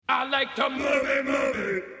I like to move it, move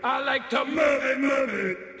it. I like to move it, move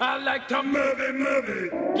it. I like to move it, move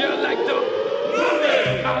it. You like to move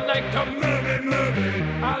it. I like to move it, move it.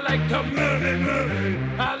 I like to move it, move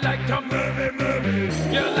it. I like to move it, move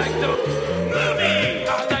it. You like to move it.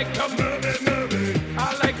 I like to move it, move it.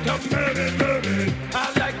 I like to move it, move it.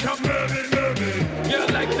 I like to move it, move it. You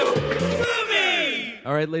like to move it.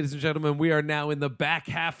 All right, ladies and gentlemen, we are now in the back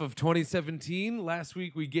half of 2017. Last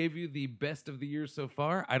week, we gave you the best of the year so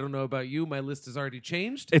far. I don't know about you. My list has already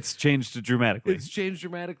changed. It's changed dramatically. It's changed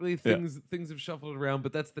dramatically. Things have shuffled around,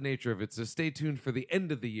 but that's the nature of it. So stay tuned for the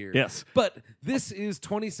end of the year. Yes. But this is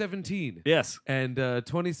 2017. Yes. And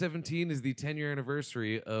 2017 is the 10-year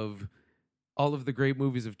anniversary of all of the great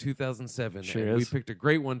movies of 2007. Sure and we is. picked a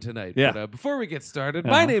great one tonight. Yeah. But before we get started,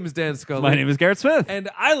 my name is Dan Scully. My name is Garrett Smith. And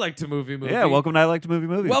I like to movie. Yeah, welcome to I Like to Movie.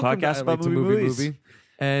 Welcome podcast to I about Like to movies.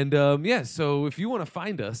 And so if you want to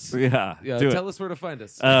find us, Do tell it. us where to find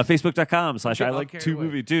us. Facebook.com/I Okay, I'll Like carry to away.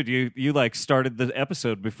 Movie. Dude, you like started the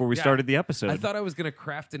episode before we Yeah. started the episode. I thought I was going to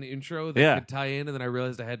craft an intro that Yeah. could tie in, and then I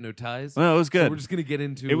realized I had no ties. No, it was So good. we're just going to get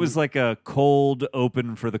into It was like a cold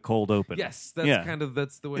open for the cold open. yes, that's Yeah.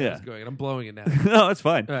 that's the way Yeah. it's going. And I'm blowing it now. No, it's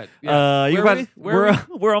fine. All right. Yeah. You Where can are find we? Where are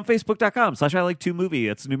we're on Facebook.com/I Like to Movie.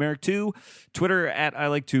 It's numeric 2. Twitter @I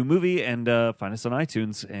Like to Movie, and find us on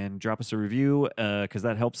iTunes and drop us a review because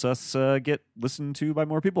that helps us get listened to by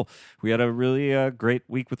more people. We had a really great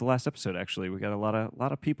week with the last episode. Actually, we got a lot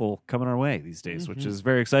of people coming our way these days, which is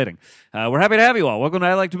very exciting. We're happy to have you all. Welcome to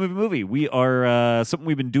I Like to Movie. We are something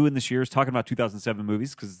we've been doing this year is talking about 2007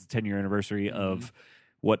 movies because it's the 10-year anniversary of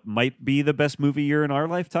what might be the best movie year in our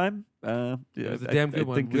lifetime. It was a damn good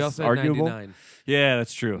one. think We it's also had arguable. 99. Yeah,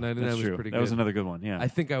 that's true. 99 that's was true. pretty That was good. another good one. Yeah. I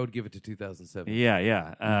think I would give it to 2007.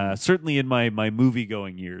 Yeah. Certainly in my movie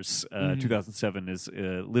going years, 2007 is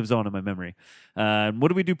lives on in my memory. What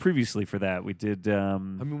did we do previously for that? We did. I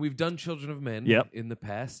mean, we've done Children of Men Yep. in the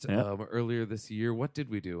past. Yep. Earlier this year, what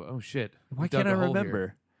did we do? Oh shit! why We dug can't I a hole here.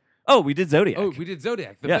 remember? Oh, we did Zodiac. Oh, we did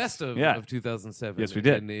Zodiac, the Yes, best of, yeah. of 2007. Yes, we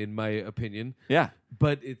did. in my opinion. Yeah.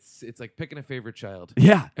 But it's like picking a favorite child.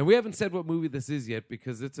 Yeah. And we haven't said what movie this is yet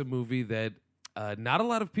because it's a movie that not a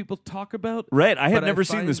lot of people talk about. Right. I had but never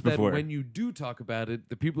seen find this that before. when you do talk about it,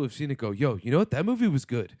 the people who've seen it go, "Yo, you know what? That movie was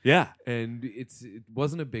good." Yeah. And it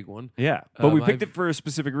wasn't a big one. Yeah. But we picked I've- it for a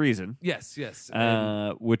specific reason. Yes.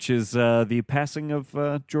 And Which is the passing of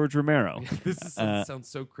George Romero. sounds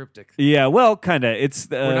so cryptic. Yeah, well, kind of. It's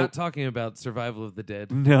We're not talking about Survival of the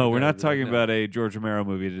Dead. No, we're not talking no. about a George Romero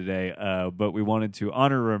movie today, but we wanted to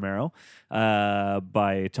honor Romero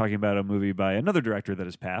by talking about a movie by another director that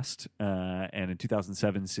has passed. And in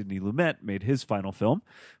 2007, Sidney Lumet made his final film,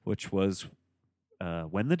 which was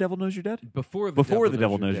When the Devil Knows You're Dead? Before the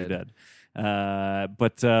Devil Knows You're Dead.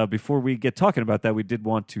 But before we get talking about that, we did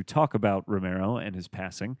want to talk about Romero and his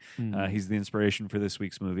passing. He's the inspiration for this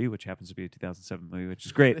week's movie, which happens to be a 2007 movie, which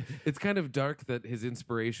is great. It's kind of dark that his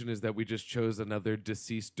inspiration is that we just chose another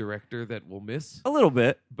deceased director that we'll miss. A little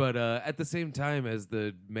bit. But at the same time, as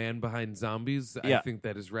the man behind Zombies, I Yeah. think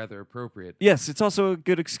that is rather appropriate. Yes, it's also a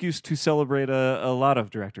good excuse to celebrate a lot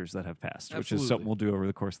of directors that have passed, which is Absolutely. something we'll do over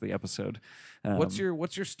the course of the episode. What's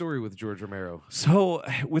your story with George Romero? So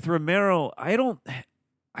with Romero, I'm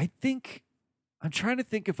trying to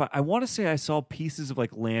think if I want to say I saw pieces of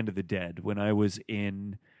like Land of the Dead when I was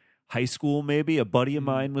in high school. Maybe a buddy of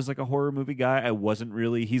mine was like a horror movie guy. I wasn't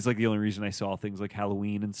really. He's like the only reason I saw things like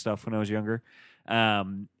Halloween and stuff when I was younger.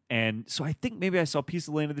 And so I think maybe I saw pieces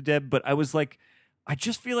of Land of the Dead, but I was like, I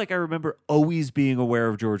just feel like I remember always being aware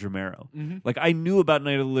of George Romero. Like I knew about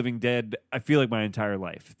Night of the Living Dead, I feel like my entire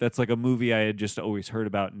life. That's like a movie I had just always heard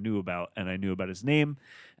about and knew about, and I knew about his name.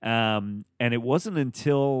 And it wasn't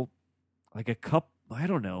until like I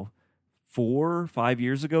don't know, 4 or 5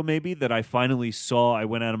 years ago maybe that I finally I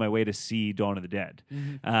went out of my way to see Dawn of the Dead.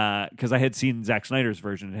 Because I had seen Zack Snyder's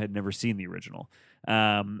version and had never seen the original.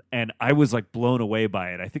 And I was like blown away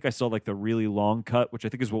by it. I think I saw like the really long cut, which I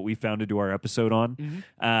think is what we found to do our episode on.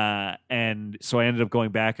 And so I ended up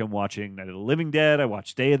going back and watching Night of the Living Dead. I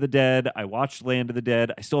watched Day of the Dead. I watched Land of the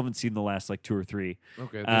Dead. I still haven't seen the last like 2 or 3.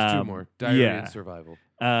 Okay, there's two more. Diary yeah. and Survival.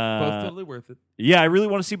 Both totally worth it. Yeah, I really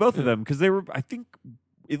want to see both of them because they were, I think,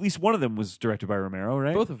 at least one of them was directed by Romero,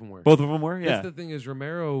 right? Both of them were. Both of them were, yeah. That's the thing is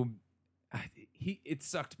Romero, it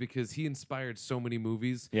sucked because he inspired so many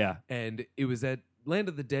movies. Yeah. And it was at Land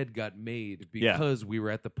of the Dead got made Yeah. because we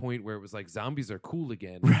were at the point where it was like zombies are cool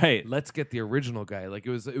again. Right. Let's get the original guy. Like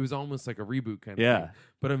it was almost like a reboot kind of Yeah. thing.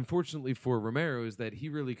 But unfortunately for Romero is that he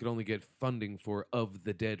really could only get funding for Of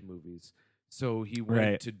the Dead movies. So he went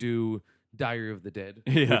Right. to do Diary of the Dead,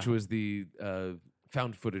 Yeah. which was the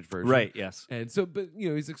found footage version. Right, yes. And so, but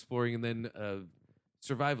he's exploring, and then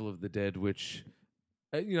Survival of the Dead, which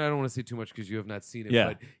I don't want to say too much because you have not seen it, Yeah.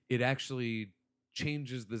 but it actually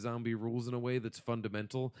changes the zombie rules in a way that's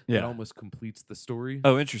fundamental. Yeah. It almost completes the story.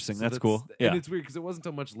 Oh, interesting. So That's cool. And Yeah. it's weird because it wasn't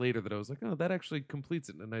until much later that I was like, oh, that actually completes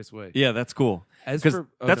it in a nice way. Yeah, that's cool. As Because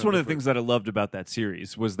for that's one of the things that I loved about that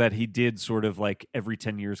series was that he did sort of like every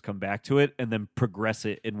 10 years come back to it and then progress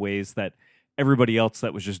it in ways that everybody else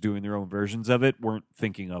that was just doing their own versions of it weren't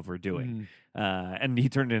thinking of or doing. And he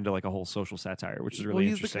turned it into like a whole social satire, which is really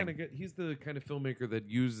interesting. He's the kind of filmmaker that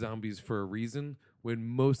used zombies for a reason when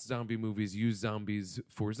most zombie movies use zombies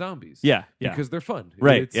for zombies. Yeah, yeah. Because they're fun.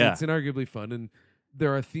 Right, It's inarguably fun. And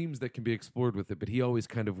there are themes that can be explored with it, but he always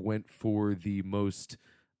kind of went for the most,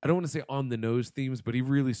 I don't want to say on the nose themes, but he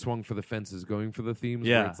really swung for the fences going for the themes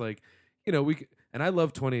Yeah. where it's like, and I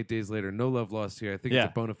love 28 Days Later, No Love Lost here. I think it's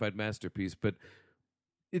a bona fide masterpiece, but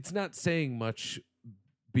it's not saying much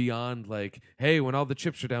beyond like, hey, when all the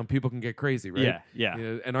chips are down, people can get crazy, right? Yeah.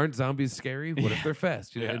 And aren't zombies scary? What if they're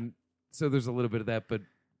fast? Yeah. And so there's a little bit of that, but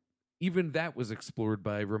even that was explored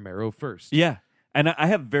by Romero first. Yeah. And I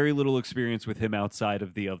have very little experience with him outside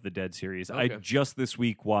of the Dead series. I Okay. just this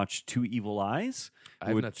week watched Two Evil Eyes. I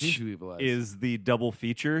have not which seen Two Evil Eyes. Is the double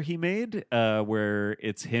feature he made where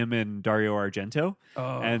it's him and Dario Argento.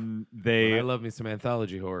 And I love me some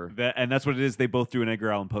anthology horror. and that's what it is. They both do an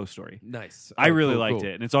Edgar Allan Poe story. Nice. I really cool, liked cool.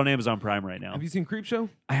 it. And it's on Amazon Prime right now. Have you seen Creepshow?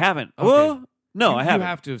 I haven't. Okay. Well, no, I haven't. You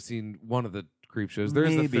have to have seen one of the Creep shows.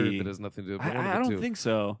 There's the third Maybe. that has nothing to do with it. I don't think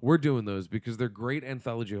so. We're doing those because they're great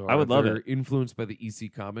anthology horror. I would love They're it. influenced by the EC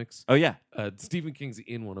comics. Oh, yeah. Stephen King's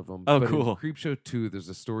in one of them. Oh, but cool. In Creepshow 2, there's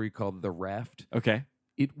a story called The Raft. Okay.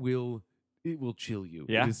 It will chill you.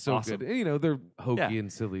 Yeah, It is so awesome. good. And, they're hokey Yeah.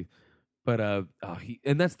 and silly. But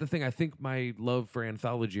and that's the thing. I think my love for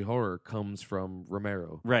anthology horror comes from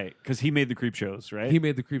Romero. Right. Because he made the Creep shows, right? He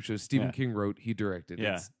made the Creep shows. Stephen Yeah. King wrote. He directed.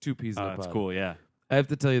 Yeah. It's two peas in a That's pod. cool. Yeah. I have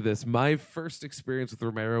to tell you this. My first experience with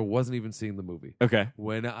Romero wasn't even seeing the movie. Okay.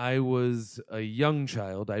 When I was a young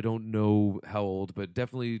child, I don't know how old, but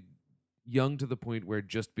definitely young to the point where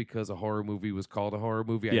just because a horror movie was called a horror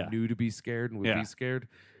movie, Yeah. I knew to be scared and would Yeah. be scared,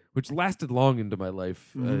 which lasted long into my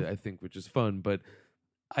life, Mhm. I think, which is fun. But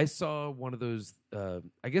I saw one of those,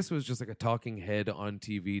 I guess it was just like a talking head on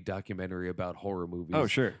TV documentary about horror movies. Oh,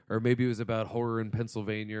 sure. Or maybe it was about horror in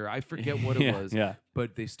Pennsylvania. I forget what it Yeah, was. yeah.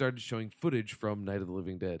 But they started showing footage from Night of the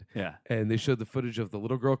Living Dead. Yeah. And they showed the footage of the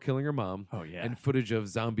little girl killing her mom. Oh, yeah. And footage of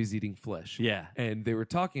zombies eating flesh. Yeah. And they were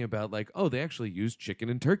talking about like, oh, they actually used chicken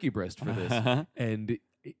and turkey breast for this. And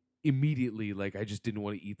immediately, like, I just didn't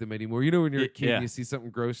want to eat them anymore. You know, when you're a kid Yeah. and you see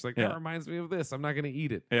something gross, like, Yeah. that reminds me of this. I'm not going to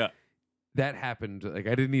eat it. Yeah. That happened. Like,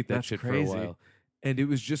 I didn't eat that That's shit crazy. for a while. And it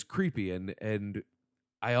was just creepy. And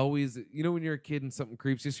I always, when you're a kid and something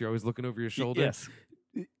creeps you, so you're always looking over your shoulder. Yes.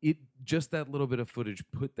 It just that little bit of footage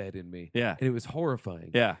put that in me. Yeah. And it was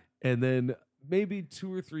horrifying. Yeah. And then maybe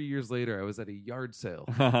 2 or 3 years later, I was at a yard sale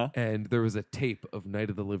and there was a tape of Night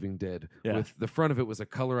of the Living Dead. Yeah. With the front of it was a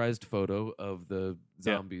colorized photo of the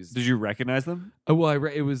Yeah. zombies. Did you recognize them? Oh, well,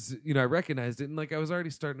 it was, I recognized it, and like I was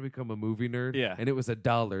already starting to become a movie nerd. Yeah. And it was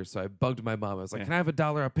 $1, so I bugged my mom. I was like, Yeah. "Can I have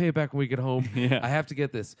 $1? I'll pay it back when we get home. Yeah. I have to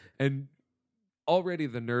get this." And already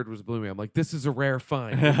the nerd was blooming. I'm like, "This is a rare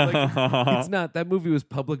find." Like, it's not. That movie was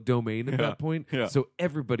public domain at Yeah. that point, Yeah. so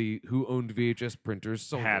everybody who owned VHS printers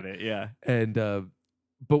sold Had it. Yeah. And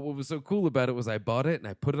but what was so cool about it was I bought it and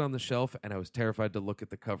I put it on the shelf, and I was terrified to look at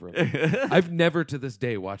the cover of it. I've never to this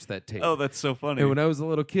day watched that tape. Oh, that's so funny. And when I was a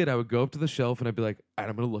little kid, I would go up to the shelf and I'd be like, "All right,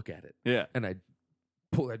 I'm going to look at it." Yeah. And I'd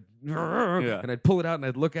pull it, Yeah. and I'd pull it out and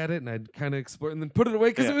I'd look at it and I'd kind of explore and then put it away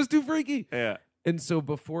because Yeah. it was too freaky. Yeah. And so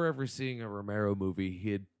before ever seeing a Romero movie, he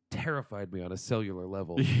had terrified me on a cellular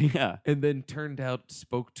level, Yeah. and then turned out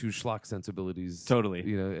spoke to schlock sensibilities. Totally.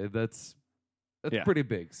 That's Yeah. pretty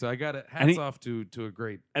big. So I got it. And Hats off to a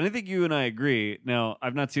great. And I think you and I agree. Now,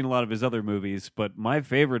 I've not seen a lot of his other movies, but my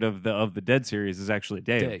favorite of the Dead series is actually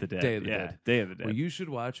Day of the Dead. Day of the yeah, Dead. Day of the Dead. Well, you should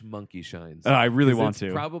watch Monkey Shines. Oh, I really 'Cause want it's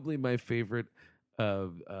to. Probably my favorite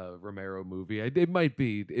Romero movie. It might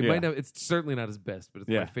be. It Yeah. might not. It's certainly not his best, but it's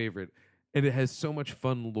Yeah. my favorite. And it has so much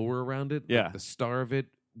fun lore around it. Like, Yeah. the star of it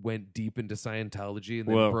went deep into Scientology and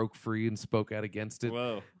then Whoa. broke free and spoke out against it.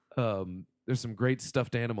 Whoa. There's some great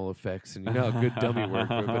stuffed animal effects, and how good dummy work,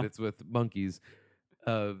 but it's with monkeys.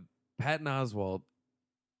 Patton Oswalt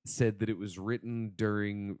said that it was written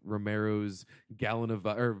during Romero's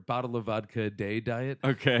bottle of vodka a day diet.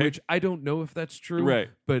 Okay. Which I don't know if that's true. Right.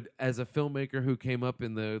 But as a filmmaker who came up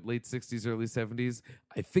in the late 60s, early 70s,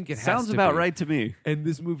 I think it Sounds has to about be. right to me. And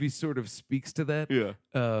this movie sort of speaks to that. Yeah.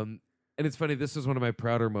 And it's funny, this was one of my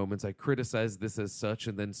prouder moments. I criticized this as such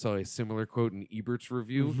and then saw a similar quote in Ebert's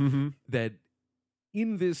review Mhm. that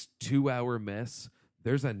in this 2-hour mess,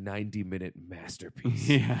 there's a 90-minute masterpiece.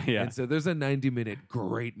 Yeah. And so there's a 90-minute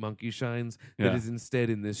great Monkey Shines that is instead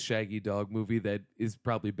in this Shaggy Dog movie that is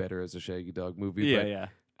probably better as a Shaggy Dog movie. Yeah, but yeah.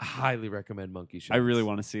 I highly recommend Monkey Shines. I really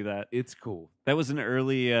want to see that. It's cool. That was an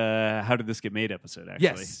early How Did This Get Made episode,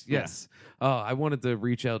 actually. Yes. I wanted to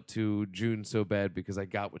reach out to June so bad because I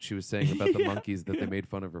got what she was saying about the monkeys that they made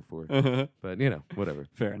fun of her for. But, whatever.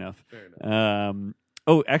 Fair enough. Fair enough.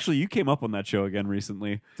 Actually, you came up on that show again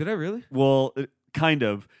recently. Did I really? Well, kind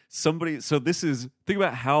of. Think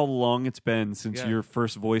about how long it's been since your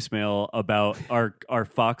first voicemail about our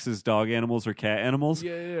fox's dog animals or cat animals.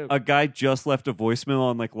 Yeah. A guy just left a voicemail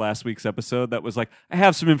on like last week's episode that was like, I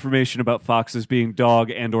have some information about foxes being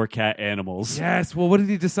dog and or cat animals. Yes. Well, what did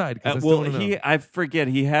he decide? 'Cause I still wanna know. I forget.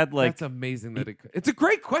 He had like That's amazing that it's a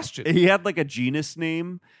great question. he had like a genus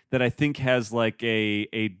name that I think has like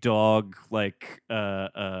a dog like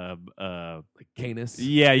Like Canis.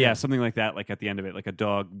 yeah, something like that, like at the end of it, like a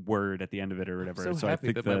dog word at the end of it or whatever. so I happy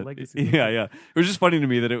think that my legacy yeah. It was just funny to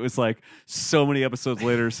me that it was like so many episodes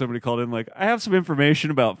later, somebody called in like, I have some information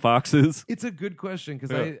about foxes. It's a good question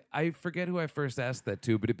because Yeah. I forget who I first asked that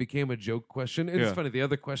to, but it became a joke question. It's Yeah. funny. The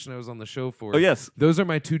other question I was on the show for. Oh, yes. Those are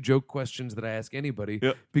my two joke questions that I ask anybody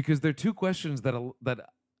Yep. because they're two questions that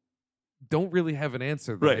don't really have an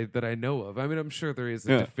answer that I know of. I mean, I'm sure there is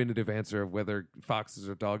a definitive answer of whether foxes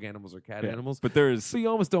are dog animals or cat animals, But there is so you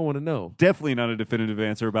almost don't want to know. definitely not a definitive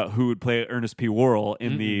answer about who would play Ernest P. Worrell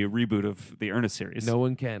in the reboot of the Ernest series. No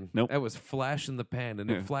one can. Nope. That was flash in the pan, and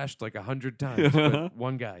Yeah. it flashed like 100 times. But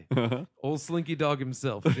one guy, old Slinky Dog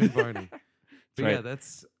himself, Jim Varney. But right. yeah,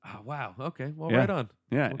 that's wow. Okay, well, Yeah. right on.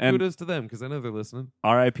 Yeah, Well, and kudos to them because I know they're listening.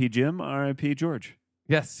 R.I.P. Jim, R.I.P. George.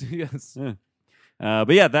 Yes, yes. Yeah.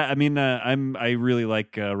 But yeah, I really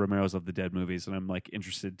like Romero's of the Dead movies, and I'm like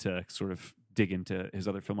interested to sort of dig into his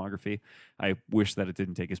other filmography. I wish that it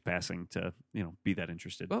didn't take his passing to be that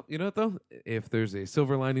interested. Well, you know what though? If there's a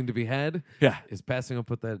silver lining to be had, Yeah, his passing will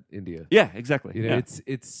put that India. yeah, exactly. You know, Yeah.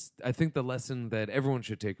 it's. I think the lesson that everyone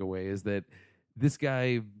should take away is that this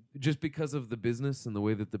guy, just because of the business and the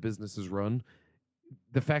way that the business is run,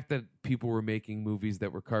 the fact that people were making movies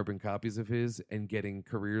that were carbon copies of his and getting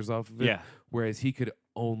careers off of it, Yeah. whereas he could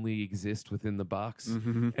only exist within the box,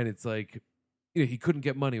 Mhm. and it's like, he couldn't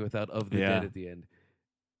get money without Of the Yeah. Dead at the end.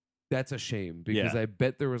 That's a shame because Yeah. I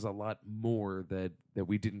bet there was a lot more that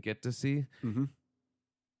we didn't get to see, Mhm.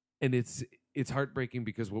 and it's heartbreaking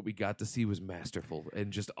because what we got to see was masterful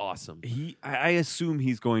and just awesome. I assume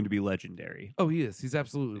he's going to be legendary. Oh, he is. He's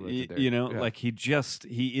absolutely legendary. You know, Yeah. like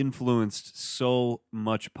he influenced so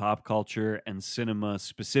much pop culture and cinema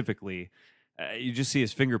specifically. You just see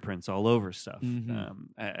his fingerprints all over stuff. Mhm.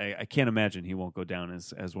 I can't imagine he won't go down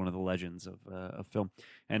as one of the legends of film.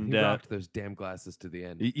 And he rocked those damn glasses to the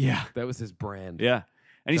end. yeah, That was his brand. yeah,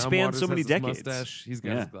 and he John spanned Waters so many has his decades. Mustache. He's got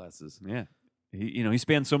Yeah. his glasses. Yeah, he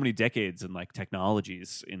spanned so many decades and like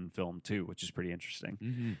technologies in film too, which is pretty interesting.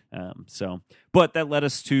 Mm-hmm. But that led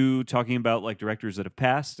us to talking about like directors that have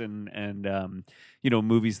passed and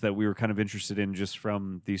movies that we were kind of interested in just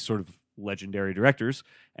from these sort of legendary directors,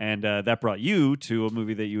 and that brought you to a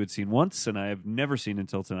movie that you had seen once and I have never seen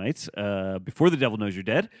until tonight, Before the Devil Knows You're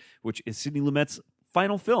Dead, which is Sidney Lumet's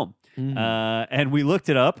final film. And we looked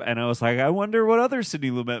it up, and I was like, I wonder what other Sidney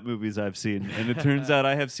Lumet movies I've seen. And it turns out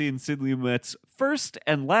I have seen Sidney Lumet's first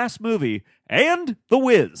and last movie, and The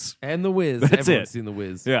Wiz. And The Wiz. That's Everyone's it. seen The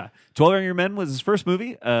Wiz. Yeah. 12 Angry Men was his first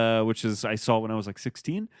movie, which is I saw when I was like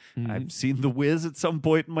 16. Mhm. I've seen The Wiz at some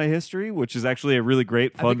point in my history, which is actually a really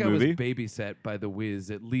great, I fun think movie. I was babysat by The Wiz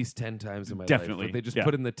at least 10 times in my life. Definitely. Where they just Yeah.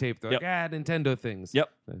 put in the tape. They're Yep. like, Nintendo things. Yep.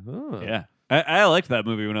 Like, oh. Yeah. I liked that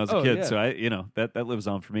movie when I was a Oh, kid, yeah. so that lives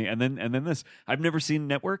on for me. And then this, I've never seen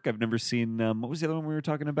Network. I've never seen what was the other one we were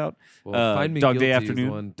talking about? Well, Find Me Dog Guilty Day is Afternoon.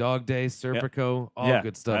 the one. Dog Day, Serpico, all yeah,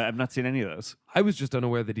 good stuff. I've not seen any of those. I was just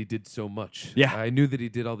unaware that he did so much. Yeah. I knew that he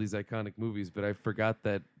did all these iconic movies, but I forgot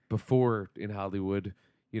that before in Hollywood,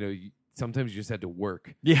 sometimes you just had to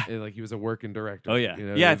work. Yeah. And, like he was a working director. Oh yeah, You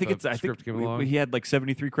know, yeah. I if think a it's. I think script came along. he had like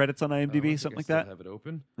 73 credits on Oh, I IMDb, think something I like still that. Have it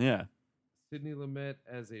open. Yeah. Sidney Lumet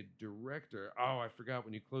as a director. Oh, I forgot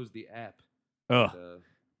when you closed the app. Oh, Uh,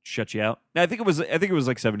 shut you out. I think it was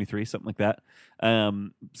like 73, something like that.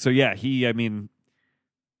 So yeah,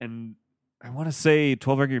 and I want to say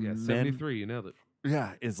 12 Angry yeah, Men. 73. You nailed it.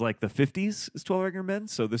 Yeah, is like the 50s is 12 Angry Men.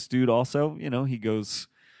 So this dude also, he goes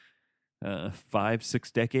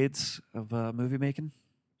 5-6 decades of movie making.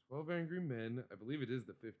 12 Angry Men. I believe it is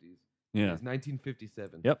the 50s. Yeah. It's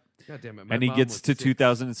 1957. Yep. God damn it. My And he mom gets was to 6.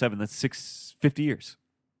 2007. That's 50 years.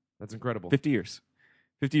 That's incredible. 50 years.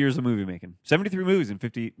 50 years of movie making. 73 movies in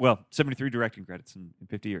 73 directing credits in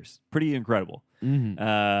 50 years. Pretty incredible. Mm-hmm.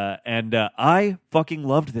 And I fucking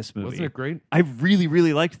loved this movie. Wasn't it great? I really,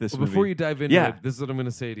 really liked this movie. Before you dive into Yeah. it, this is what I'm going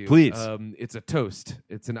to say to you. Please. It's a toast.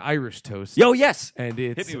 It's an Irish toast. Yo, yes. And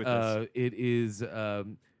it's me with this. it is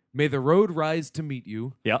may the road rise to meet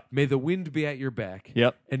you. Yep. May the wind be at your back.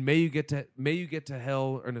 Yep. And may you get to may you get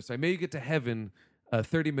to heaven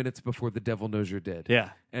 30 minutes before the devil knows you're dead.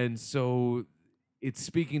 Yeah. And so it's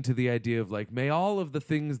speaking to the idea of like, may all of the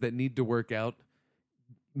things that need to work out,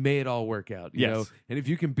 may it all work out. You Yes. know? And if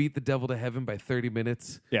you can beat the devil to heaven by 30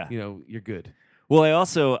 minutes, Yeah. you know, you're good. Well,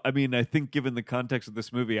 I think given the context of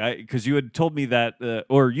this movie, because you had told me that,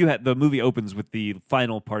 the movie opens with the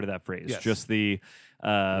final part of that phrase, Yes. just the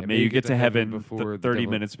may you get to heaven before the 30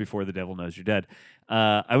 devil- minutes before the devil knows you're dead.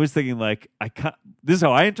 I was thinking like, this is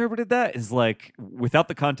how I interpreted that, is like without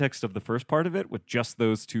the context of the first part of it, with just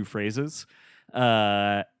those two phrases,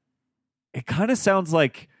 it kind of sounds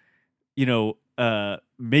like,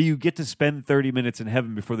 may you get to spend 30 minutes in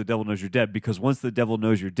heaven before the devil knows you're dead, because once the devil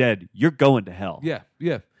knows you're dead, you're going to hell. Yeah,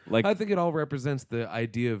 yeah. Like, I think it all represents the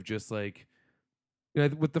idea of just like,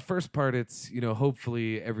 with the first part, it's,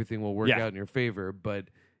 hopefully everything will work Yeah. out in your favor. But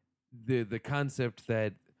the concept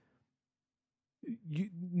that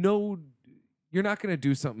you're not going to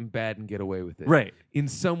do something bad and get away with it. right. In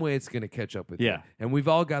some way, it's going to catch up with you. Yeah. And we've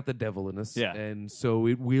all got the devil in us. Yeah. And so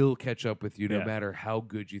it will catch up with you no Yeah. matter how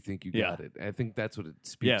good you think you Yeah. got it. I think that's what it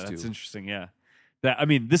speaks Yeah, to. that's interesting. Yeah.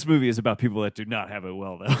 This movie is about people that do not have it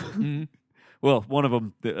well, though. Mhm. Well, one of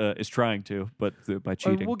them is trying to, but by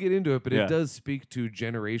cheating. We'll get into it, but Yeah. it does speak to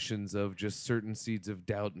generations of just certain seeds of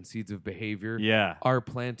doubt and seeds of behavior Yeah. are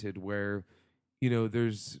planted where,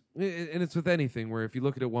 there's, and it's with anything where if you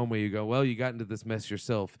look at it one way, you go, well, you got into this mess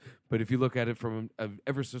yourself. But if you look at it from an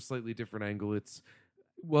ever so slightly different angle, it's,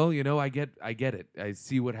 well, I get it. I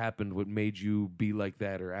see what happened, what made you be like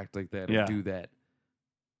that or act like that or Yeah. do that.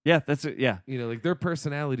 Yeah, that's it. Yeah. Like their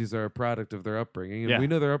personalities are a product of their upbringing. And Yeah. we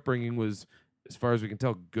know their upbringing was, as far as we can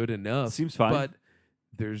tell, good enough. Seems fine. But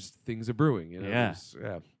there's things are brewing. Yeah. there's-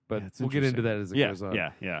 yeah. But Yeah, it's we'll get into interesting. that as it Yeah. goes on.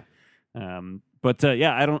 Yeah.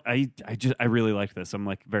 I really like this. I'm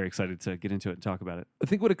like very excited to get into it and talk about it. I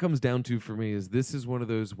think what it comes down to for me is this is one of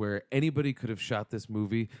those where anybody could have shot this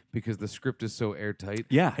movie because the script is so airtight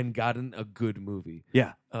Yeah. and gotten a good movie.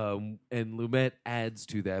 Yeah. And Lumet adds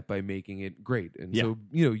to that by making it great. And Yeah. so,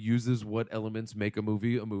 uses what elements make a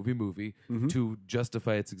movie Mhm. to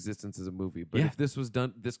justify its existence as a movie. But Yeah. if this was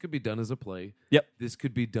done, this could be done as a play. Yep. This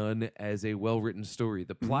could be done as a well-written story.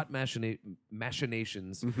 The plot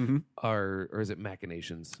machinations are, or is it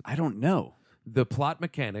machinations? I don't know. The plot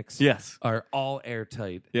mechanics Yes. are all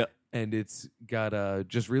airtight. Yep. And it's got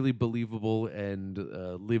just really believable and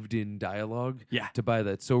lived-in dialogue Yeah. to buy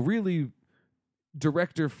that. So really,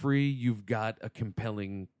 director-free, you've got a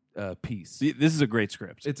compelling piece. This is a great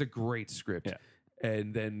script. It's a great script. Yeah.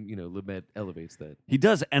 And then, Lumet elevates that. He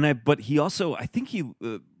does, but he also, I think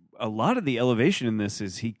a lot of the elevation in this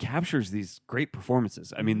is he captures these great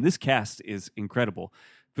performances. I mean, this cast is incredible.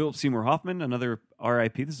 Philip Seymour Hoffman, another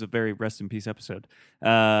R.I.P. This is a very rest in peace episode.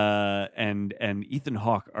 And Ethan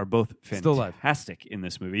Hawke are both Still alive. fantastic in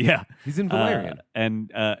this movie. Yeah, He's in Valerian.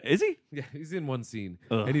 and is he? Yeah, he's in one scene.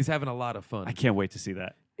 Ugh. And he's having a lot of fun. I can't wait to see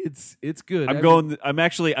that. It's good. I'm gonna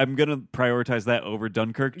prioritize that over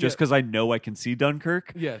Dunkirk just Yeah. because I know I can see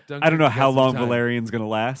Dunkirk. Yeah, I don't know Dunkirk's how got some long time. Valerian's gonna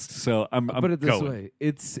last, so I'm Put it this going. way: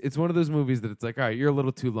 it's one of those movies that it's like, all right, you're a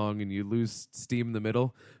little too long and you lose steam in the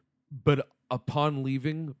middle. But upon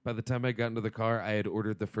leaving, by the time I got into the car, I had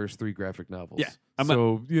ordered the first 3 graphic novels. Yeah, it's, I'm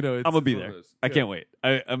gonna be one of there. those. I Yeah. can't wait.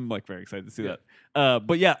 I'm like very excited to see Yeah. that.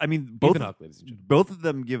 But yeah, I mean, both Ethan Hawke, ladies and gentlemen. both of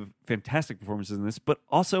them give fantastic performances in this, but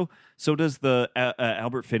also so does the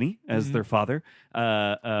Albert Finney as their father.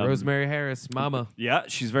 Rosemary Harris, Mama, Yeah,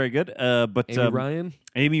 she's very good. But Amy Ryan.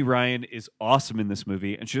 Amy Ryan is awesome in this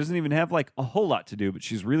movie, and she doesn't even have like a whole lot to do, but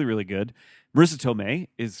she's really, really good. Marissa Tomei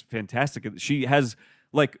is fantastic. She has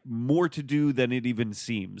like more to do than it even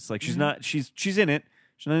seems. Like she's not. She's in it.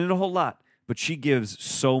 She's not in a whole lot, but she gives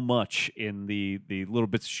so much in the little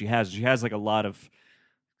bits she has. She has like a lot of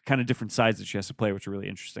kind of different sides that she has to play, which are really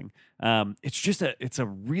interesting. It's a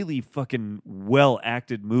really fucking well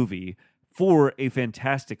acted movie for a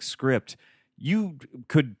fantastic script. You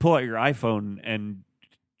could pull out your iPhone and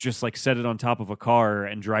just like set it on top of a car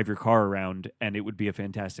and drive your car around, and it would be a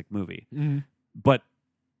fantastic movie. But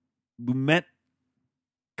Lumet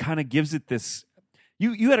kind of gives it this.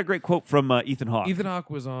 You had a great quote from Ethan Hawke. Ethan Hawke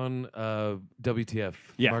was on WTF,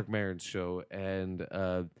 Yeah. Mark Maron's show, and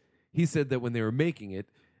he said that when they were making it,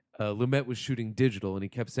 Lumet was shooting digital, and he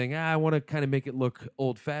kept saying, I want to kind of make it look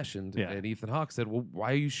old-fashioned. Yeah. And Ethan Hawke said, well,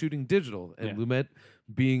 why are you shooting digital? And Lumet,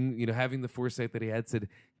 being, having the foresight that he had, said,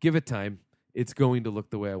 give it time. It's going to look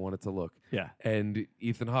the way I want it to look. Yeah. And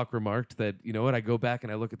Ethan Hawke remarked that, you know what, I go back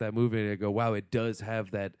and I look at that movie and I go, wow, it does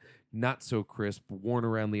have that not so crisp, worn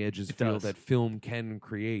around the edges feel that film can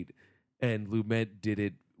create. And Lumet did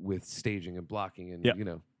it with staging and blocking.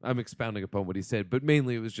 And, I'm expounding upon what he said, but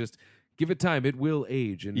mainly it was just, give it time. It will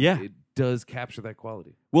age. And it does capture that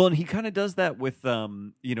quality. Well, and he kind of does that with,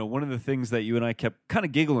 one of the things that you and I kept kind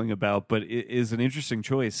of giggling about, but it is an interesting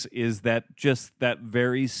choice, is that just that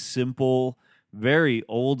very simple, very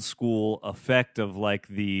old school effect of like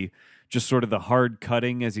just sort of the hard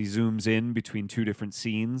cutting as he zooms in between two different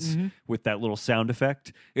scenes with that little sound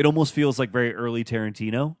effect. It almost feels like very early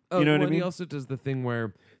Tarantino. You know what I mean? He also does the thing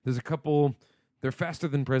where there's a couple, they're faster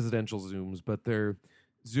than presidential zooms, but they're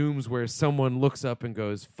zooms where someone looks up and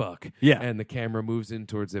goes, fuck. Yeah. And the camera moves in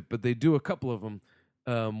towards it. But they do a couple of them.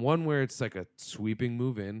 One where it's like a sweeping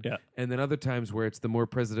move in. Yeah. And then other times where it's the more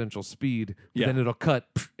presidential speed. But then it'll cut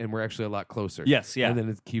and we're actually a lot closer. Yes, yeah. And then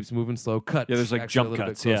it keeps moving slow. Cut. Yeah, there's like actually jump a little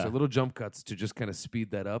cuts. bit closer. Yeah. Little jump cuts to just kind of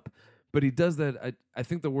speed that up. But he does that. I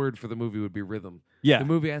think the word for the movie would be rhythm. Yeah. The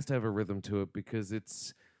movie has to have a rhythm to it because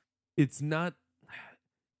it's not.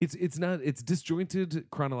 It's disjointed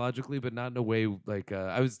chronologically, but not in a way like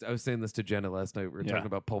I was saying this to Jenna last night. We were talking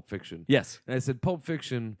about Pulp Fiction. Yes. And I said Pulp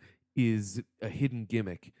Fiction is a hidden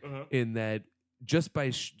gimmick in that just by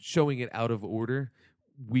showing it out of order,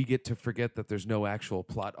 we get to forget that there's no actual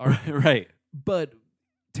plot arc. Right. But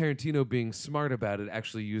Tarantino, being smart about it,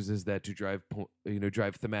 actually uses that to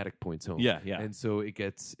drive thematic points home. Yeah, yeah. And so it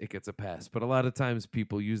gets a pass. But a lot of times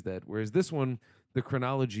people use that, whereas this one, the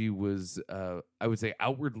chronology was, I would say,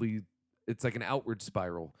 outwardly, it's like an outward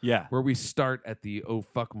spiral. Yeah. Where we start at the oh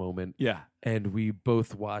fuck moment. Yeah. And we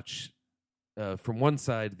both watch, from one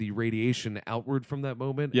side, the radiation outward from that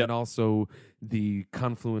moment, and also the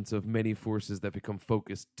confluence of many forces that become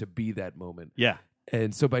focused to be that moment. Yeah.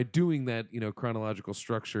 And so by doing that, chronological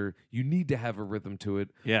structure, you need to have a rhythm to it,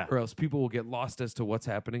 or else people will get lost as to what's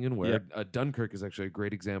happening and where. Dunkirk is actually a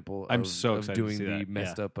great example I'm so excited doing to see the that.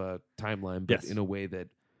 messed up timeline, but in a way that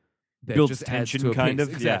builds just tension, adds to a kind pace.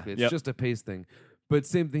 of. Exactly. Yeah. It's just a pace thing. But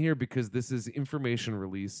same thing here, because this is information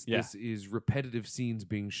release. Yeah. This is repetitive scenes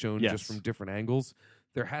being shown just from different angles.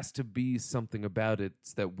 There has to be something about it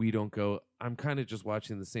so that we don't go, I'm kind of just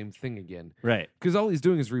watching the same thing again. Right. Because all he's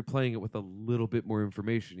doing is replaying it with a little bit more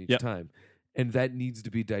information each time. And that needs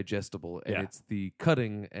to be digestible. And it's the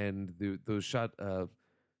cutting and those shot,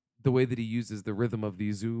 the way that he uses the rhythm of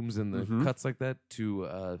these zooms and the cuts like that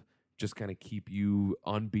to just kind of keep you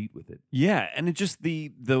on beat with it. Yeah, and it just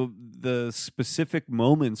the specific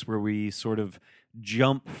moments where we sort of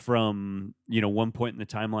jump from one point in the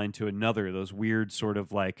timeline to another, those weird sort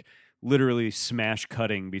of like literally smash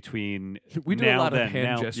cutting between we do now, a lot then, of hand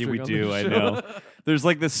now, gesturing we on do this I show. know there's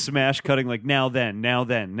like this smash cutting like now then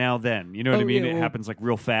you know what I mean? It happens like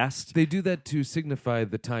real fast. They do that to signify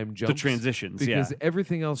the time jumps, The transitions, because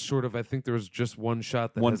everything else short of, I think there was just one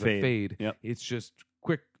shot that has a fade. Yep. It's just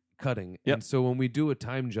quick cutting. Yep. And so when we do a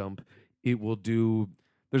time jump, it will do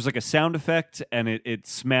there's like a sound effect, and it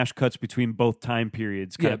smash cuts between both time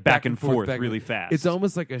periods, kind of back and forth really fast. It's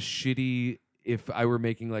almost like a shitty, if I were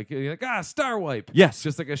making like star wipe. Yes.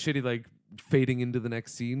 Just like a shitty like fading into the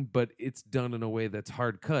next scene, but it's done in a way that's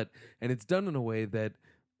hard cut, and it's done in a way that,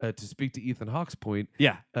 to speak to Ethan Hawke's point,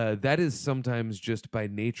 that is sometimes just by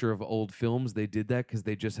nature of old films. They did that because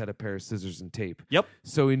they just had a pair of scissors and tape. Yep.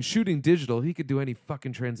 So in shooting digital, he could do any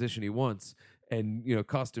fucking transition he wants, and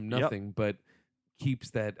cost him nothing, but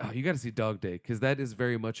keeps that. Oh, you got to see Dog Day, because that is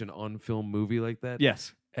very much an on-film movie like that.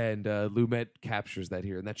 Yes. And Lumet captures that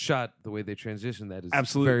here, and that shot, the way they transition that is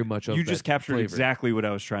absolutely very much of you that just captured flavor. exactly what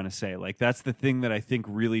I was trying to say. Like that's the thing that I think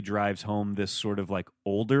really drives home this sort of like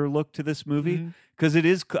older look to this movie, because it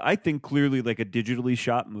is, I think, clearly like a digitally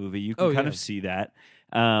shot movie. You can kind of see that,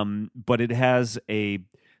 but it has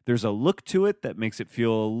there's a look to it that makes it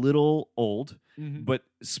feel a little old, but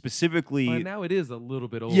specifically now it is a little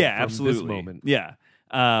bit old. Yeah, from absolutely. This moment. Yeah.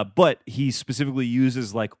 But he specifically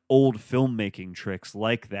uses like old filmmaking tricks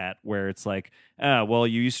like that, where it's like, well,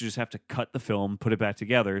 you used to just have to cut the film, put it back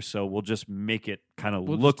together, so we'll just make it kind of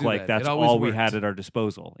look like that's all we had at our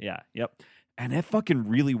disposal. Yeah, yep. And that fucking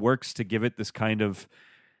really works to give it this kind of,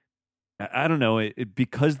 I don't know,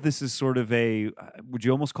 because this is sort of would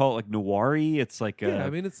you almost call it like noir-y? It's like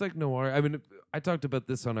it's like noir. I mean, I talked about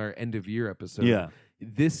this on our end of year episode. Yeah.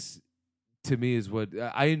 This to me is what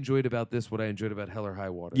I enjoyed about this, what I enjoyed about Hell or High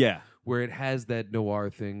Water. Yeah. Where it has that noir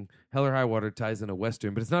thing. Hell or High Water ties in a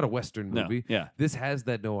Western, but it's not a Western movie. No, yeah. This has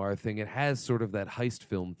that noir thing. It has sort of that heist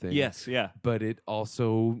film thing. Yes, yeah. But it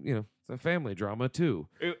also, it's a family drama too.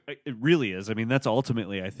 It really is. I mean, that's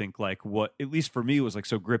ultimately, I think, like what, at least for me, was like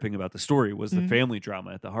so gripping about the story was the family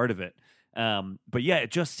drama at the heart of it. But yeah,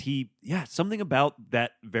 something about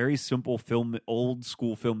that very simple old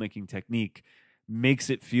school filmmaking technique makes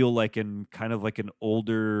it feel like an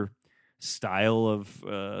older style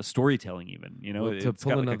of storytelling, even. Well, it's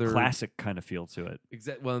got like a classic kind of feel to it.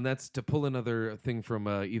 Exactly. Well, and that's to pull another thing from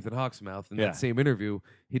Ethan Hawke's mouth in that same interview.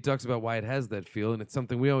 He talks about why it has that feel, and it's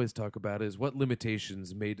something we always talk about: is what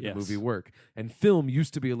limitations made the movie work. And film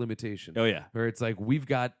used to be a limitation. Oh yeah, where it's like we've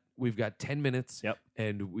got 10 minutes,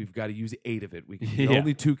 and we've got to use 8 of it.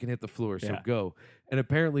 Only 2 can hit the floor, so go. And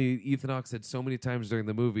apparently, Ethan Hawke said so many times during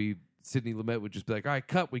the movie, Sidney Lumet would just be like, "All right,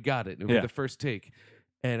 cut, we got it." And it would be the first take.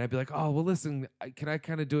 And I'd be like, "Oh, well, listen, can I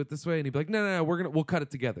kind of do it this way?" And he'd be like, "No, we'll cut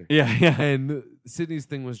it together." Yeah. And Sidney's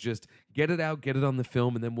thing was just get it out, get it on the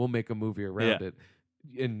film, and then we'll make a movie around it.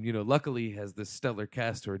 And luckily, he has this stellar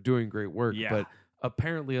cast who are doing great work. Yeah. But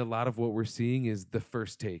apparently, a lot of what we're seeing is the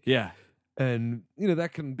first take. Yeah. And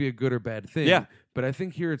that can be a good or bad thing. Yeah. But I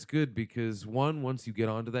think here it's good because once you get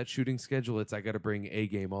onto that shooting schedule, it's I got to bring A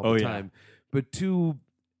game all the time. But 2,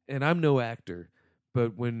 and I'm no actor,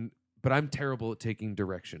 but I'm terrible at taking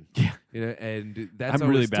direction. Yeah. And that's I'm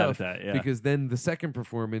really always bad tough at that. Yeah. because then the second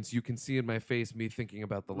performance, you can see in my face me thinking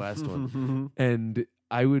about the last one, and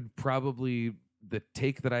I would probably the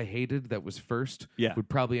take that I hated that was first would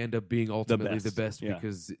probably end up being ultimately the best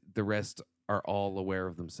because the rest are all aware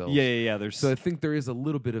of themselves. Yeah. So I think there is a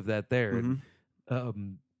little bit of that there. And,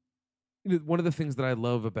 one of the things that I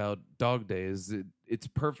love about Dog Day is it's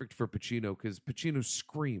perfect for Pacino because Pacino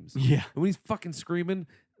screams. Yeah. And when he's fucking screaming,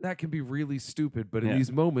 that can be really stupid. But in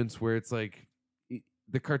these moments where it's like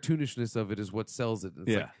the cartoonishness of it is what sells it.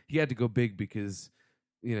 It's like he had to go big because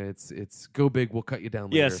it's go big, we'll cut you down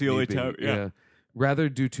later. Yeah, it's the only time. Yeah. Rather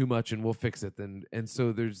do too much and we'll fix it and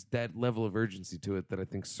so there's that level of urgency to it that I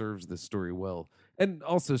think serves the story well and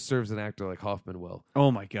also serves an actor like Hoffman well.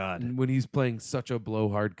 Oh my god. And when he's playing such a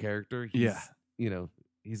blowhard character,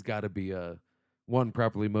 he's got to be one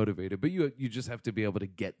properly motivated, but you just have to be able to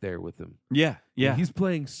get there with him. Yeah. And he's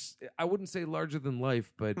playing I wouldn't say larger than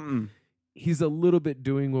life, but he's a little bit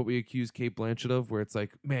doing what we accuse Cate Blanchett of, where it's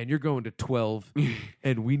like, man, you're going to 12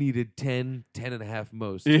 and we needed 10 and a half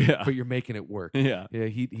most, but you're making it work. Yeah.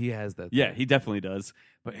 He has that. Yeah, he definitely does.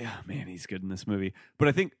 But yeah, man, he's good in this movie. But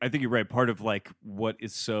I think you're right. Part of like what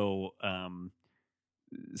is so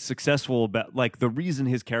successful about like the reason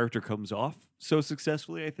his character comes off so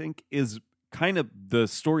successfully, I think, is kind of the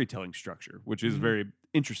storytelling structure, which is very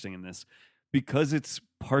interesting in this because it's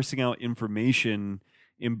parsing out information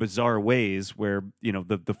in bizarre ways where,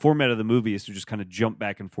 the format of the movie is to just kind of jump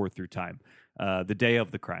back and forth through time. The day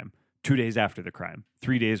of the crime, 2 days after the crime,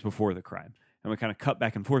 3 days before the crime. And we kind of cut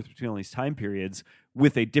back and forth between all these time periods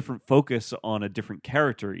with a different focus on a different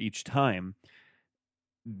character each time.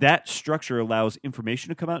 That structure allows information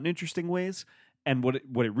to come out in interesting ways. And what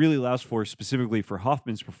it really allows for, specifically for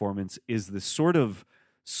Hoffman's performance, is this sort of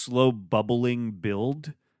slow bubbling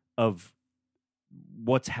build of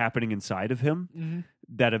what's happening inside of him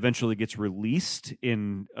that eventually gets released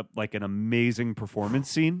in like an amazing performance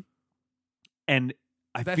scene. And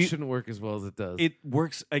that shouldn't work as well as it does. It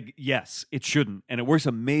works. Yes, it shouldn't. And it works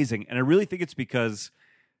amazing. And I really think it's because,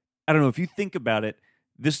 I don't know, if you think about it,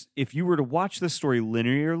 if you were to watch this story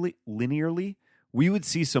linearly, we would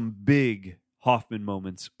see some big Hoffman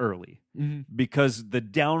moments early because the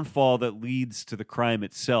downfall that leads to the crime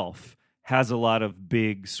itself has a lot of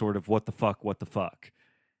big sort of what the fuck.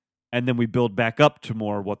 And then we build back up to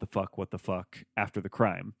more what the fuck after the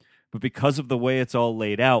crime. But because of the way it's all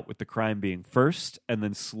laid out with the crime being first and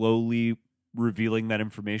then slowly revealing that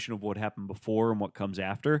information of what happened before and what comes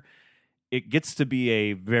after, it gets to be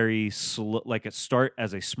a very slow, like it start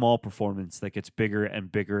as a small performance that gets bigger and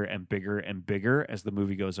bigger and bigger and bigger as the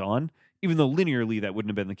movie goes on, even though linearly that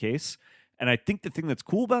wouldn't have been the case. And I think the thing that's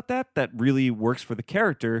cool about that really works for the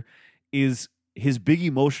character is his big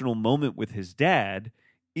emotional moment with his dad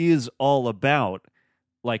is all about,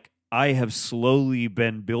 like, I have slowly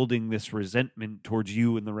been building this resentment towards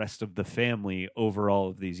you and the rest of the family over all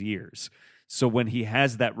of these years. So when he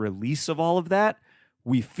has that release of all of that,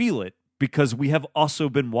 we feel it because we have also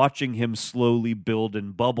been watching him slowly build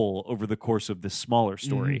and bubble over the course of this smaller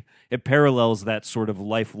story. It parallels that sort of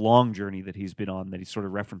lifelong journey that he's been on that he sort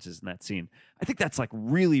of references in that scene. I think that's like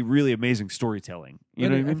really, really amazing storytelling. You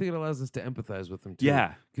know what I mean? I think it allows us to empathize with him too.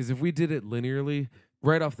 Yeah. Because if we did it linearly,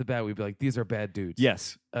 right off the bat we'd be like, these are bad dudes.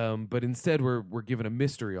 Yes. But instead we're given a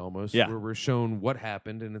mystery almost, Yeah. where we're shown what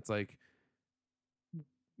happened, and it's like,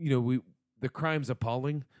 the crime's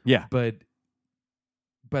appalling, Yeah. but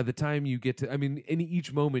by the time you get to, in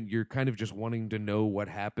each moment you're kind of just wanting to know what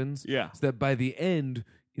happens. Yeah. So that by the end,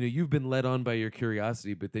 you've been led on by your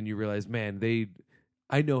curiosity, but then you realize, man,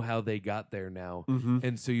 I know how they got there now. Mm-hmm.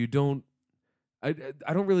 And so you don't, I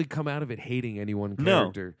don't really come out of it hating any one No.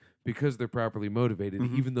 character because they're properly motivated,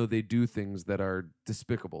 Mhm. even though they do things that are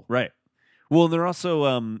despicable. Right. Well, they're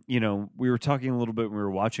also, we were talking a little bit when we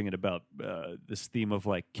were watching it about this theme of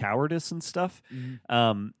like cowardice and stuff.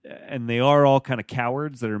 And they are all kind of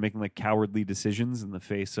cowards that are making like cowardly decisions in the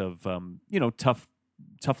face of,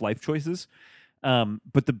 tough life choices.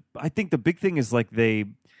 But I think the big thing is like I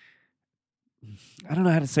don't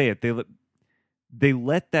know how to say it. They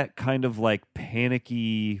let that kind of like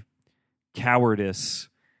panicky cowardice.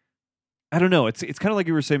 I don't know. It's kind of like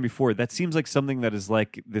you were saying before. That seems like something that is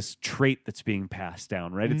like this trait that's being passed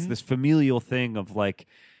down, right? It's this familial thing of like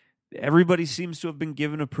everybody seems to have been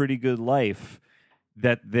given a pretty good life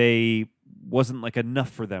that they wasn't like enough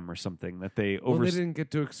for them or something that they They didn't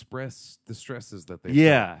get to express the stresses that they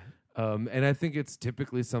Yeah. felt. And I think it's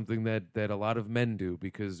typically something that a lot of men do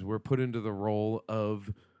because we're put into the role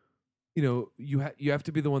of, you have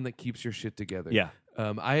to be the one that keeps your shit together. Yeah.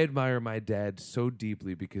 I admire my dad so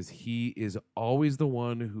deeply because he is always the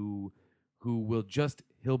one who will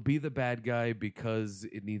he'll be the bad guy because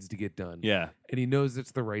it needs to get done. Yeah. And he knows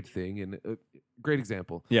it's the right thing. And great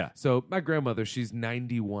example. Yeah. So my grandmother, she's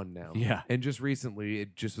 91 now. Yeah. And just recently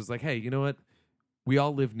it just was like, hey, you know what? We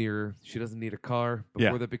all live near her. She doesn't need a car.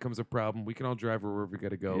 Before that becomes a problem, we can all drive her wherever we got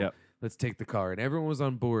to go. Yep. Let's take the car. And everyone was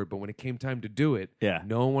on board. But when it came time to do it, Yeah.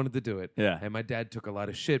 no one wanted to do it. Yeah. And my dad took a lot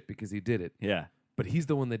of shit because he did it. Yeah. But he's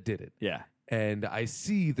the one that did it. Yeah. And I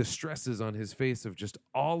see the stresses on his face of just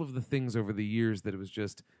all of the things over the years that it was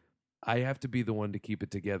just, I have to be the one to keep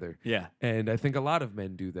it together. Yeah. And I think a lot of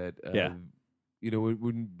men do that. Yeah.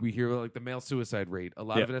 When we hear like the male suicide rate, a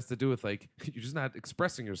lot of it has to do with like you're just not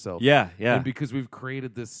expressing yourself. Yeah. Yeah. And because we've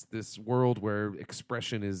created this world where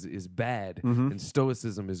expression is bad Mhm. and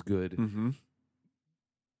stoicism is good, Mm-hmm.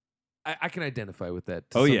 I can identify with that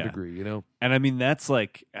to Oh, some yeah. degree. And I mean, that's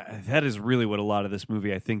like that is really what a lot of this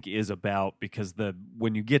movie I think is about because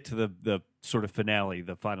when you get to the sort of finale,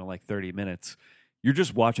 the final like 30 minutes, you're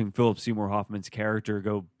just watching Philip Seymour Hoffman's character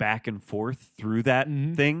go back and forth through that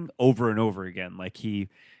thing over and over again. Like he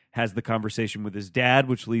has the conversation with his dad,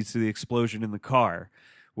 which leads to the explosion in the car,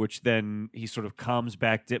 which then he sort of calms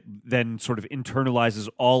back, then sort of internalizes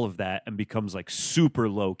all of that and becomes like super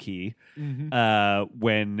low key.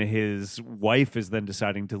 When his wife is then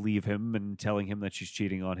deciding to leave him and telling him that she's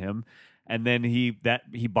cheating on him, and then he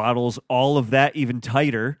bottles all of that even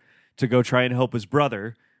tighter to go try and help his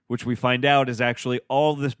brother, which we find out is actually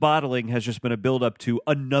all this bottling has just been a build up to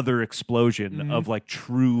another explosion of like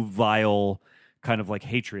true vile kind of like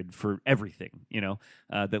hatred for everything,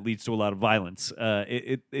 that leads to a lot of violence.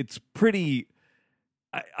 It's pretty.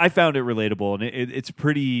 I found it relatable, and it's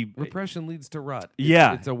pretty. Repression leads to rot.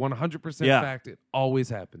 Yeah. It's a 100% Yeah. fact. It always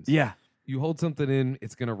happens. Yeah. You hold something in,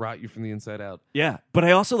 it's going to rot you from the inside out. Yeah, but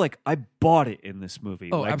I also I bought it in this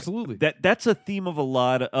movie. Oh, Like, absolutely. That's a theme of a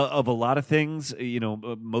lot of things.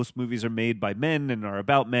 Most movies are made by men and are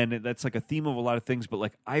about men. That's like a theme of a lot of things. But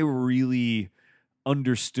like, I really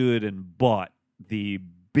understood and bought the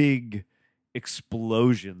big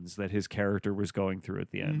explosions that his character was going through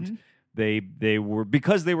at the end. They were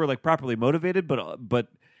because they were like properly motivated, but.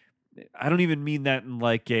 I don't even mean that in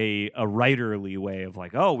like a writerly way of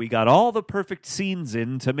like, oh, we got all the perfect scenes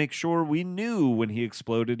in to make sure we knew when he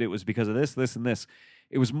exploded it was because of this, this, and this.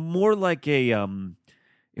 It was more like it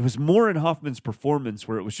was more in Hoffman's performance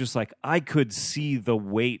where it was just like I could see the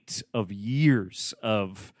weight of years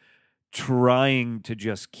of trying to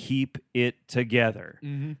just keep it together.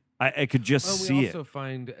 I could just see we it. also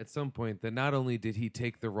find at some point that not only did he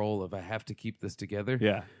take the role of I have to keep this together,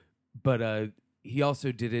 Yeah. but he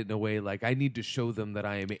also did it in a way like I need to show them that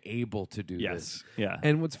I am able to do Yes. this. Yeah.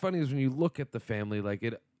 And what's funny is when you look at the family, like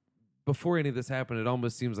before any of this happened, it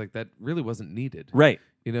almost seems like that really wasn't needed. Right.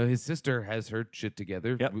 His sister has her shit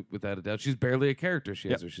together, Yep. Without a doubt. She's barely a character. She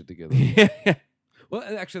has Yep. her shit together. Yeah. Well,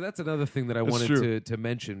 actually, that's another thing that I That's wanted true. to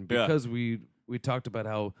mention Yeah. because we talked about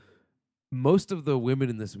how most of the women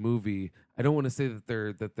in this movie, I don't want to say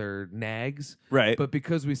that they're nags, Right. but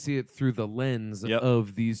because we see it through the lens Yep.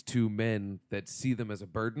 of these two men that see them as a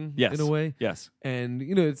burden Yes. in a way. Yes. And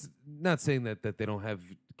it's not saying that they don't have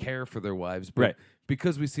care for their wives, but Right.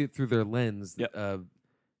 because we see it through their lens, Yep.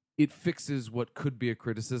 it fixes what could be a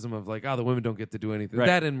criticism of like, the women don't get to do anything. Right.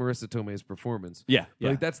 That and Marissa Tomei's performance. Yeah, But,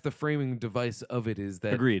 like that's the framing device of it is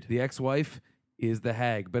that Agreed. the ex-wife is the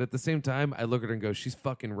hag. But at the same time, I look at her and go, she's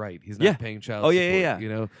fucking right. He's not Yeah. paying child Oh, support. yeah. You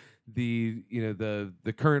know,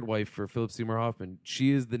 the current wife for Philip Seymour Hoffman,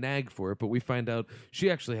 she is the nag for it, but we find out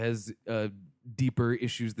she actually has deeper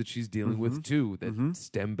issues that she's dealing with too that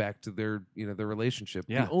stem back to their relationship.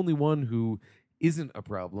 Yeah. The only one who isn't a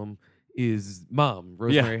problem is mom,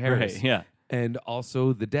 Rosemary Harris. Right, yeah. And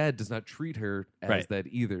also the dad does not treat her as Right. that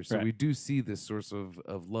either. So Right. we do see this source of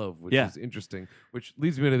love, which Yeah. is interesting, which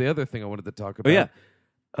leads me to the other thing I wanted to talk about. yeah.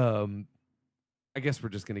 I guess we're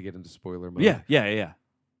just going to get into spoiler mode. Yeah.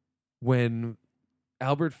 When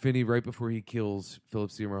Albert Finney, right before he kills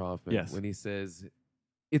Philip Seymour Hoffman, Yes. when he says,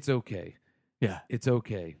 it's okay, Yeah. it's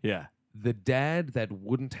okay. Yeah. The dad that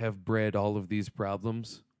wouldn't have bred all of these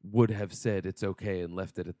problems would have said it's okay and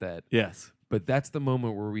left it at that. Yes. But that's the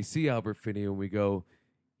moment where we see Albert Finney and we go,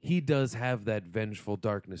 he does have that vengeful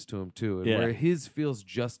darkness to him too. And Yeah. where his feels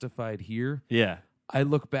justified here, Yeah. I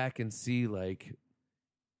look back and see like,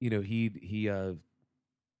 he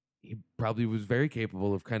probably was very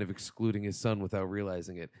capable of kind of excluding his son without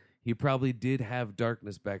realizing it. He probably did have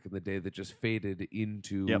darkness back in the day that just faded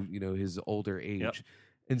into, Yep. his older age. Yep.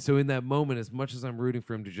 And so in that moment, as much as I'm rooting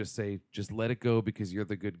for him to just say, just let it go because you're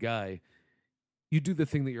the good guy, you do the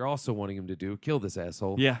thing that you're also wanting him to do, kill this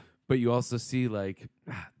asshole. Yeah. But you also see like,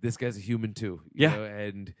 this guy's a human too. Yeah.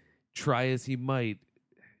 And try as he might,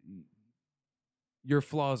 your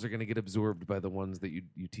flaws are going to get absorbed by the ones that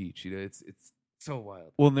you teach. It's so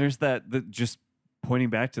wild. Well, and there's just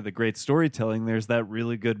pointing back to the great storytelling. There's that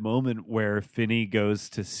really good moment where Finney goes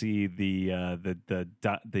to see the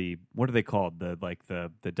what are they called?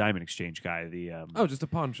 The diamond exchange guy. Just a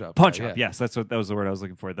pawn shop. Pawn guy, shop. yeah. Yes, that was the word I was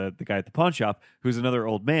looking for. The guy at the pawn shop, who's another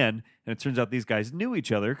old man, and it turns out these guys knew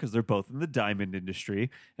each other because they're both in the diamond industry.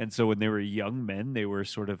 And so when they were young men, they were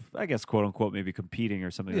sort of, I guess, quote unquote, maybe competing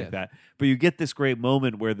or something Yeah. like that. But you get this great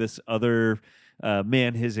moment where this other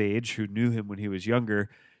man his age who knew him when he was younger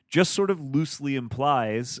just sort of loosely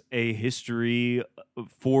implies a history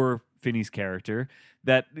for Finney's character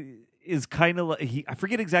that is kind of like, I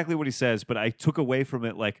forget exactly what he says, but I took away from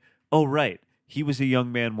it like, oh, right, he was a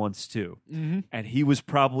young man once too. Mm-hmm. And he was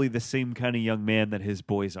probably the same kind of young man that his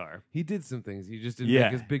boys are. He did some things. He just didn't Yeah.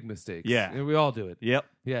 make his big mistakes. Yeah. And we all do it. Yep.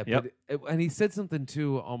 Yeah. Yep. And he said something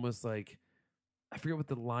too, almost like, I forget what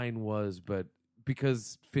the line was, but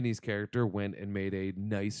because Finney's character went and made a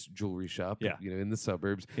nice jewelry shop, Yeah. in the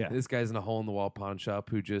suburbs. Yeah. This guy's in a hole-in-the-wall pawn shop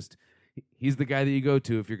who he's the guy that you go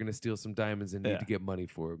to if you're going to steal some diamonds and need Yeah. to get money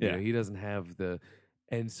for him. Yeah. He doesn't have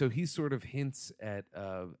and so he sort of hints at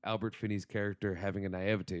Albert Finney's character having a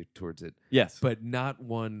naivete towards it, Yes. but not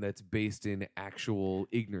one that's based in actual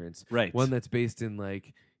ignorance. Right. One that's based in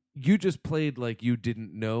like, you just played like you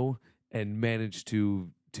didn't know and managed to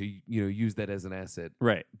use that as an asset,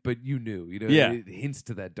 Right. but you knew, Yeah. it hints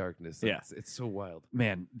to that darkness. Yeah. It's so wild.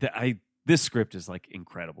 Man, this script is like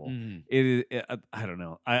incredible. Mhm. I don't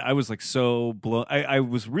know. I was like so blown. I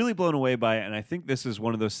was really blown away by it. And I think this is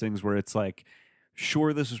one of those things where it's like,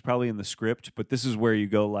 sure, this was probably in the script, but this is where you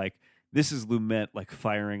go like, this is Lumet like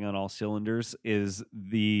firing on all cylinders.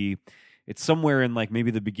 It's somewhere in like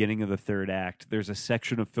maybe the beginning of the third act. There's a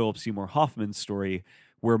section of Philip Seymour Hoffman's story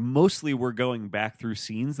where mostly we're going back through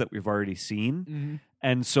scenes that we've already seen. Mm-hmm.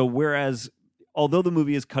 And so whereas, although the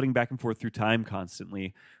movie is cutting back and forth through time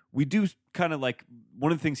constantly, we do kind of like,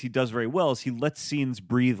 one of the things he does very well is he lets scenes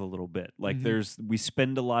breathe a little bit. Like we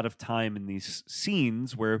spend a lot of time in these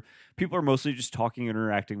scenes where people are mostly just talking and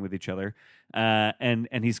interacting with each other. And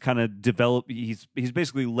he's kind of he's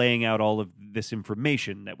basically laying out all of this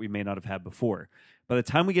information that we may not have had before. By the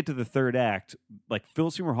time we get to the third act, like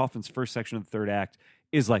Philip Seymour Hoffman's first section of the third act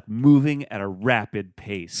is like moving at a rapid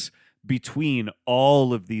pace between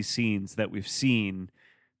all of these scenes that we've seen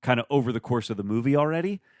kind of over the course of the movie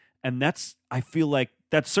already. And I feel like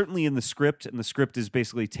that's certainly in the script, and the script is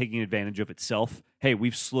basically taking advantage of itself. Hey,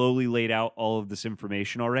 we've slowly laid out all of this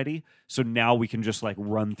information already, so now we can just like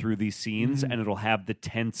run through these scenes and it'll have the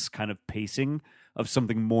tense kind of pacing of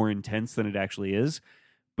something more intense than it actually is.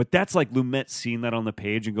 But that's like Lumet seeing that on the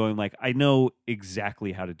page and going like, I know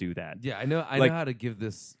exactly how to do that. Yeah, I know Like- how to give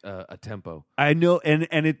this a tempo. I know, and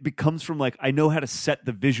it becomes from like, I know how to set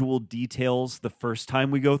the visual details the first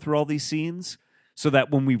time we go through all these scenes, so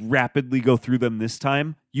that when we rapidly go through them this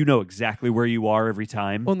time, you know exactly where you are every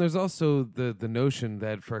time. Well, and there's also the notion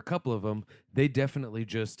that for a couple of them, they definitely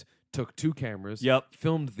just took two cameras, Yep.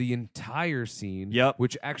 filmed the entire scene, Yep.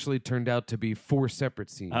 which actually turned out to be 4 separate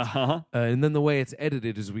scenes. Uh-huh. And then the way it's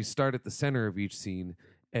edited is we start at the center of each scene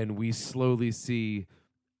and we slowly see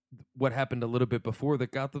what happened a little bit before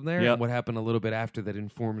that got them there, Yep. and what happened a little bit after that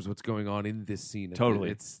informs what's going on in this scene.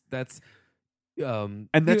 Totally. That's And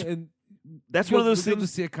that's that's one of those you'll things.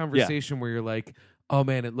 just see a conversation where you're like, oh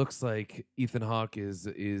man, it looks like Ethan Hawke is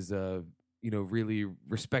really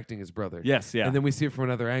respecting his brother. Yes, yeah. And then we see it from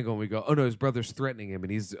another angle, and we go, oh no, his brother's threatening him,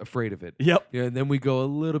 and he's afraid of it. Yep. Yeah, and then we go a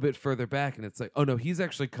little bit further back, and it's like, oh no, he's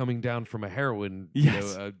actually coming down from a heroin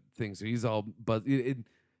Yes. thing, so he's all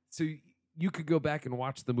so you could go back and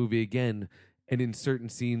watch the movie again, and in certain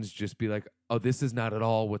scenes just be like, oh, this is not at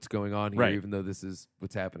all what's going on here, Right. even though this is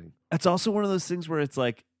what's happening. It's also one of those things where it's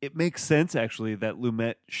like, it makes sense actually that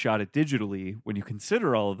Lumet shot it digitally when you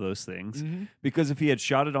consider all of those things. Because if he had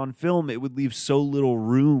shot it on film, it would leave so little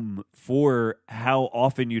room for how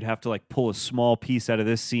often you'd have to like pull a small piece out of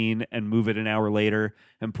this scene and move it an hour later,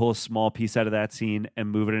 and pull a small piece out of that scene and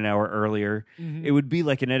move it an hour earlier. It would be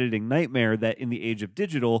like an editing nightmare that in the age of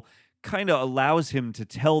digital kind of allows him to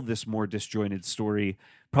tell this more disjointed story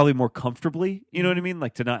probably more comfortably. You know what I mean?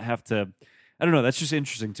 Like to not have to, I don't know. That's just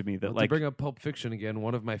interesting to me that Well, like, to bring up Pulp Fiction again,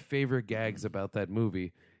 one of my favorite gags about that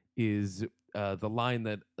movie is the line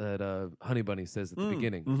that Honey Bunny says at the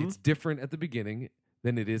beginning. It's different at the beginning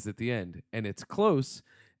than it is at the end, and it's close.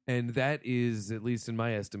 And that is, at least in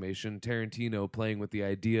my estimation, Tarantino playing with the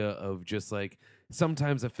idea of just like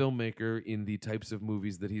sometimes a filmmaker in the types of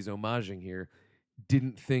movies that he's homaging here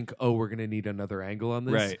didn't think, oh, we're going to need another angle on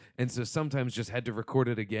this. Right. And so sometimes just had to record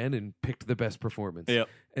it again and picked the best performance. Yep.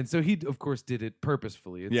 And so he, of course, did it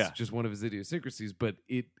purposefully. It's Yeah. just one of his idiosyncrasies, but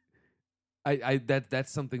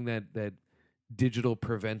that's something that digital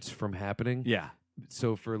prevents from happening. yeah.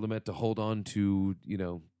 So for Lumet to hold on to,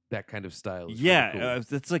 that kind of style. Is Yeah, really cool.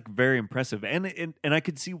 that's like very impressive, and I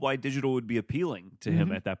could see why digital would be appealing to him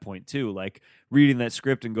Mhm. at that point too. Like reading that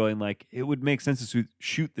script and going like, it would make sense to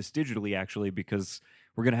shoot this digitally actually, because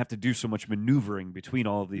we're gonna have to do so much maneuvering between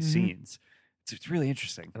all of these Mhm. scenes. It's really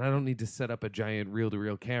interesting, And I don't need to set up a giant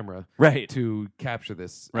reel-to-reel camera right? to capture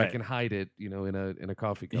this. Right. I can hide it, in a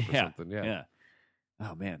coffee cup or Yeah, something. Yeah.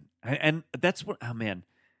 Oh man, and that's what. Oh man,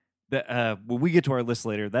 that when we get to our list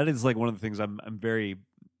later, that is like one of the things I'm very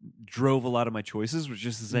drove a lot of my choices was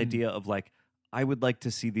just this Mhm. idea of like, I would like to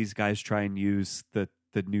see these guys try and use the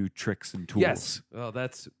new tricks and tools. Yes. Well,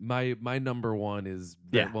 that's my number one is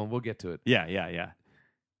that Yeah. one. We'll get to it. Yeah.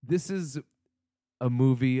 This is a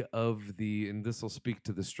movie of and this will speak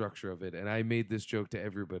to the structure of it. And I made this joke to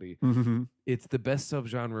everybody. Mm-hmm. It's the best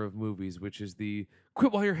subgenre of movies, which is the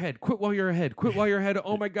quit while you're ahead, quit while you're ahead, quit while you're ahead.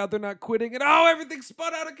 Oh my God, they're not quitting. And everything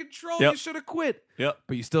spun out of control. Yep. You should have quit. Yep.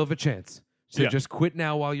 But you still have a chance. So Yeah. just quit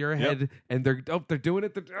now while you're ahead. And they're doing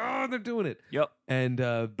it. They're doing it. Yep. And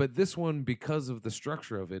but this one, because of the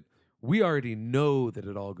structure of it, we already know that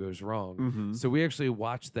it all goes wrong. Mhm. So we actually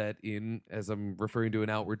watch that as I'm referring to an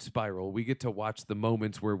outward spiral, we get to watch the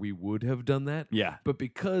moments where we would have done that. Yeah. But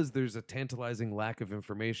because there's a tantalizing lack of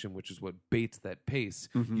information, which is what baits that pace,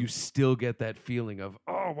 Mhm. you still get that feeling of,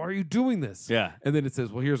 oh, why are you doing this? Yeah. And then it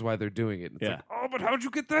says, well, here's why they're doing it. And it's Yeah. like, oh, but how'd you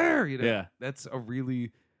get there? Yeah. That's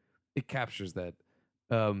it captures that.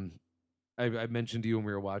 I mentioned to you when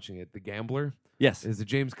we were watching it, The Gambler Yes. is a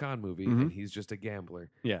James Caan movie, Mhm. and he's just a gambler.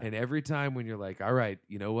 Yeah. And every time when you're like, all right,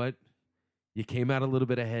 you know what? You came out a little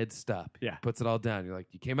bit ahead, stop. Yeah. Puts it all down. You're like,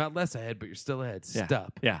 you came out less ahead, but you're still ahead. Yeah.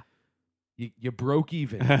 Stop. Yeah. You broke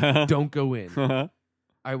even. Don't go in. All Uh-huh.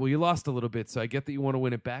 right, well, you lost a little bit, so I get that you want to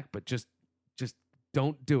win it back, but just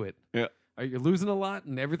don't do it. Yeah. All right, you're losing a lot,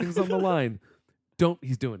 and everything's on the line.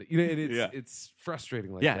 He's doing it. And it's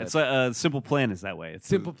frustrating like Yeah. that. It's like a simple plan is that way. It's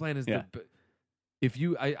Simple Plan is yeah. if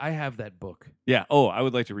you, I have that book. Yeah. Oh, I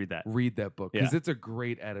would like to read that. Read that book because Yeah. it's a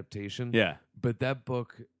great adaptation. Yeah. But that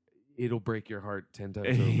book, it'll break your heart 10 times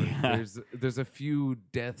over. Yeah. There's a few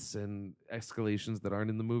deaths and escalations that aren't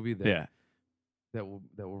in the movie that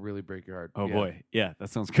will really break your heart. Oh Yeah. boy. Yeah. That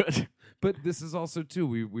sounds good. But this is also too.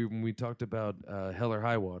 When we talked about Hell or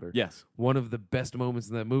High Water. Yes. One of the best moments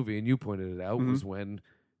in that movie, and you pointed it out, Mhm. was when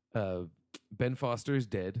Ben Foster is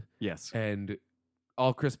dead, Yes. and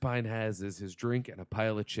all Chris Pine has is his drink and a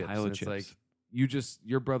pile of chips. Pile and of it's chips. like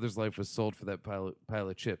your brother's life was sold for that pile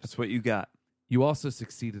of chips. That's what you got. You also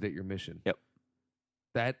succeeded at your mission. Yep.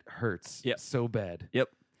 That hurts. Yep. So bad. Yep.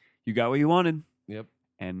 You got what you wanted. Yep.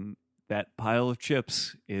 And that pile of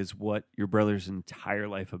chips is what your brother's entire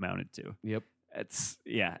life amounted to. Yep. It's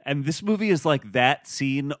and this movie is like that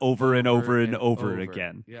scene over and over and over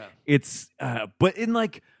again. Yeah. It's but in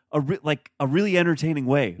like a really entertaining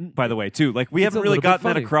way, by the way, too. Like we It's haven't a really little bit gotten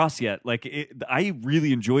that funny. across yet. Like I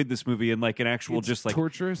really enjoyed this movie and like an actual It's just like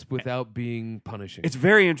torturous without being punishing. it's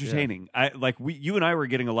very entertaining. You and I were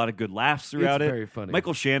getting a lot of good laughs throughout It's it. very funny.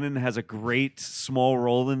 Michael Shannon has a great small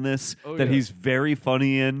role in this Oh, that yeah. he's very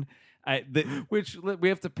funny in. Which we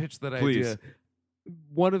have to pitch that Please. idea.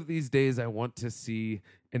 One of these days, I want to see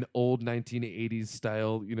an old 1980s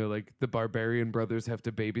style, like the Barbarian Brothers have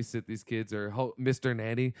to babysit these kids, or Mr.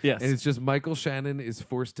 Nanny. Yes. And it's just Michael Shannon is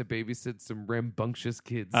forced to babysit some rambunctious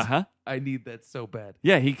kids. Uh-huh. I need that so bad.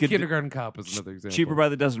 Yeah, he could. Kindergarten Cop is another example. Cheaper by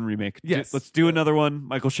the Dozen remake. Yes. Let's do another one.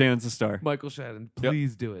 Michael Shannon's the star. Michael Shannon, Yep.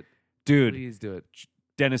 please do it. Dude, Please do it.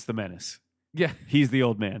 Dennis the Menace. Yeah. He's the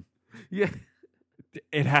old man. Yeah.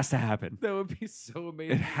 It has to happen. That would be so It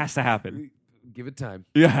amazing. has to happen. Give it time.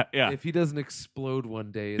 Yeah, yeah. If he doesn't explode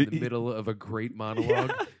one day in the middle of a great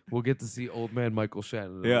monologue, we'll get to see old man Michael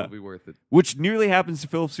Shannon. And Yeah. It'll be worth it. Which nearly happens to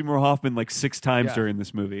Philip Seymour Hoffman like 6 times Yeah. during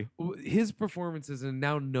this movie. His performances, and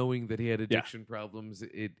now knowing that he had addiction problems,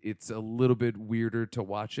 it's a little bit weirder to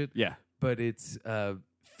watch it. Yeah. But it's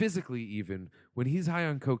physically even. When he's high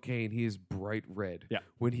on cocaine, he is bright red. Yeah.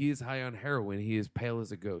 When he is high on heroin, he is pale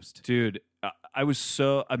as a ghost. Dude,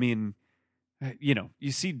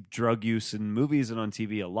 you see drug use in movies and on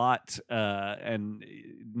TV a lot, and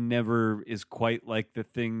it never is quite like the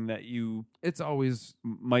thing that you It's always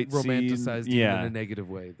might romanticized see. even in a negative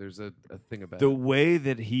way. There's a thing about The it. way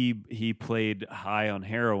that he played high on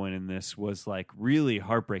heroin in this was like really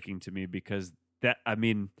heartbreaking to me because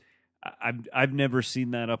I've never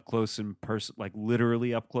seen that up close and like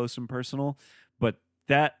literally up close and personal, but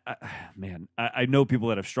that man, I know people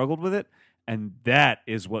that have struggled with it, and that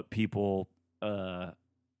is what people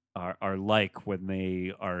are like when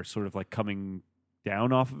they are sort of like coming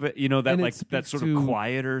down off of it. You know, that And it like that speaks sort of to-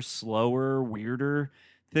 quieter, slower, weirder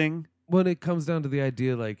thing. When it comes down to the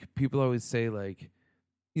idea, like people always say, like,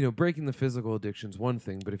 breaking the physical addiction is one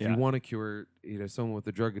thing, but if Yeah. you want to cure, someone with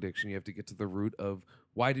a drug addiction, you have to get to the root of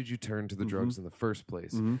why did you turn to the drugs in the first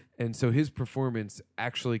place? Mhm. And so his performance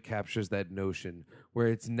actually captures that notion where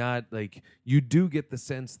it's not like you do get the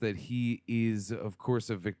sense that he is, of course,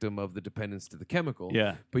 a victim of the dependence to the chemical.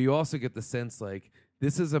 Yeah. But you also get the sense like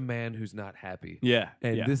this is a man who's not happy. Yeah.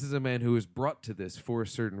 And yeah. this is a man who is brought to this for a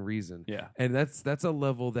certain reason. Yeah. And that's a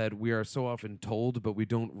level that we are so often told, but we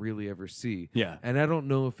don't really ever see. Yeah. And I don't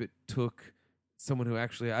know if it took someone who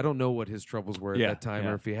actually, I don't know what his troubles were at Yeah, that time yeah.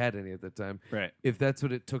 or if he had any at that time. Right. If that's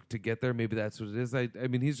what it took to get there, maybe that's what it is. I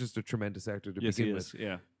mean, he's just a tremendous actor to Yes, he begin is. with.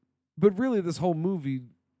 Yeah. But really, this whole movie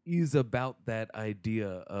is about that idea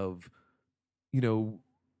of,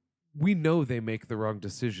 we know they make the wrong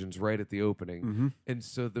decisions right at the opening. Mm-hmm. And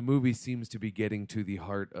so the movie seems to be getting to the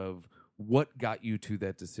heart of what got you to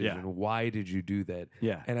that decision. Yeah. Why did you do that?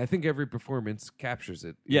 Yeah. And I think every performance captures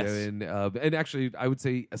it. Yes. And actually, I would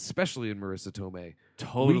say, especially in Marissa Tomei,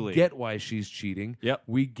 Totally. we get why she's cheating. Yep.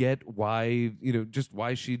 We get why, just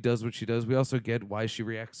why she does what she does. We also get why she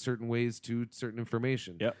reacts certain ways to certain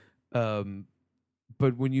information. Yep.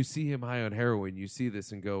 But when you see him high on heroin, you see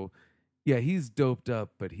this and go, yeah, he's doped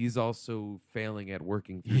up, but he's also failing at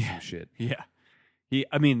working through some shit. Yeah.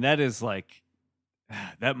 That is like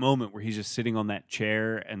that moment where he's just sitting on that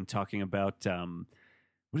chair and talking about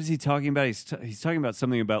what is he talking about? He's talking about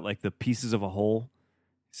something about like the pieces of a whole.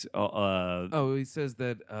 He says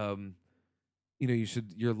that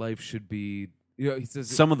your life should be. He says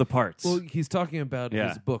Some of the parts. Well, he's talking about Yeah.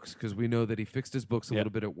 his books because we know that he fixed his books a Yeah.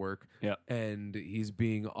 little bit at work. Yeah. And he's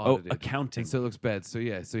being audited. accounting. And so it looks bad. So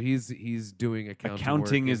he's doing accounting.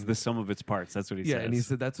 Accounting work is and- the sum of its parts. That's what he yeah, says. and he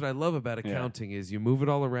said that's what I love about Yeah. accounting is you move it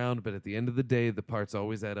all around, but at the end of the day, the parts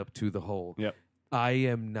always add up to the whole. Yep. I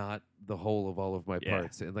am not the whole of all of my Yeah.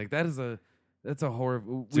 parts, and like that's a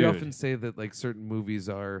horrible. We Dude. often say that like certain movies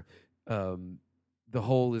are, the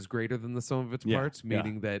whole is greater than the sum of its Yeah, parts, yeah.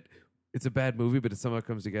 meaning that it's a bad movie, but it somehow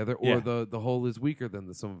comes together, or Yeah. the whole is weaker than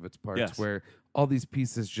the sum of its parts, Yes. where all these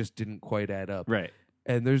pieces just didn't quite add up, Right.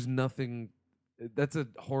 and there's nothing. That's a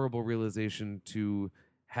horrible realization to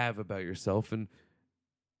have about yourself, and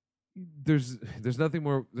there's nothing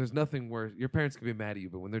where your parents can be mad at you,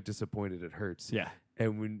 but when they're disappointed, it hurts. Yeah.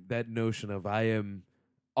 And when that notion of I am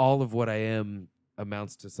all of what I am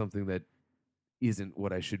amounts to something that isn't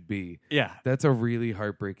what I should be, Yeah. that's a really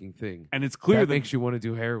heartbreaking thing. And it's clear that that makes you want to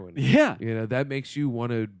do heroin. Yeah. That makes you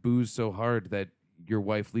want to booze so hard that your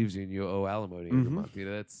wife leaves you and you owe alimony every Mhm. month.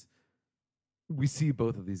 That's we see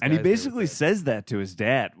both of these And he guys there with basically that. says that to his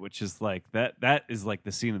dad, which is like that is like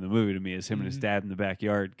the scene in the movie to me is him and his Mhm. dad in the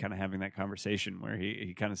backyard kind of having that conversation where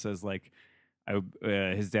he kind of says like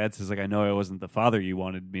his dad says, like, I know I wasn't the father you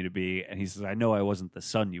wanted me to be. And he says, I know I wasn't the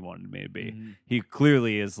son you wanted me to be. Mhm. He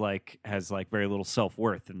clearly is like, has like very little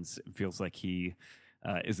self-worth and feels like he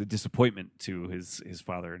is a disappointment to his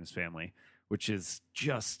father and his family, which is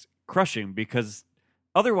just crushing because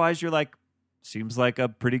otherwise you're like, seems like a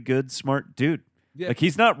pretty good, smart dude. Yeah. Like,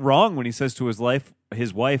 he's not wrong when he says to his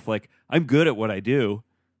wife, like, I'm good at what I do.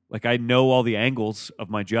 Like, I know all the angles of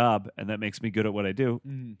my job, and that makes me good at what I do.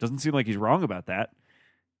 Mhm. Doesn't seem like he's wrong about that.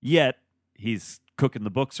 Yet, he's cooking the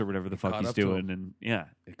books or whatever the fuck caught he's up to doing. him. And yeah.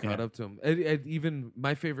 It caught up to him. And even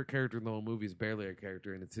my favorite character in the whole movie is barely a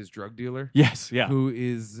character, and it's his drug dealer. Yes, yeah. Who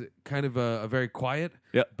is kind of a very quiet,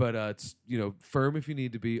 Yep. but it's firm if you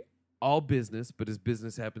need to be. All business, but his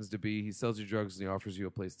business happens to be he sells you drugs and he offers you a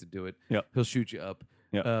place to do it. Yep. He'll shoot you up.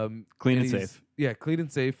 Yep. and Clean and he's- safe. Yeah, clean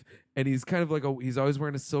and safe. And he's kind of like he's always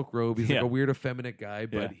wearing a silk robe. He's Yeah. like a weird, effeminate guy,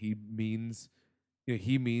 but Yeah. he means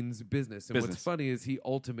business. And what's Business. funny is he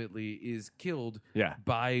ultimately is killed Yeah.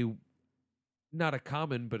 by not a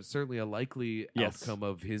common, but certainly a likely Yes. outcome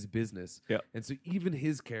of his business. Yep. And so even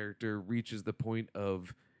his character reaches the point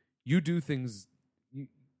of you do things,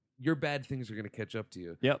 your bad things are going to catch up to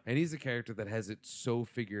you. Yep. And he's a character that has it so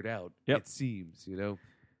figured out. Yep. It seems,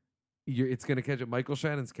 it's going to catch up. Michael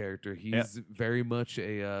Shannon's character, he's very much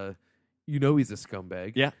a, he's a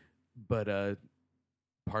scumbag. Yeah. But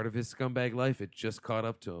part of his scumbag life, it just caught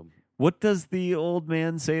up to him. What does the old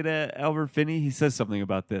man say to Albert Finney? He says something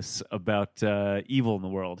about this, about evil in the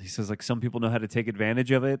world. He says, like, some people know how to take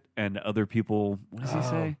advantage of it, and other people, what does he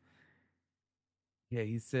say? Yeah,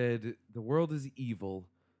 he said, the world is evil.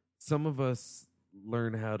 Some of us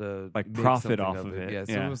learn how to Like, make profit something off of it. Yeah,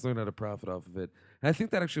 some Yeah. of us learn how to profit off of it. And I think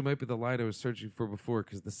that actually might be the line I was searching for before,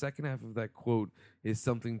 because the second half of that quote is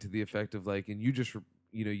something to the effect of like, and you just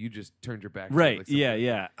turned your back. to it, Right, like something yeah, like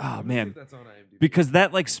yeah. that. Oh, Let me see man. if that's on IMDb. Because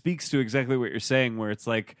that, like, speaks to exactly what you're saying, where it's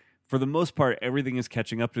like, for the most part, everything is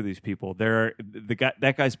catching up to these people.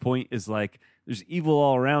 That guy's point is like, there's evil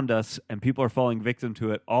all around us, and people are falling victim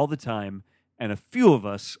to it all the time, and a few of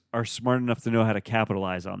us are smart enough to know how to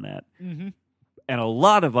capitalize on that. Mm-hmm. And a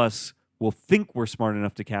lot of us will think we're smart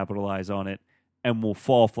enough to capitalize on it and will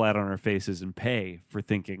fall flat on our faces and pay for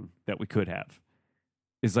thinking that we could have.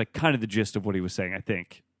 Is like kind of the gist of what he was saying, I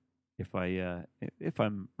think. If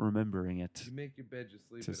I'm remembering it. You make your bed, you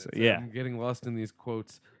sleep To in say- it. So yeah. I'm getting lost in these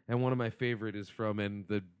quotes, and one of my favorite is from, and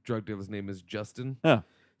the drug dealer's name is Justin. Oh.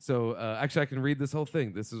 So actually, I can read this whole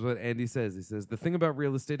thing. This is what Andy says. He says, the thing about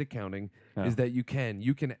real estate accounting is that you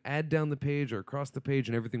can add down the page or across the page,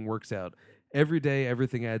 and everything works out. Every day,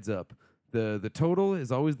 everything adds up. The total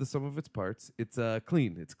is always the sum of its parts. It's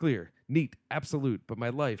clean, it's clear, neat, absolute. But my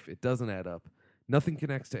life, it doesn't add up. Nothing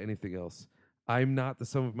connects to anything else. I'm not the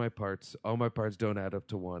sum of my parts. All my parts don't add up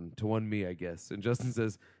to one me, I guess. And Justin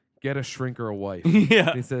says, get a shrink or a wife.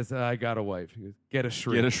 Yeah. He says, I got a wife. He goes, get a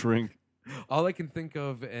shrink. Get a shrink. All I can think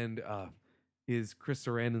of is Chris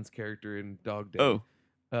Sarandon's character in Dog Day.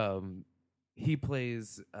 Oh. He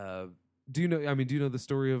plays. Do you know the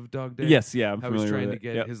story of Dog Day? Yes, yeah. I'm How he's familiar trying with to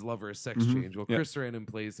it. get Yep. his lover a sex Mhm. change. Well, Yep. Chris Sarandon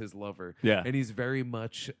plays his lover. Yeah. And he's very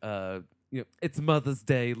much, it's Mother's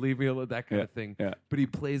Day, leave me alone, that kind Yeah, of thing. yeah. But he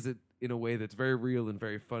plays it in a way that's very real and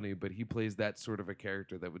very funny. But he plays that sort of a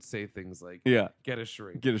character that would say things like, Yeah. get a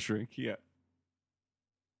shrink. Get a shrink. Yeah.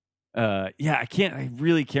 I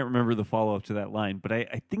really can't remember the follow up to that line, but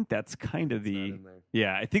I think that's kind of It's not in there.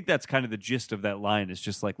 yeah, I think that's kind of the gist of that line. It's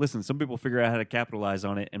just like, listen, some people figure out how to capitalize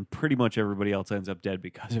on it, and pretty much everybody else ends up dead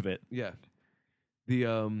because of it. Yeah. The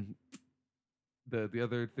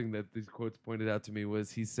other thing that these quotes pointed out to me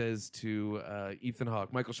was he says to Ethan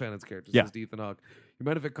Hawke, Michael Shannon's character Yeah. says to Ethan Hawke, you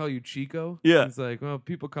mind if I call you Chico? Yeah. He's like, well,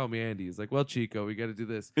 people call me Andy. He's like, well, Chico, we got to do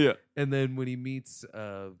this. Yeah. And then when he meets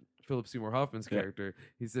Philip Seymour Hoffman's Yeah. character,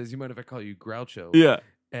 he says, you mind if I call you Groucho? Yeah.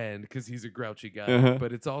 And because he's a grouchy guy. Uh-huh.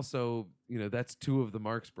 But it's also, that's two of the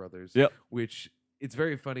Marx brothers. Yep. Which it's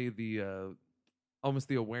very funny, the almost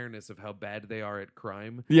the awareness of how bad they are at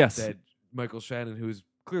crime. Yes. That Michael Shannon, who is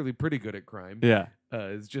clearly pretty good at crime, Yeah.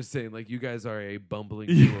 is just saying, like, you guys are a bumbling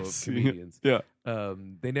duo Yes. of comedians. Yeah.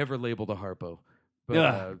 They never labeled a Harpo. But,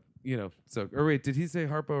 Yeah. or wait, did he say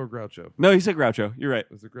Harpo or Groucho? No, he said Groucho. You're right.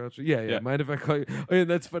 Was it Groucho? Yeah. Yeah. Mind if I call you? Oh, yeah,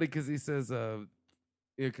 that's funny because he says, can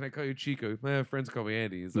I call you Chico? My friends call me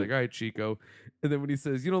Andy. He's like, all right, Chico. And then when he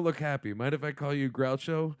says, you don't look happy, mind if I call you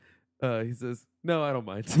Groucho? He says, no, I don't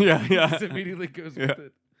mind. Yeah, He yeah. just immediately goes Yeah. with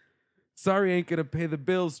it. Sorry, ain't gonna pay the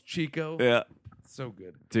bills, Chico. Yeah. So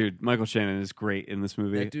good. Dude, Michael Shannon is great in this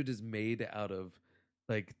movie. That dude is made out of,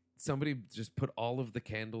 like, somebody just put all of the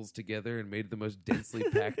candles together and made the most densely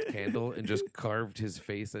packed candle and just carved his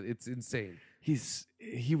face. It's insane.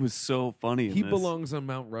 He was so funny. In He this. belongs on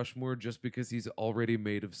Mount Rushmore just because he's already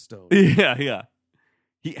made of stone. Yeah.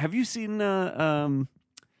 Have you seen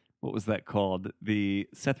what was that called? The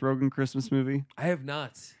Seth Rogen Christmas movie? I have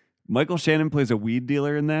not. Michael Shannon plays a weed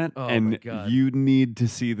dealer in that, Oh, my and God. you need to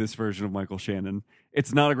see this version of Michael Shannon.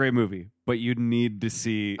 It's not a great movie, but you need to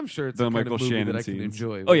see I'm sure it's the the kind Michael of movie Shannon that I can scenes.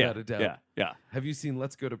 enjoy. Oh yeah, Without a doubt. yeah. Have you seen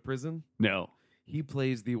Let's Go to Prison? No. He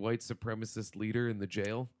plays the white supremacist leader in the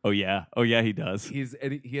jail. Oh yeah, he does. He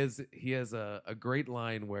has a great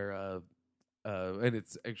line where and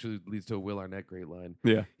it's actually leads to a Will Arnett great line.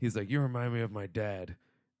 Yeah. He's like, "You remind me of my dad,"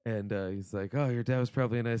 and he's like, "Oh, your dad was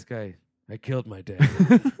probably a nice guy. I killed my dad."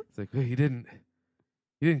 It's like, well, you didn't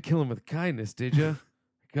kill him with kindness, did you?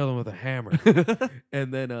 I killed him with a hammer.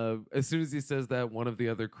 And then as soon as he says that, one of the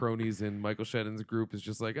other cronies in Michael Shannon's group is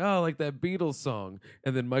just like, "Oh, like that Beatles song,"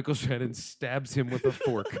 and then Michael Shannon stabs him with a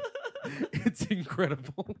fork. It's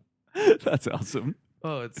incredible. That's awesome.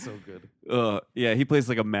 Oh, it's so good. Yeah, he plays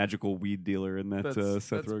like a magical weed dealer in that That's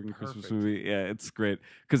Seth Rogen Christmas perfect. movie. Yeah, it's great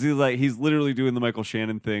because he's literally doing the Michael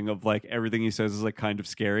Shannon thing of like everything he says is like kind of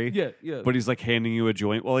scary. Yeah. But he's like handing you a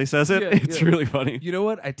joint while he says it. Yeah, It's yeah. really funny. You know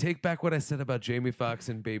what? I take back what I said about Jamie Foxx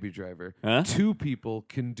and Baby Driver. Huh? Two people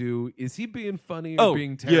can do. Is he being funny or Oh,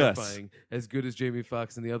 being yes. terrifying? As good as Jamie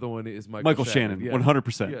Foxx, and the other one is Michael Shannon, Yeah.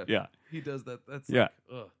 100%. Yeah. He does that. That's Yeah.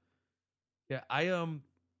 like, ugh. Yeah.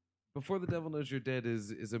 Before the Devil Knows You're Dead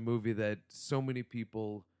is a movie that so many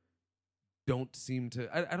people don't seem to.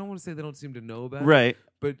 I don't want to say they don't seem to know about. Right.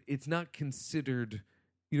 But it's not considered.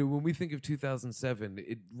 You know, when we think of 2007,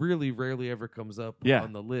 it really rarely ever comes up Yeah.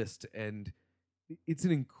 on the list, and it's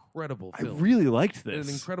an incredible I film. really liked An this.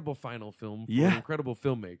 incredible final film for Yeah. an incredible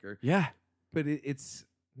filmmaker. Yeah. But it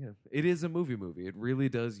is a movie. It really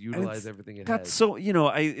does utilize it's everything it got has. so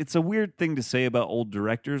it's a weird thing to say about old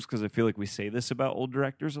directors because I feel like we say this about old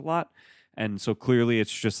directors a lot, and so clearly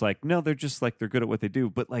it's just like no, they're just like they're good at what they do.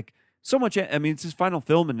 But like so much, I mean, it's his final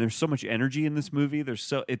film, and there's so much energy in this movie.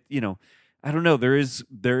 I don't know. There's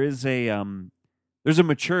a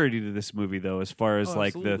maturity to this movie though, as far as Oh,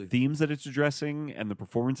 like absolutely. the themes that it's addressing and the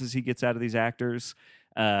performances he gets out of these actors.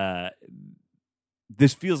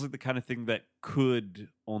 This feels like the kind of thing that could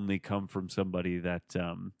only come from somebody that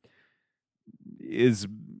is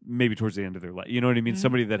maybe towards the end of their life. You know what I mean? Mhm.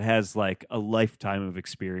 Somebody that has like a lifetime of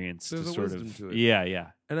experience There's to a sort wisdom of to it.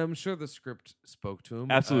 Yeah. And I'm sure the script spoke to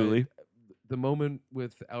him. Absolutely. The moment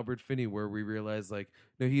with Albert Finney where we realize, like,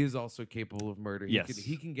 no, he is also capable of murder. Yes.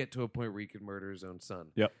 He can get to a point where he could murder his own son.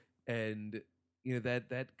 Yep. And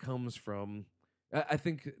that comes from. I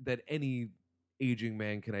think that any aging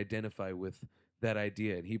man can identify with that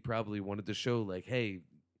idea, and he probably wanted to show, like, hey,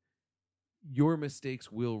 your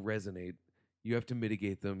mistakes will resonate. You have to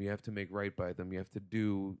mitigate them. You have to make right by them. You have to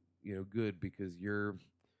do good because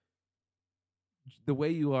the way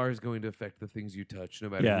you are is going to affect the things you touch, no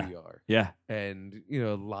matter Yeah. who you are. Yeah. And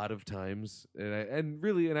a lot of times, and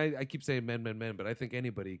I keep saying men, but I think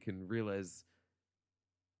anybody can realize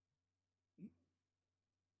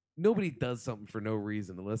nobody does something for no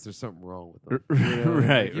reason unless there's something wrong with them.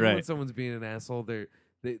 Right, Even right. when someone's being an asshole,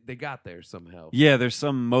 they got there somehow. Yeah, there's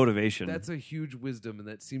some motivation. That's a huge wisdom, and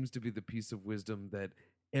that seems to be the piece of wisdom that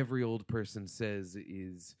every old person says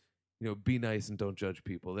is, be nice and don't judge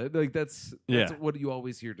people. That's Yeah. what you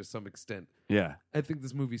always hear to some extent. yeah. I think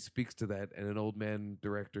this movie speaks to that, and an old man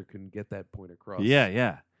director can get that point across.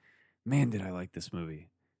 Yeah. Man, did I like this movie.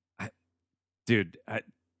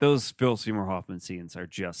 Those Phil Seymour Hoffman scenes are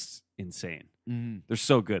just insane. Mhm. They're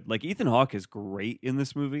so good. Like Ethan Hawke is great in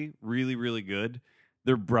this movie. Really, really good.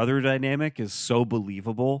 Their brother dynamic is so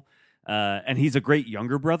believable. And he's a great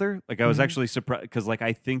younger brother. Like I was Mhm. actually surprised because like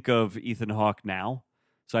I think of Ethan Hawke now.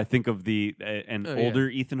 So I think of an Oh, yeah. older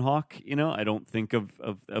Ethan Hawke, I don't think of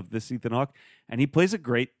this Ethan Hawke. And he plays a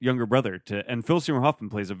great younger brother and Phil Seymour Hoffman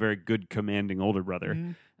plays a very good commanding older brother.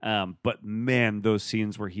 Mhm. But man, those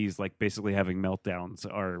scenes where he's like basically having meltdowns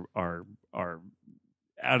are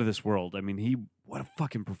out of this world. I mean, what a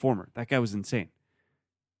fucking performer. That guy was insane.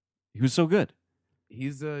 He was so good.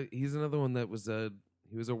 He's another one that was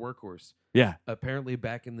he was a workhorse. Yeah. Apparently,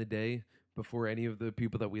 back in the day, before any of the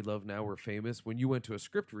people that we love now were famous, when you went to a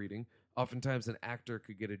script reading, oftentimes an actor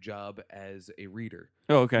could get a job as a reader.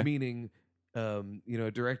 Oh, okay. Meaning, a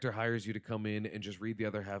director hires you to come in and just read the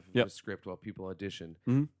other half of Yep. the script while people audition.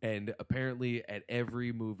 Mhm. And apparently, at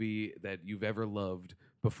every movie that you've ever loved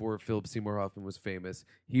before Philip Seymour Hoffman was famous,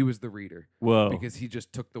 he was the reader Whoa. because he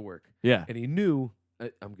just took the work Yeah. and he knew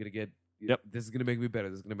I'm gonna get. Yep. This is gonna make me better.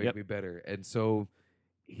 This is gonna make Yep. me better. And so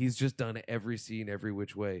he's just done every scene, every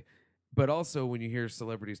which way. But also when you hear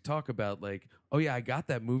celebrities talk about like, oh yeah, I got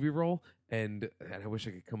that movie role, and I wish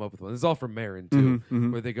I could come up with one. This is all from Marin too,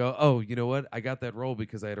 where they go, oh, you know what? I got that role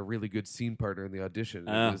because I had a really good scene partner in the audition.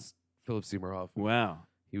 It was Philip Seymour Hoffman. Wow.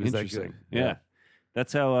 He was that Interesting. good. Yeah.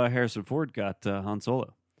 That's how Harrison Ford got Han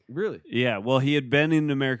Solo. Really? Yeah. Well, he had been in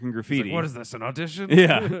American He's Graffiti. like, what is this, an audition?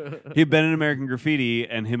 Yeah. He'd been in American Graffiti,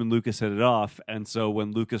 and him and Lucas hit it off. And so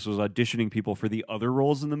when Lucas was auditioning people for the other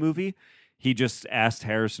roles in the movie, he just asked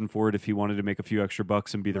Harrison Ford if he wanted to make a few extra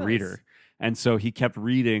bucks and be the Nice. reader. And so he kept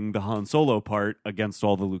reading the Han Solo part against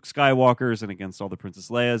all the Luke Skywalkers and against all the Princess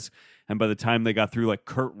Leia's. And by the time they got through like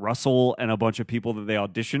Kurt Russell and a bunch of people that they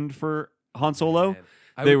auditioned for Han Solo, Man,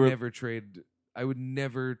 I they would were- never trade. I would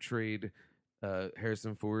never trade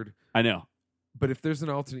Harrison Ford. I know. But if there's an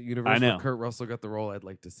alternate I universe know. where Kurt Russell got the role, I'd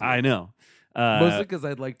like to see. I it. know. Mostly because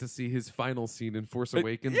I'd like to see his final scene in Force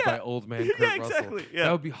Awakens yeah. by old man Kurt Yeah, Russell. exactly. Yeah.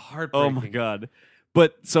 That would be heartbreaking. Oh my God.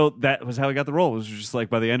 But so that was how he got the role. It was just like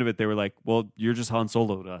by the end of it, they were like, well, you're just Han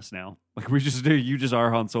Solo to us now. Like you just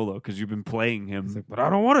are Han Solo because you've been playing him. He's like, but I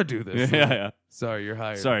don't want to do this. yeah. Sorry, you're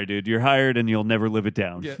hired. Sorry, dude. You're hired and you'll never live it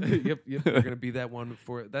down. Yeah, yep. You're gonna be that one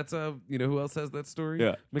for that's you know who else has that story?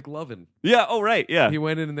 Yeah. McLovin. Yeah. Oh, right. Yeah. He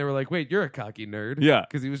went in and they were like, wait, you're a cocky nerd. Yeah.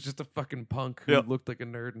 Because he was just a fucking punk who Yep. looked like a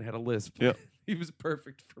nerd and had a lisp. Yep. He was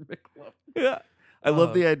perfect for McLovin. Yeah. I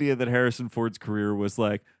love the idea that Harrison Ford's career was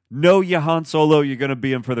like, no, you Han Solo, you're going to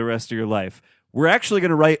be him for the rest of your life. We're actually going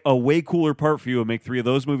to write a way cooler part for you and make 3 of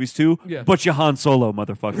those movies too. Yeah. But you Han Solo,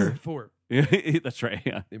 motherfucker. 4. Yeah, that's right.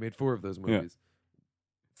 Yeah. They made 4 of those movies.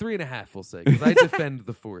 3.5, we'll say, because I defend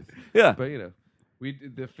the 4th. Yeah. But you know,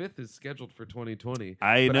 the 5th is scheduled for 2020.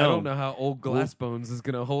 I but know. I don't know how old Glassbones is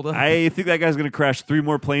going to hold up. I think that guy's going to crash 3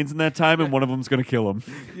 more planes in that time and one of them's going to kill him.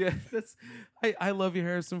 Yeah, that's. I love you,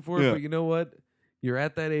 Harrison Ford, Yeah. but you know what? You're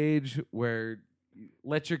at that age where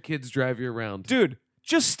let your kids drive you around. Dude,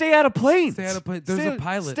 just stay out of planes. Stay out of planes. There's a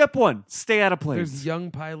pilot. Step 1, stay out of planes. There's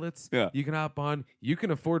young pilots. Yeah. You can hop on. You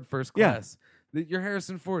can afford first Yeah. class. You're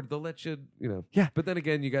Harrison Ford. They'll let you, you know. Yeah. But then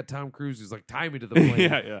again, you got Tom Cruise who's like, tie me to the plane.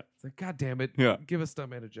 yeah. It's like, God damn it. Yeah. Give a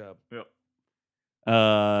stuntman a job.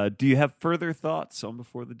 Do you have further thoughts on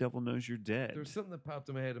Before the Devil Knows You're Dead? There was something that popped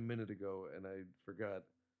in my head a minute ago, and I forgot.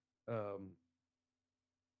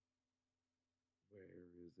 Where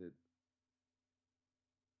is it?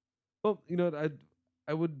 Well, you know what?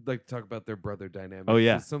 I would like to talk about their brother dynamic. Oh,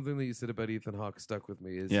 yeah. 'Cause something that you said about Ethan Hawke stuck with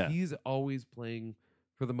me is Yeah. he's always playing,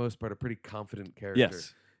 for the most part, a pretty confident character.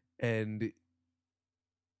 Yes. And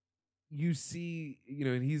you see, you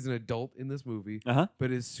know, and he's an adult in this movie. Uh-huh.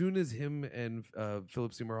 But as soon as him and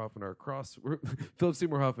Philip Seymour Hoffman are across, Philip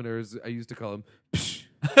Seymour Hoffman, as I used to call him,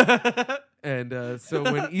 Psh. And so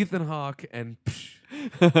when Ethan Hawke and Psh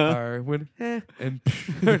are when and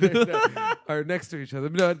Psh are next to each other,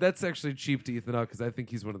 no, that's actually cheap to Ethan Hawke because I think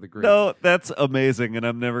he's one of the greats. No, that's amazing, and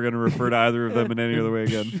I'm never going to refer to either of them in any other way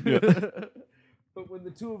again. Yeah. But when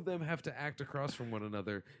the two of them have to act across from one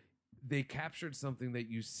another, they captured something that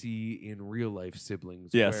you see in real life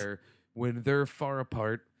siblings. Yes. Where when they're far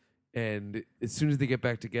apart and as soon as they get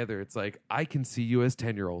back together, it's like, I can see you as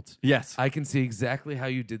 10-year-olds. Yes. I can see exactly how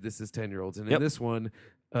you did this as 10-year-olds. And Yep. in this one,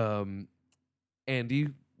 Andy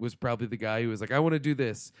was probably the guy who was like, I want to do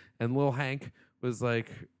this. And Lil Hank was like,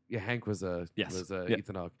 yeah, Hank was Yes.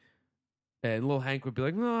 Ethan Hawke. And Lil Hank would be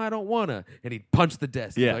like, no, I don't wanna. And he'd punch the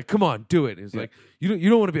desk. He'd be Yeah. like, come on, do it. And he's Yeah. like, you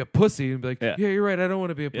don't want to be a pussy. And be like, Yeah. yeah, you're right. I don't want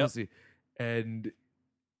to be a Yep. pussy. And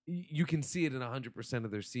you can see it in 100%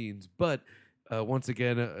 of their scenes. But once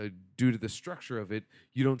again, due to the structure of it,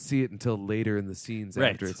 you don't see it until later in the scenes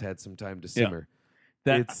Right. after it's had some time to Yeah. simmer.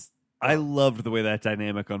 That I loved the way that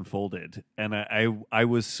dynamic unfolded, and I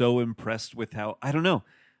was so impressed with how, I don't know.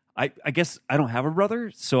 I guess I don't have a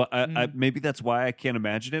brother, so I maybe that's why I can't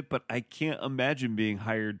imagine it. But I can't imagine being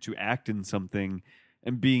hired to act in something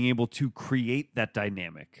and being able to create that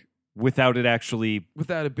dynamic without it actually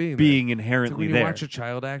without it being being there. It's like inherently when you there. watch a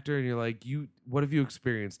child actor and you're like, what have you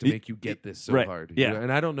experienced to Y- make you get this so right. hard? Yeah. You know?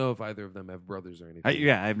 And I don't know if either of them have brothers or anything.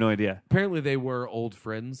 I have no idea. Apparently, they were old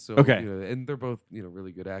friends. So Okay. you know, and they're both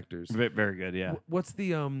really good actors. Very good. Yeah. What's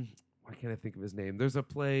the Why can't I think of his name? There's a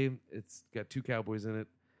play. It's got 2 cowboys in it,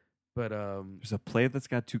 but There's a play that's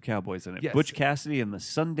got 2 cowboys in it. Yes. Butch Cassidy and the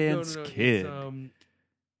Sundance no, Kid. It's,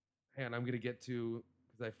 and I'm gonna get to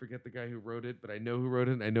because I forget the guy who wrote it, but I know who wrote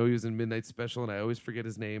it. And I know he was in Midnight Special, and I always forget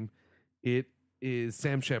his name. It is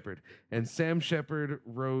Sam Shepard, and Sam Shepard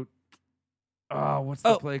wrote. What's the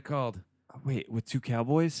Oh. play called? Wait, with 2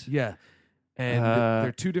 cowboys? Yeah, and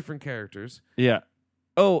they're 2 different characters. Yeah.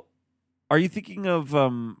 Oh, Are you thinking of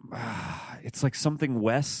it's like something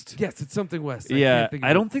West? Yes, it's something West. Yeah, can't think I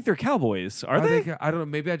of don't think they're cowboys. Are they? I don't know.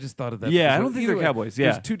 Maybe I just thought of that. Yeah, because I don't think either they're way, cowboys.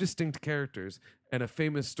 Yeah. There's two distinct characters and a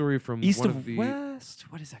famous story from East one of the West?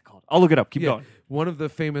 What is that called? I'll look it up. Keep going. One of the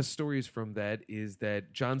famous stories from that is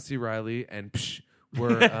that John C. Reilly and Psh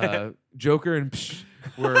were Joker and Psh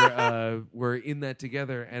were in that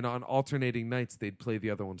together, and on alternating nights they'd play the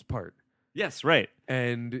other one's part. Yes, right.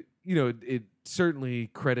 And it certainly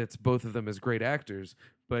credits both of them as great actors,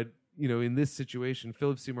 but in this situation,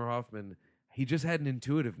 Philip Seymour Hoffman, he just had an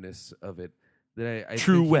intuitiveness of it that I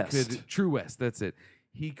True think he West. could, True West. That's it.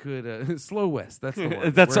 He could Slow West. That's the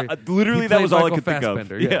one. That's where literally he that played was all I Michael could think of.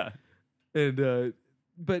 Fassbender, Yeah. And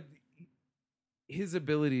but his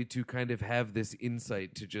ability to kind of have this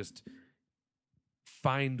insight to just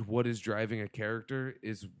find what is driving a character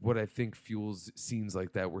is what I think fuels scenes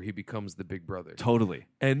like that where he becomes the big brother. Totally.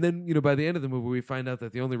 And then, by the end of the movie, we find out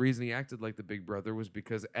that the only reason he acted like the big brother was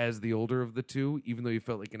because as the older of the two, even though he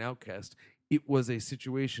felt like an outcast, it was a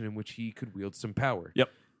situation in which he could wield some power. Yep.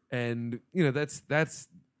 And,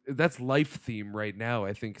 that's life theme right now,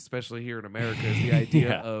 I think, especially here in America, is the idea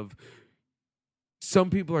Yeah. of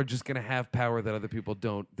some people are just going to have power that other people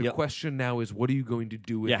don't. The Yep. question now is, what are you going to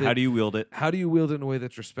do with it? How do you wield it? How do you wield it in a way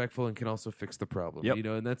that's respectful and can also fix the problem? Yep.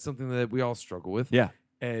 And that's something that we all struggle with. Yeah.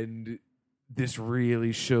 And this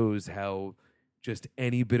really shows how just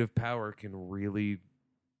any bit of power can really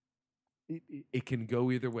it can go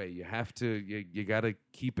either way. You have to you got to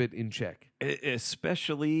keep it in check.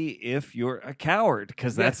 Especially if you're a coward,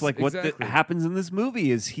 because that's Yes, like what exactly. happens in this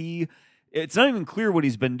movie is it's not even clear what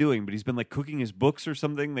he's been doing, but he's been like cooking his books or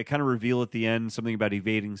something. They kind of reveal at the end something about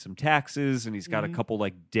evading some taxes, and he's got a couple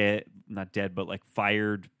like not dead, but like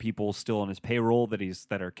fired people still on his payroll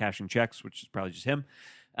that are cashing checks, which is probably just him.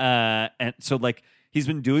 And so like he's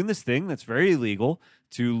been doing this thing that's very illegal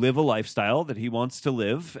to live a lifestyle that he wants to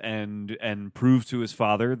live and prove to his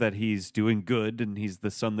father that he's doing good and he's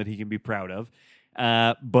the son that he can be proud of.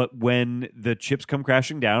 But when the chips come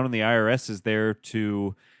crashing down and the IRS is there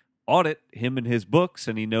to audit him and his books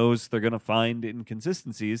and he knows they're going to find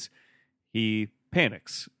inconsistencies, he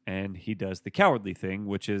panics and he does the cowardly thing,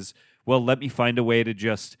 which is, well, let me find a way to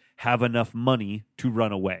just have enough money to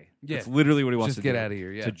run away. Yeah. That's literally what he wants Just to get do. out of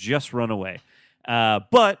here, yeah. To just run away.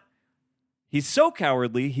 But he's so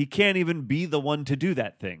cowardly, he can't even be the one to do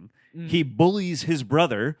that thing. He bullies his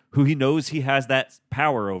brother, who he knows he has that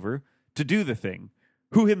power over, to do the thing,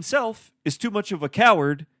 who himself is too much of a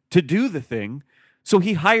coward to do the thing, so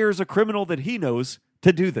he hires a criminal that he knows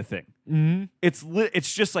to do the thing. Mm-hmm.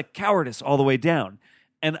 It's just like cowardice all the way down.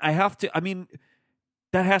 And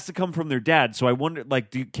that has to come from their dad. So I wonder,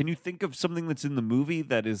 like, can you think of something that's in the movie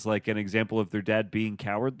that is like an example of their dad being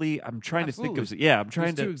cowardly? I'm trying to think of. Yeah, I'm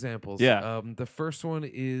trying There's to. two examples. Yeah. The first one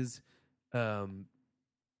is,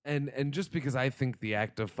 and just because I think the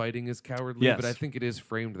act of fighting is cowardly, Yes. but I think it is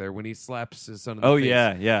framed there when he slaps his son in the Oh face.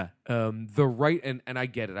 yeah. The right and I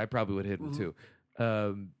get it. I probably would hit him too.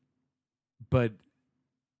 But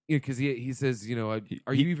because he says,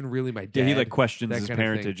 are you even really my dad? Yeah, he like questions That his kind of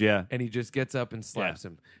thing. parentage. Yeah. And he just gets up and slaps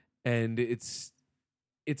him, and it's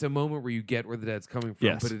a moment where you get where the dad's coming from,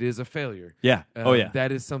 Yes. but it is a failure. Yeah.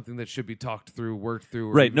 That is something that should be talked through, worked through,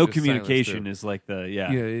 or Right. even No just silenced communication through. is like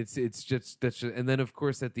the It's just and then of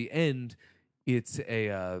course at the end, it's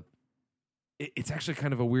it's actually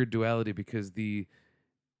kind of a weird duality because the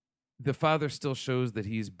father still shows that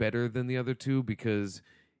he's better than the other two because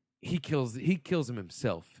he kills him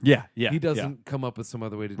himself. Yeah. He doesn't come up with some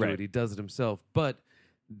other way to do Right. it. He does it himself. But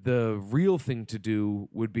the real thing to do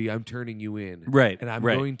would be I'm turning you in. Right, And I'm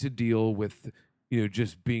right. going to deal with,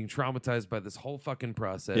 just being traumatized by this whole fucking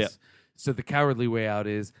process. Yeah. So the cowardly way out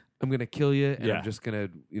is I'm going to kill you and Yeah. I'm just going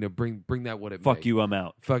to, bring that what it Fuck may. you, I'm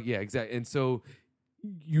out. Fuck yeah, exactly. And so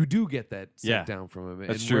you do get that sit Yeah. down from him.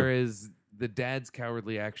 That's and true. whereas the dad's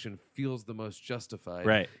cowardly action feels the most justified.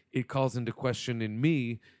 Right. It calls into question in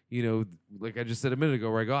me, like I just said a minute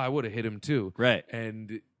ago, where I go, I would have hit him too. Right.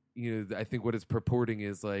 And, I think what it's purporting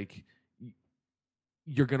is like,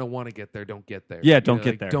 you're going to want to get there. Don't get there. Yeah, don't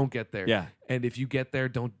get there. Don't get there. Yeah. And if you get there,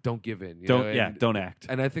 don't give in. Don't act.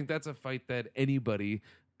 And I think that's a fight that anybody,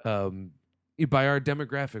 by our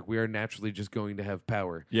demographic, we are naturally just going to have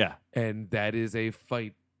power. Yeah. And that is a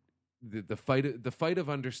fight. The fight of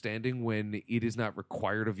understanding when it is not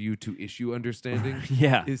required of you to issue understanding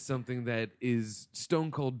Yeah. is something that is stone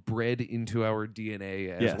cold bred into our DNA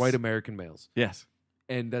as Yes. white American males. Yes.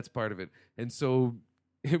 And that's part of it. And so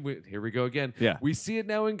here we go again. Yeah. We see it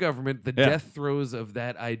now in government, the Yeah. death throes of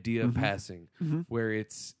that idea Mhm. passing, Mhm. where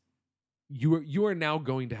it's you are now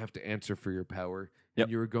going to have to answer for your power. Yep.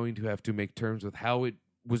 And you are going to have to make terms with how it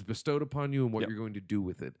was bestowed upon you and what Yep. you're going to do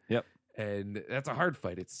with it. Yep. And that's a hard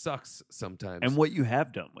fight. It sucks sometimes. And what you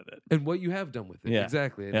have done with it. And what you have done with it. Yeah.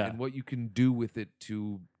 Exactly. And, Yeah. and what you can do with it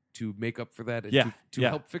to make up for that and Yeah. to Yeah.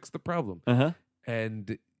 help fix the problem. Uh-huh.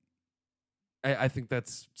 And I think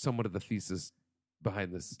that's somewhat of the thesis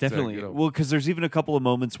behind this. So, Definitely. you know, Well, because there's even a couple of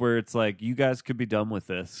moments where it's like, you guys could be done with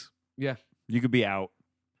this. yeah. You could be out.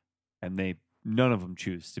 And none of them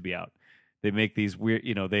choose to be out. They make these weird,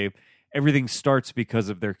 everything starts because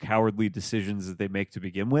of their cowardly decisions that they make to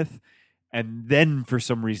begin with. And then for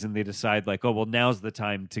some reason they decide like, oh, well, now's the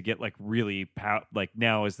time to get like really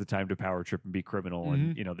now is the time to power trip and be criminal.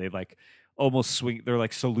 And, they like almost swing. They're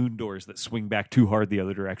like saloon doors that swing back too hard the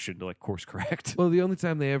other direction to like course correct. Well, the only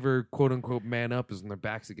time they ever quote unquote man up is when their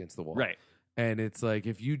back's against the wall. Right. And it's like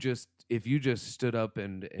if you just stood up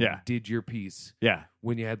and Yeah. did your piece Yeah.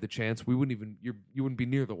 when you had the chance, you wouldn't be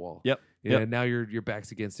near the wall. Yep. Yeah. Yep. Now your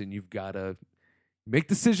back's against it and you've gotta make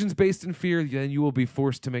decisions based in fear, then you will be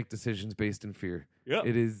forced to make decisions based in fear. Yep.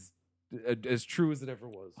 It is as true as it ever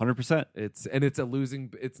was. 100%. It's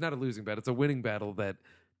not a losing battle. It's a winning battle that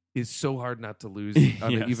is so hard not to lose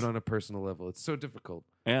Yes. even on a personal level. It's so difficult.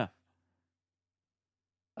 Yeah.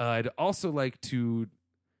 I'd also like to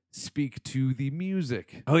speak to the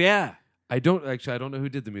music. Oh, yeah. I don't know who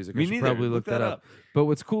did the music. Me I should neither. probably look that up. But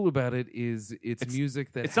what's cool about it is it's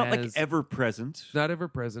music that It's not like has- ever present. it's not ever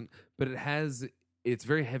present, but it's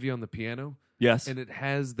very heavy on the piano Yes. and it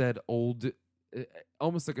has that old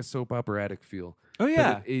almost like a soap operatic feel. Oh, But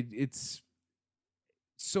yeah. it's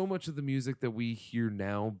so much of the music that we hear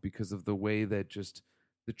now because of the way that just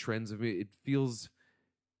the trends of it feels.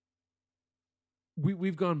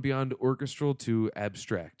 We've gone beyond orchestral to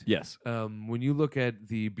abstract. Yes. When you look at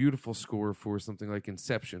the beautiful score for something like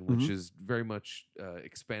Inception, which Mhm. is very much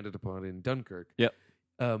expanded upon in Dunkirk, Yep.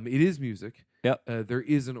 It is music. Yep. There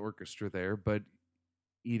is an orchestra there, but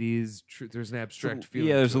it is there's an abstract feeling.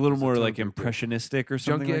 Yeah, there's to a it. little There's more tone like to it. impressionistic or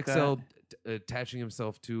something Junkie like XL that. attaching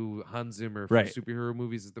himself to Hans Zimmer for Right. superhero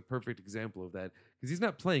movies is the perfect example of that because he's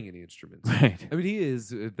not playing any instruments. Right. I mean, he is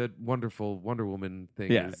that wonderful Wonder Woman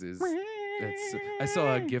thing. Yeah. I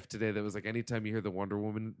saw a GIF today that was like anytime you hear the Wonder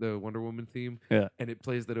Woman theme, Yeah. and it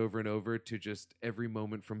plays that over and over to just every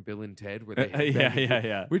moment from Bill and Ted where they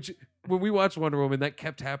Yeah. Which when we watched Wonder Woman, that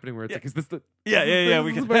kept happening where it's Yeah. like, is this the Yeah.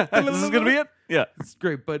 We this can. is This is gonna be it. Yeah. It's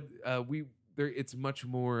great, but it's much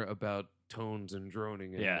more about tones and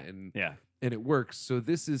droning and Yeah. and it works. So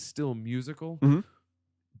this is still musical, Mhm.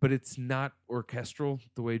 but it's not orchestral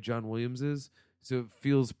the way John Williams is. So it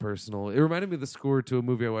feels personal. It reminded me of the score to a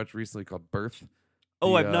movie I watched recently called Birth. Oh,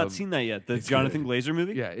 The, I've not seen that yet. The it's Jonathan good. Glazer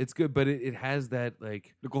movie. Yeah, it's good, but it has that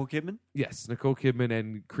like Nicole Kidman. yes, Nicole Kidman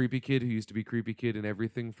and Creepy Kid, who used to be Creepy Kid in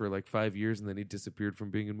everything for like 5 years, and then he disappeared from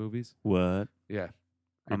being in movies. What? Yeah,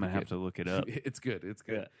 I'm gonna Creepy have Kid. to look it up. It's good. It's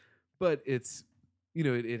good. Yeah. But it's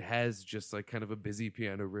it has just like kind of a busy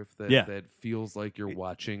piano riff that Yeah. that feels like you're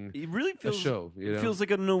watching It really a feels. show. You It know? feels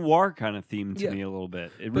like a noir kind of theme to Yeah. me a little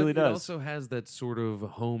bit. It But really It does. also has that sort of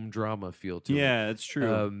home drama feel to it. Yeah, it's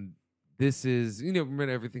true. This is remember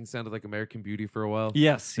everything sounded like American Beauty for a while.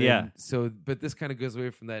 Yes. Yeah. And so, but this kind of goes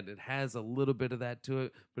away from that. It has a little bit of that to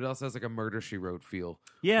it, but it also has like a Murder She Wrote feel.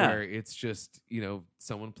 Yeah. Where it's just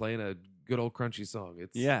someone playing a good old crunchy song.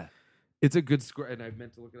 Yeah. It's a good score, and I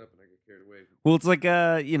meant to look it up and I got carried away. Well, it's like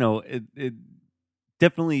it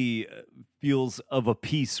definitely feels of a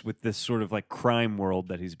piece with this sort of like crime world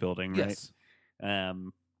that he's building, right? Yes.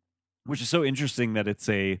 Which is so interesting that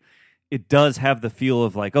it does have the feel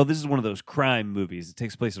of like, oh, this is one of those crime movies. It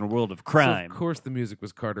takes place in a world of crime. So of course, the music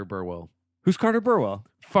was Carter Burwell. Who's Carter Burwell?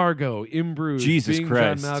 Fargo, In Bruges, Jesus Being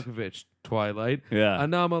Christ. John Malkovich, Twilight, Yeah.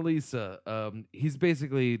 Anomalisa. He's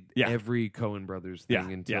basically Yeah. every Coen Brothers thing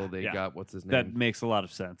Yeah, until yeah, they yeah. got what's his name. That makes a lot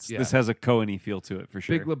of sense. Yeah. This has a Coen-y feel to it for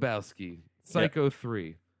sure. Big Lebowski, Psycho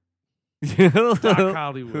 3, Doc oh,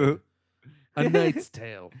 Hollywood, A Knight's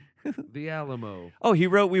Tale, The Alamo. he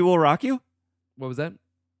wrote "We Will Rock You." What was that?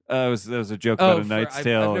 That was a joke about A Knight's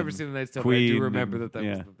Tale. I've never and seen A Knight's Tale, Queen but I do remember and- that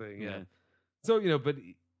yeah. was the thing. Yeah. Yeah. So but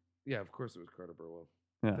yeah, of course it was Carter Burwell.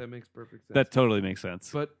 Yeah. That makes perfect sense. That totally makes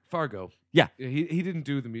sense. But Fargo. Yeah. He didn't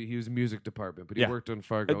do he was music department, but he Yeah. worked on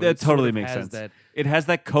Fargo. and That it sort totally of makes has sense. That, It has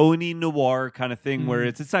that Coen-y noir kind of thing where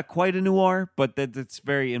Mhm. it's not quite a noir, but that it's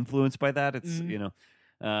very influenced by that. It's Mhm.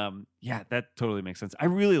 yeah, that totally makes sense. I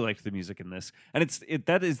really liked the music in this, and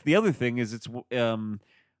that is the other thing is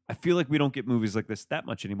I feel like we don't get movies like this that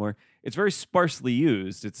much anymore. It's very sparsely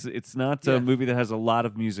used. It's not Yeah. a movie that has a lot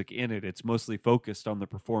of music in it. It's mostly focused on the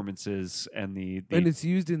performances and the and it's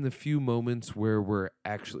used in the few moments where we're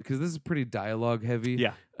actually because this is pretty dialogue heavy.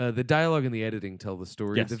 yeah. The dialogue and the editing tell the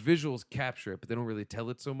story. Yes. The visuals capture it, but they don't really tell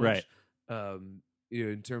it so much. Right.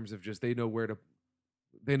 in terms of just they know where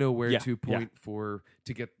Yeah, to point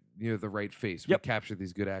to get the right face. Yep. We capture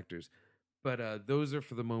these good actors. But those are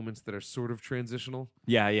for the moments that are sort of transitional.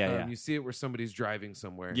 Yeah. You see it where somebody's driving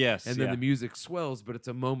somewhere. Yes, And then yeah. the music swells, but it's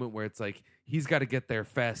a moment where it's like he's got to get there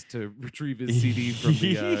fast to retrieve his CD from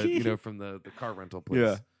the from the car rental place.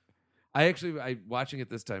 Yeah. I watching it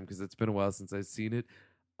this time because it's been a while since I've seen it.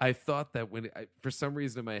 I thought that for some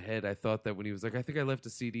reason in my head, I thought that when he was like, I think I left a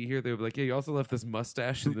CD here, they would be like, yeah, you also left this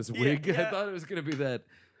mustache and this wig. yeah. I thought it was going to be that.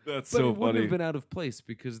 That's But so it wouldn't funny. have been out of place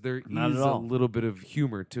because there Not is at a all. little bit of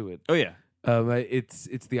humor to it. Oh yeah. It's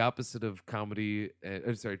the opposite of comedy.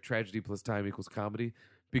 Tragedy plus time equals comedy,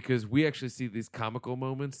 because we actually see these comical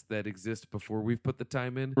moments that exist before we've put the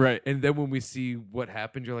time in, Right. and then when we see what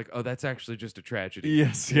happened, you're like, oh, that's actually just a tragedy.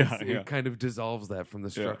 Yes. It kind of dissolves that from the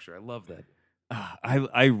Yeah. structure. I love that.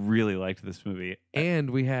 I really liked this movie. And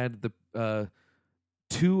we had the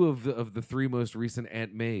two of the three most recent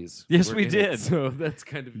Aunt Mays. Yes, were we in it, did. so that's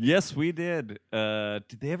kind of Yes, we did.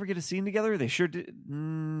 Did they ever get a scene together? They sure did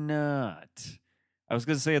not. I was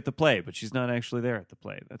going to say at the play, but she's not actually there at the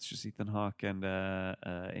play. That's just Ethan Hawke and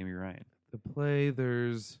Amy Ryan. the play.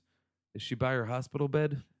 Is she by her hospital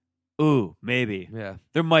bed? Ooh, maybe. Yeah,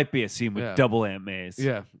 There might be a scene with Yeah. double Aunt Mays.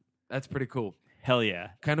 yeah, that's pretty cool. Hell yeah.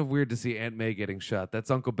 Kind of weird to see Aunt May getting shot. That's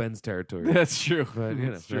Uncle Ben's territory. That's true. But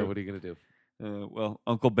That's true. what are you gonna do? Well,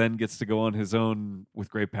 Uncle Ben gets to go on his own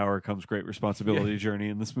with great power comes great responsibility journey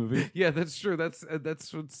in this movie. Yeah, that's true. That's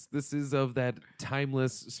what this is of that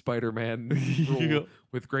timeless Spider-Man rule. Yeah.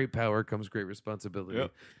 With great power comes great responsibility.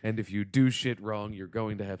 Yep. And if you do shit wrong, you're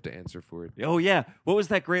going to have to answer for it. Oh, yeah. What was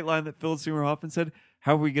that great line that Philip Seymour Hoffman said?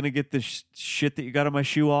 How are we going to get this shit that you got on my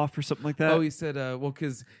shoe off or something like that? Oh, he said,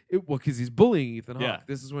 because he's bullying Ethan Hawke. Yeah.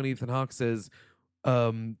 This is when Ethan Hawke says,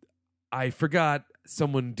 I forgot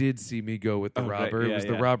someone did see me go with the Oh, right. robber. Yeah, It was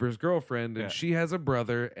the yeah. robber's girlfriend, and Yeah. she has a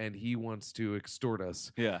brother, and he wants to extort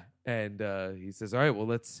us. Yeah. And he says, all right, well,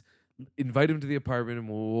 let's invite him to the apartment, and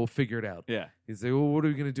we'll figure it out. Yeah. He's like, well, what are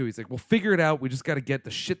we going to do? He's like, well, figure it out. We just got to get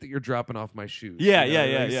the shit that you're dropping off my shoes. Yeah, You know,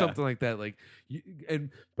 yeah, like yeah. something like that. Like,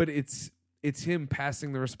 but it's him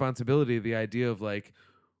passing the responsibility, the idea of like,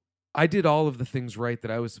 I did all of the things right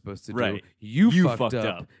that I was supposed to do. Right. You You fucked fucked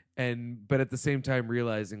up. up. But at the same time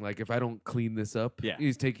realizing like if I don't clean this up, Yeah.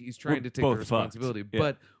 he's trying We're to take the both responsibility, fucked. Yeah.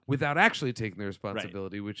 but without actually taking the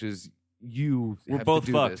responsibility, which is you We're have both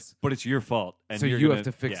to do fucked, this. but it's your fault. And So you're you gonna- have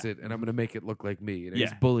to fix yeah. it, and I'm going to make it look like me. And Yeah.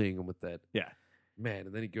 he's bullying him with that. Yeah. Man,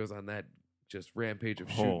 and then he goes on that just rampage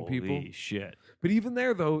of shooting people. Holy shit. But even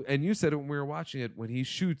there, though, and you said it when we were watching it, when he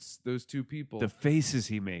shoots those two people, The faces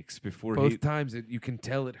he makes before both times, you can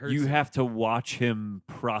tell it hurts. you him. have to watch him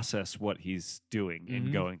process what he's doing Mhm.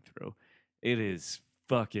 and going through. It is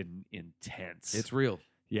fucking intense. It's real.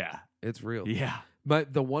 yeah. It's real. Yeah.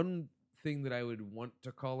 But the one thing that I would want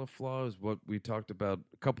to call a flaw is what we talked about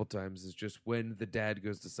a couple times is just when the dad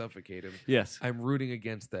goes to suffocate him. Yes. I'm rooting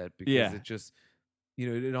against that because Yeah. it just,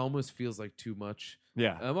 it almost feels like too much.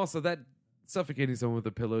 Yeah. Also, that suffocating someone with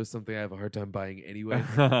a pillow is something I have a hard time buying anyway.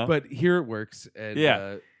 But here it works. And,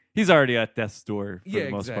 Yeah. He's already at death's door for yeah,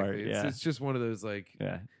 the most exactly. part. Yeah. It's just one of those like,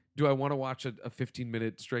 yeah. do I want to watch a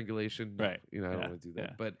 15-minute strangulation? No. Right. I don't Yeah. want to do that.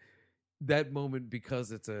 Yeah. But that moment,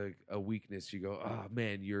 because it's a weakness, you go, oh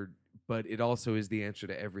man, but it also is the answer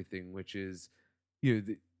to everything, which is,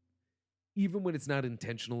 even when it's not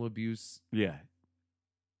intentional abuse, Yeah.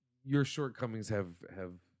 your shortcomings have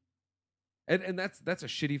and that's a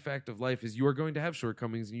shitty fact of life is you are going to have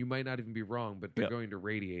shortcomings and you might not even be wrong, but they're Yep. going to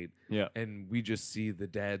radiate. Yeah. And we just see the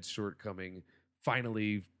dad's shortcoming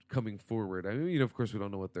finally coming forward. I mean, of course we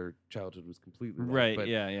don't know what their childhood was completely like, Right. but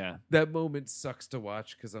Yeah. Yeah. that moment sucks to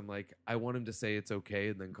watch because I'm like, I want him to say it's okay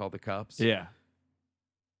and then call the cops. Yeah.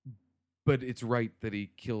 But it's right that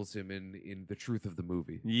he kills him in the truth of the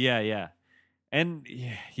movie. Yeah. Yeah. And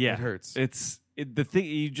yeah. It hurts. The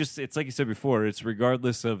thing it's like you said before, it's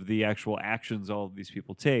regardless of the actual actions all of these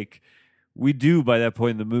people take, we do by that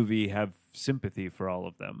point in the movie have sympathy for all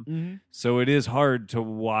of them. Mm-hmm. So it is hard to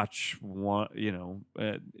watch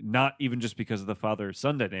not even just because of the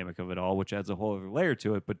father-son dynamic of it all, which adds a whole other layer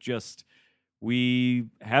to it, but just we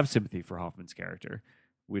have sympathy for Hoffman's character.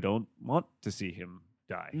 We don't want to see him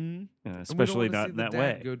die, especially not in that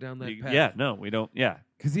way. Go down that path. Yeah, no, we don't. Yeah,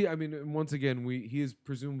 Because once again, he is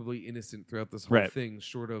presumably innocent throughout this whole Right. thing,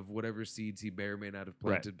 short of whatever seeds he may or may not have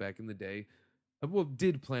planted back in the day. Well,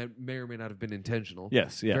 did plant, may or may not have been intentional.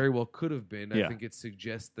 yes, yeah, Very well could have been. I Yeah. think it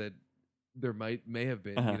suggests that there may have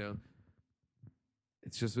been. Uh-huh.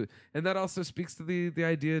 It's just, and that also speaks to the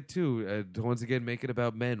idea too. To once again, make it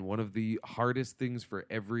about men. One of the hardest things for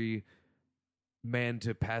every man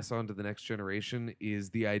to pass on to the next generation is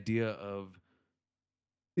the idea of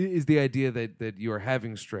is the idea that you are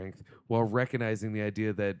having strength while recognizing the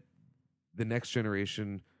idea that the next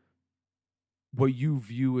generation, what you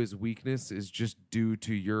view as weakness is just due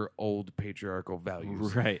to your old patriarchal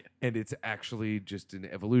values. Right. And it's actually just an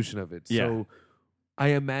evolution of it. Yeah. So I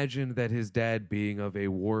imagine that his dad, being of a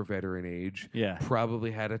war veteran age, Yeah.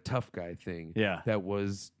 probably had a tough guy thing. Yeah. That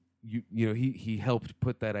was, he helped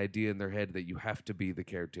put that idea in their head that you have to be the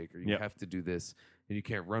caretaker. You Yep. have to do this and you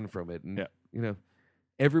can't run from it. And, Yep.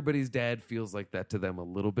 everybody's dad feels like that to them a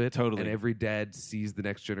little bit. Totally. And every dad sees the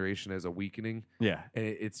next generation as a weakening. Yeah. And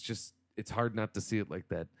it's hard not to see it like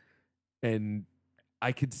that. And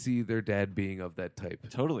I could see their dad being of that type.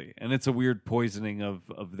 Totally. And it's a weird poisoning of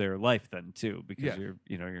their life then too, because Yeah.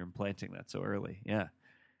 you're implanting that so early. Yeah.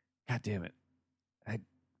 God damn it.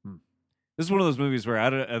 This is one of those movies where I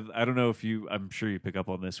don't know if I'm sure you pick up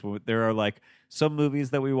on this. There are like some movies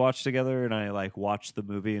that we watch together and I like watch the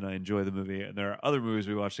movie and I enjoy the movie. And there are other movies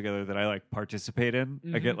we watch together that I like participate in.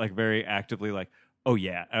 I get like very actively like, oh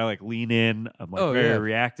yeah. I like lean in. I'm like very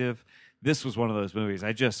reactive. This was one of those movies.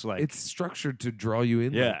 I just like, It's structured to draw you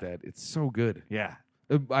in like that. It's so good. yeah.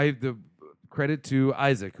 I have the credit to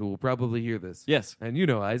Isaac, who will probably hear this. Yes. And you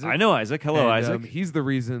know Isaac. I know Isaac. Hello, And, Isaac. He's the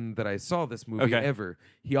reason that I saw this movie Okay. ever.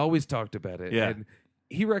 He always talked about it. Yeah. And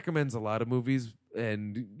he recommends a lot of movies,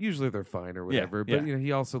 and usually they're fine or whatever. Yeah. But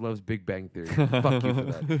he also loves Big Bang Theory. Fuck you for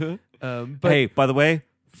that. But Hey, by the way,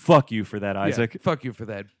 fuck you for that, yeah, Isaac. fuck you for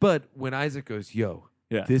that. But when Isaac goes, yo,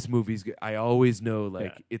 Yeah. this movie's good, I always know like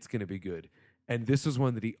Yeah. it's gonna be good. And this was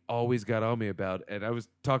one that he always got on me about. And I was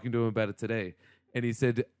talking to him about it today. And he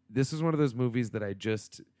said, this is one of those movies that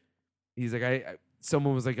he's like,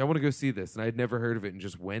 someone was like, I want to go see this. And I'd never heard of it and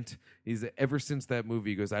just went. He's ever since that movie,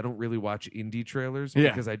 he goes, I don't really watch indie trailers Yeah.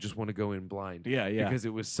 because I just want to go in blind. Yeah, yeah. Because it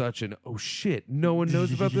was such an, oh shit, no one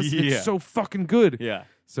knows about this. Yeah. It's so fucking good. Yeah.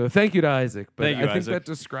 So thank you to Isaac. But Thank you, I think Isaac. that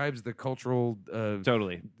describes the cultural,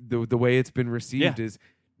 Totally. the way it's been received Yeah. is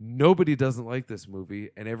nobody doesn't like this movie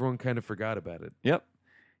and everyone kind of forgot about it. Yep.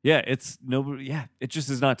 Yeah, it's nobody. Yeah, it just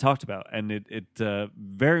is not talked about, and it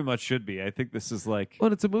very much should be. I think this is like,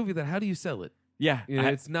 Well, it's a movie that how do you sell it? yeah,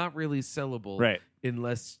 It's not really sellable, right.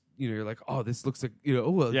 unless you're like, oh, this looks like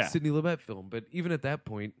Yeah. Sidney Lumet film. But even at that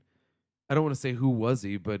point, I don't want to say who was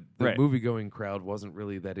he, but the Right. movie-going crowd wasn't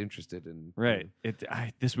really that interested in. Right.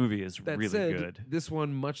 This movie is That really said, good. this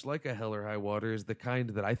one, much like a Hell or High Water, is the kind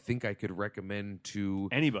that I think I could recommend to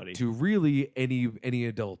Anybody. really any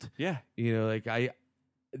adult. Yeah.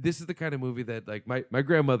 This is the kind of movie that like my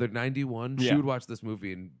grandmother, 91, she Yeah. would watch this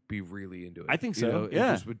movie and be really into it. I think You so, know, and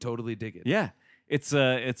yeah. just would totally dig it. Yeah. It's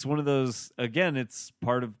one of those, again, it's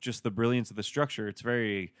part of just the brilliance of the structure. It's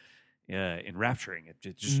very enrapturing.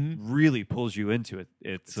 It just really pulls you into it.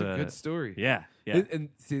 It's a good story. Yeah. Yeah. And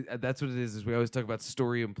see, that's what it is we always talk about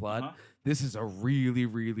story and plot. Uh-huh. This is a really,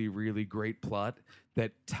 really, really great plot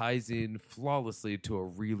that ties in flawlessly to a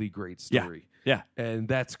really great Yeah. story. Yeah. And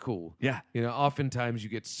that's cool. Yeah. Oftentimes you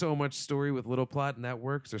get so much story with little plot and that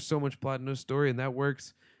works, or so much plot and no story and that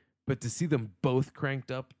works. But to see them both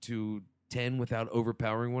cranked up to 10 without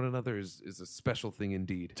overpowering one another is a special thing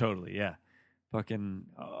indeed. Totally, yeah. Fucking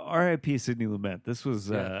R.I.P. Sidney Lumet. This was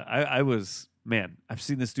Yeah. I was, man, I've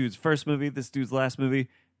seen this dude's first movie, this dude's last movie,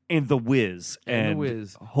 and The Wiz. And The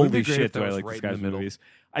Wiz. Wouldn't it Holy be great if shit, that do I was like right this in the guy's middle? movies.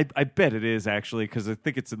 I bet it is actually, because I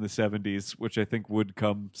think it's in the 70s, which I think would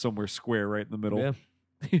come somewhere square right in the middle. Yeah.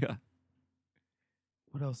 Yeah.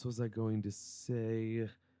 What else was I going to say?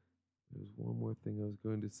 There's one more thing I was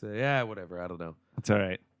going to say. Yeah, whatever. I don't know. That's all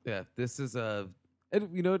right. Yeah, this is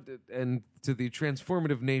and to the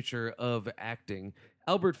transformative nature of acting,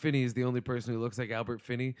 Albert Finney is the only person who looks like Albert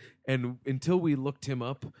Finney, and until we looked him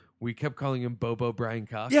up, we kept calling him Bobo Brian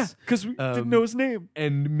Cox. Yeah, because we didn't know his name.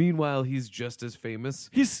 And meanwhile, he's just as famous.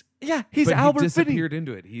 He's but Albert he Finney. disappeared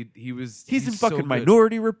into it. He's in so fucking good.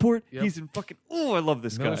 Minority Report. Yep. He's in fucking, I love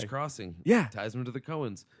this Miller's guy. Crossing. Yeah. Ties him to the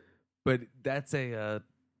Coens. But that's and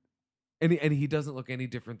he doesn't look any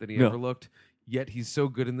different than he No. ever looked. Yet he's so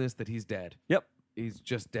good in this that he's dad. Yep. He's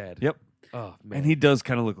just dad. Yep. Oh man. And he does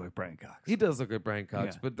kind of look like Brian Cox. He does look like Brian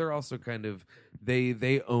Cox, Yeah. but they're also kind of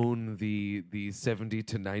they own the 70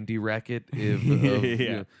 to 90 racket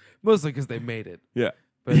Yeah. mostly because they made it. Yeah.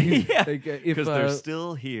 But Yeah. if Because they're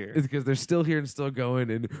still here. it's because they're still here and still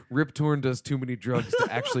going, and Rip Torn does too many drugs to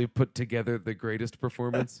actually put together the greatest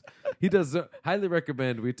performance. He does. Highly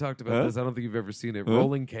recommend. We talked about Huh? this. I don't think you've ever seen it. Huh?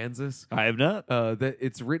 Rolling Kansas. I have not. That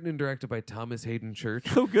it's written and directed by Thomas Hayden Church.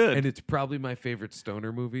 Oh, good. And it's probably my favorite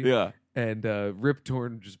stoner movie. Yeah. And Rip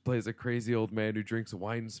Torn just plays a crazy old man who drinks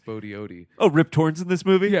wine Spodiote. Oh, Rip Torn's in this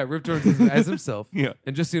movie? Yeah, Rip Torn is as himself. Yeah.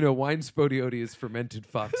 And just so you know, wine Spodiote is fermented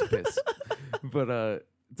fox piss. But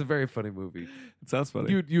It's a very funny movie. It sounds funny.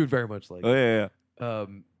 You would very much like oh it.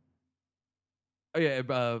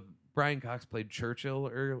 yeah. Brian Cox played Churchill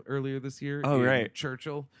earlier this year. Oh, in right.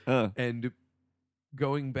 Churchill. Uh, And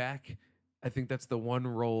going back, I think that's the one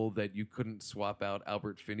role that you couldn't swap out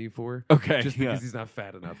Albert Finney for. okay. Just because he's not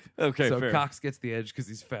fat enough. Okay. So fair. Cox gets the edge because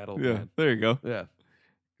he's fat old Yeah. man. There you go. Yeah.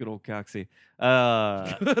 Good old Coxie.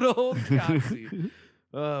 Good old Coxie.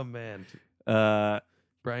 Oh, man.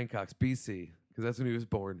 Brian Cox, BC, because that's when he was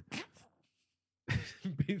born.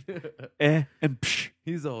 and psh.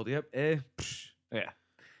 He's old. Yep. Psh. Yeah.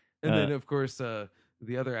 And then, of course, the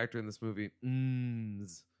other actor in this movie,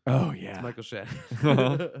 Oh it's yeah. Michael Shannon.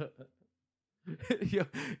 Yo,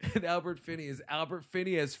 and Albert Finney is Albert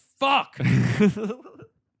Finney as fuck. The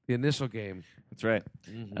initial game. That's right.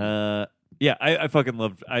 Mhm. Yeah, I fucking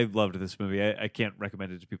loved this movie. I can't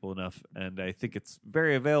recommend it to people enough, and I think it's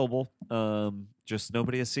very available. Just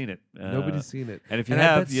nobody has seen it. Nobody's seen it. And if you And I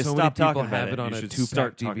have, bet you so many stop talking people about have it. it on You a should two-pack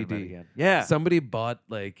start talking about it DVD. again. Yeah. Somebody bought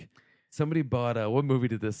what movie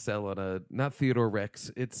did this sell on a not Theodore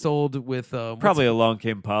Rex? It sold with Probably Along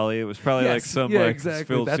Came Polly. It was probably like Yes, some yeah, like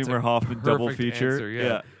exactly. Phil That's a Seymour Hoffman double perfect feature. answer,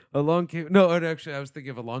 yeah. Along Came actually I was thinking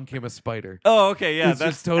of Along Came a Spider. Oh, okay, yeah, It's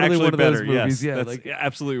that's just totally actually one of those better. movies, Yes, yeah, that's like-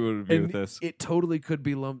 absolutely what would be And with this. it totally could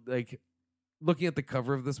be lumped like looking at the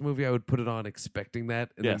cover of this movie, I would put it on expecting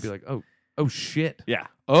that and Yes. then be like, oh shit. Yeah,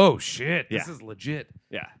 Oh shit. This Yeah. is legit.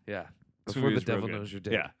 yeah. Yeah. This Before movie the is real devil good. knows you're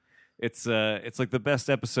dead. Yeah, it's like the best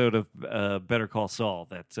episode of Better Call Saul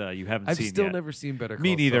that you haven't I've seen still yet. never seen Better Call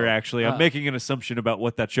Me neither, Saul. actually. I'm making an assumption about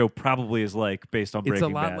what that show probably is like based on It's Breaking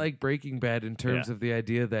a lot Bad. like Breaking Bad in terms Yeah. of the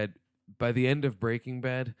idea that by the end of Breaking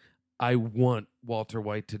Bad, I want Walter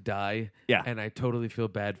White to die. Yeah. And I totally feel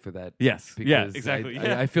bad for that. Yes. Yeah, because exactly. I,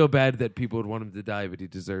 Yeah. I feel bad that people would want him to die, but he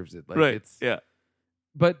deserves it. Like right. it's Yeah.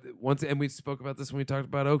 But and we spoke about this when we talked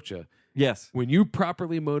about Okja. Yes. When you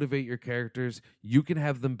properly motivate your characters, you can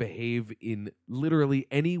have them behave in literally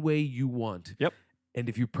any way you want. Yep. And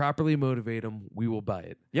if you properly motivate them, we will buy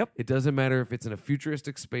it. Yep. It doesn't matter if it's in a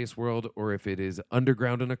futuristic space world or if it is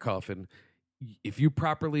underground in a coffin. If you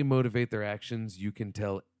properly motivate their actions, you can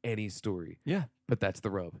tell any story. Yeah. But that's the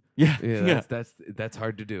rub. Yeah. Yeah, that's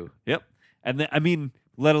hard to do. Yep. And I mean,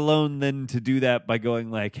 let alone then to do that by going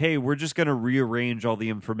like, hey, we're just going to rearrange all the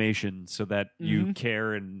information so that you Mhm.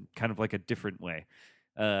 care in kind of like a different way.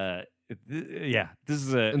 Yeah, this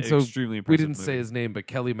is And an so extremely We impressive didn't say movie. his name, but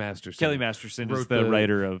Kelly Masterson. Kelly Masterson is wrote the the-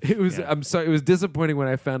 writer of. It was. yeah. I'm sorry. It was disappointing when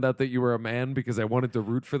I found out that you were a man because I wanted to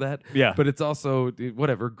root for that. Yeah. But it's also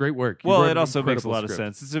whatever. Great work. You Well, wrote it an also makes a incredible lot of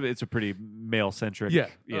script. sense. It's a pretty male centric. Yeah.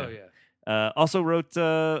 yeah. Oh yeah. Also wrote.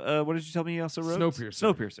 What did you tell me? He also wrote Snowpiercer.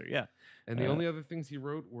 Snowpiercer. Yeah. And the only other things he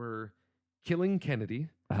wrote were Killing Kennedy,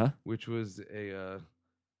 Uh-huh. which was a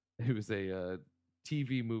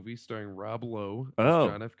TV movie starring Rob Lowe as Oh.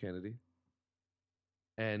 John F. Kennedy,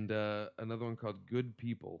 and another one called Good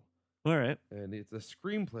People, All right. and it's a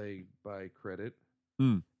screenplay by credit.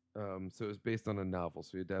 Hmm. So it was based on a novel.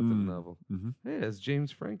 So he adapted Mm. a novel. Mhm. Hey, it's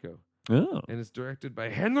James Franco, Oh. and it's directed by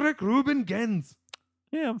Henrik Ruben Gens.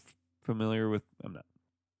 Yeah, I'm familiar with. I'm not.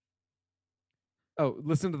 Oh,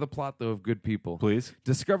 listen to the plot though of Good People. Please.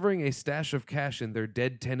 Discovering a stash of cash in their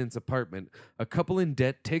dead tenant's apartment, a couple in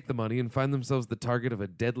debt take the money and find themselves the target of a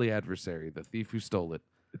deadly adversary, the thief who stole it.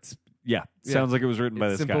 Yeah. Yeah. Sounds like it was written by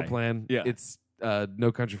It's this simple guy. plan. Yeah. It's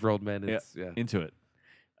No Country for Old Men. It's Into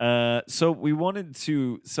it. So we wanted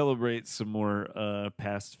to celebrate some more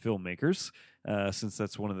past filmmakers, since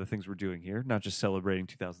that's one of the things we're doing here. Not just celebrating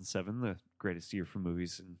 2007, the greatest year for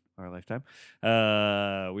movies in our lifetime.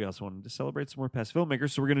 We also wanted to celebrate some more past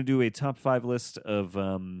filmmakers. So we're going to do a top 5 list of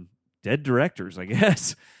dead directors, I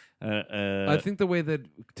guess. I think the way that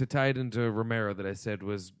to tie it into Romero that I said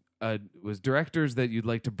was directors that you'd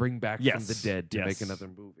like to bring back from the Yes. dead to Yes. make another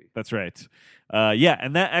movie. That's right. Yeah,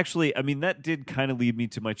 and that actually, I mean, that did kind of lead me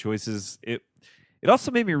to my choices. It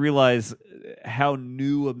also made me realize how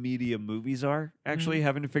new a media movies are, actually,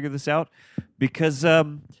 having to figure this out. Because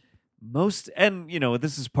most, and,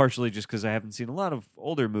 this is partially just because I haven't seen a lot of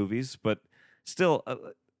older movies, but still,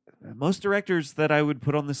 most directors that I would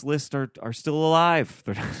put on this list are still alive.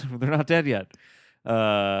 They're not dead yet.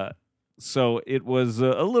 So it was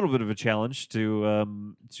a little bit of a challenge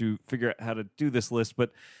to figure out how to do this list,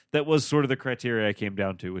 but that was sort of the criteria I came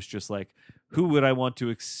down to. Was just like, who would I want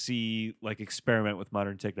to see experiment with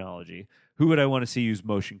modern technology? Who would I want to see use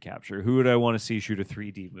motion capture? Who would I want to see shoot a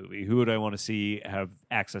 3D movie? Who would I want to see have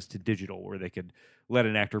access to digital where they could let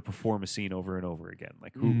an actor perform a scene over and over again?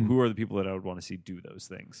 Like who are the people that I would want to see do those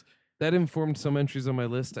things? That informed some entries on my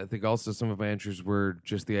list. I think also some of my entries were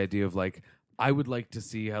just the idea of like, I would like to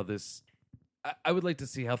see how this I would like to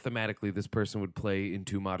see how thematically this person would play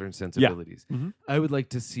into modern sensibilities. Mhm. I would like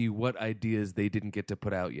to see what ideas they didn't get to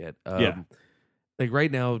put out yet. Yeah. Like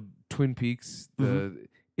right now, Twin Peaks,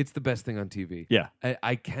 it's the best thing on TV. Yeah.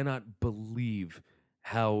 I cannot believe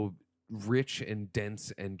how rich and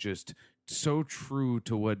dense and just so true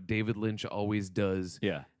to what David Lynch always does.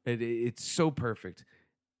 Yeah. It's so perfect.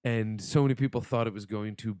 And so many people thought it was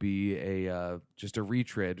going to be just a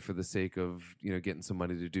retread for the sake of getting some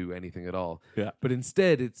money to do anything at all. Yeah. But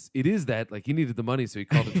instead, it is that, like, he needed the money, so he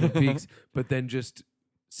called it Twin Peaks. But then just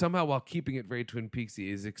somehow, while keeping it very Twin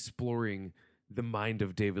Peaksy, is exploring the mind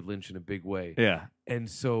of David Lynch in a big way. Yeah. And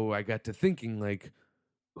so I got to thinking, like,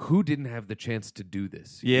 who didn't have the chance to do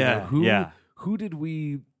this? Yeah. Who did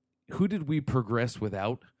we progress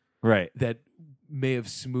without Right. that may have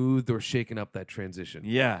smoothed or shaken up that transition?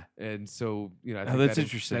 Yeah. And so, I Oh, think that's that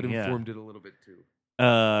interesting, that yeah. informed it a little bit too.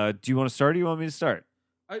 Do you want to start or do you want me to start?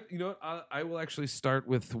 I will actually start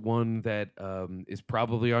with one that is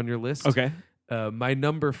probably on your list. Okay. My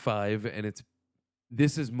number 5, and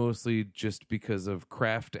this is mostly just because of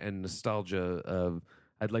craft and nostalgia.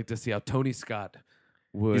 I'd like to see how Tony Scott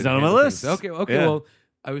would. He's on my handle list. things. Okay. Yeah. Well,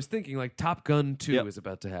 I was thinking like Top Gun 2 Yep. is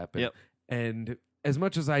about to happen. Yep. And as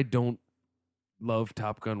much as I don't love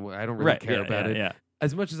Top Gun, I don't really care about it. Yeah.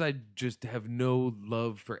 As much as I just have no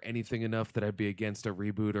love for anything enough that I'd be against a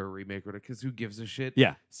reboot or a remake, because who gives a shit?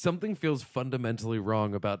 Yeah. Something feels fundamentally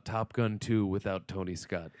wrong about Top Gun 2 without Tony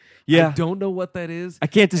Scott. Yeah. I don't know what that is. I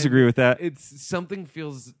can't disagree with that. It's something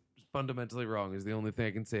feels fundamentally wrong is the only thing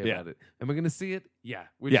I can say Yeah. about it. Am I going to see it? Yeah.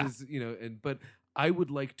 Which Yeah. is, but I would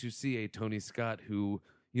like to see a Tony Scott who,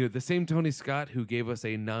 the same Tony Scott who gave us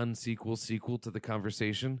a non-sequel sequel to The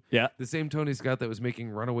Conversation. Yeah. The same Tony Scott that was making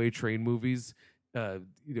runaway train movies,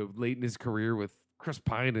 late in his career with Chris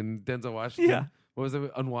Pine and Denzel Washington. Yeah. What was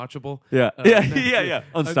it? Unwatchable. Yeah. Yeah.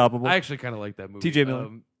 Unstoppable. I actually kind of like that movie. T.J. Miller.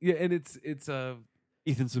 Yeah, and it's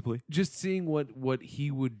Ethan Suplee. just seeing what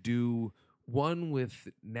he would do. One with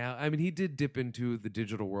now, I mean, he did dip into the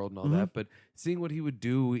digital world and all that, but seeing what he would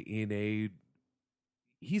do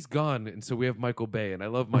he's gone, and so we have Michael Bay, and I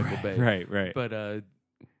love Michael Bay, Right. but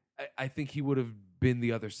I think he would have been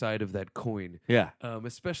the other side of that coin, Yeah.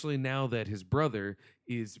 especially now that his brother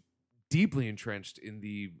is deeply entrenched in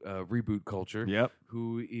the reboot culture, Yep.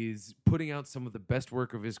 who is putting out some of the best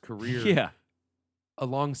work of his career. Yeah.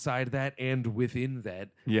 Alongside that and within that,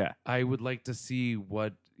 Yeah. I would like to see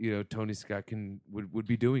what Tony Scott would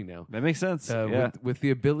be doing now. That makes sense. Yeah. With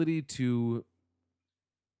the ability to.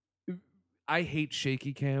 I hate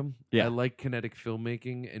shaky cam. Yeah. I like kinetic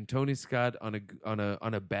filmmaking, and Tony Scott on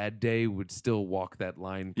a bad day would still walk that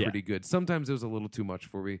line Yeah. pretty good. Sometimes it was a little too much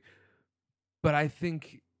for me, but I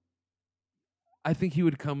think he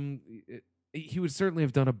would come. He would certainly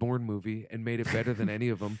have done a Bourne movie and made it better than any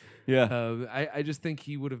of them. Yeah. I just think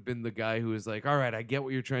he would have been the guy who was like, all right, I get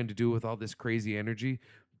what you're trying to do with all this crazy energy,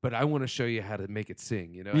 but I want to show you how to make it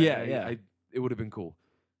sing. Yeah. It would have been cool.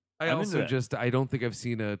 I I'm into also that. I don't think I've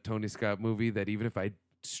seen a Tony Scott movie that even if I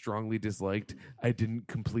strongly disliked, I didn't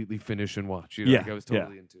completely finish and watch. Yeah, like I was yeah.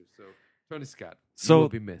 totally into. So Tony Scott, So- you will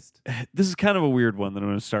be missed. This is kind of a weird one that I'm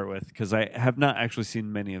going to start with because I have not actually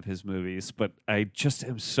seen many of his movies, but I just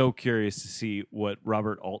am so curious to see what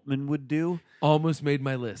Robert Altman would do. Almost made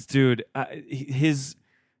my list. Dude,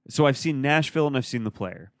 so I've seen Nashville and I've seen The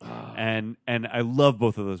Player. And I love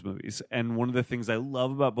both of those movies. And one of the things I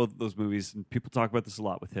love about both of those movies, and people talk about this a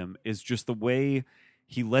lot with him, is just the way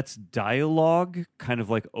he lets dialogue kind of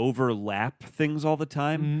like overlap things all the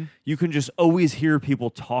time. Mm-hmm. You can just always hear people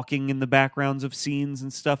talking in the backgrounds of scenes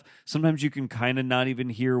and stuff. Sometimes you can kind of not even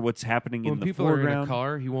hear what's happening When in the people foreground. are in a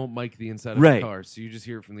car, he won't mic the inside of Right. the car, so you just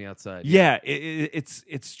hear it from the outside. Yeah, it's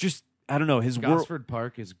just, I don't know, his world. Gosford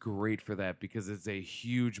Park is great for that because it's a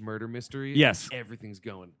huge murder mystery. Yes. and everything's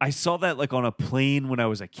going. I saw that like on a plane when I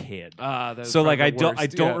was a kid. That's So like probably I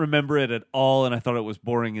the don't worst. remember it at all, and I thought it was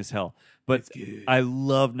boring as hell. But It's good. I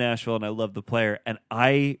love Nashville and I love The Player, and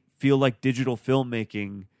I feel like digital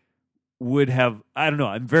filmmaking would have. I don't know.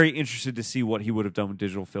 I'm very interested to see what he would have done with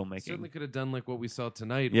digital filmmaking. Certainly could have done like what we saw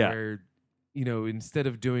tonight, Yeah. where instead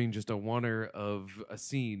of doing just a oneer of a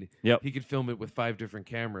scene, Yep. he could film it with 5 different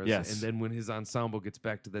cameras, Yes. and then when his ensemble gets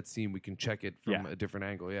back to that scene, we can check it from Yeah. a different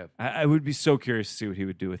angle. Yeah, I would be so curious to see what he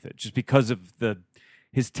would do with it, just because of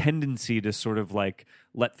his tendency to sort of like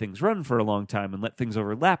let things run for a long time and let things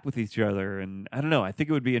overlap with each other. And I don't know. I think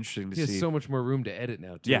it would be interesting to he see. has so much more room to edit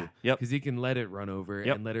now, too. Yeah, yep. because he can let it run over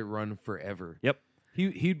Yep. and let it run forever. Yep.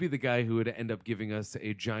 He'd be the guy who would end up giving us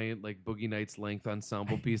a giant like Boogie Nights length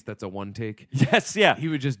ensemble piece that's a one take. Yes. Yeah. He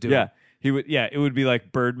would just do yeah. it. He would. Yeah. It would be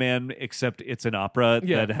like Birdman, except it's an opera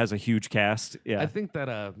Yeah. that has a huge cast. Yeah. I think that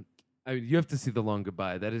I mean, you have to see The Long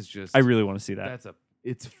Goodbye. That is just. I really want to see that.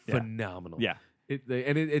 It's Yeah. phenomenal. Yeah.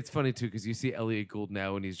 It's funny too because you see Elliot Gould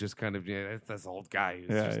now and he's just kind of that's this old guy. Who's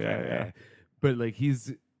Yeah, just yeah, kinda, yeah. But like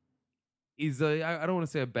he's I don't want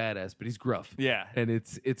to say a badass, but he's gruff. Yeah. And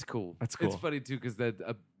it's cool. That's cool. It's funny too because that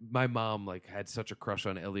my mom like had such a crush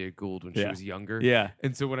on Elliot Gould when she Yeah. was younger. Yeah.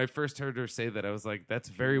 And so when I first heard her say that, I was like, "That's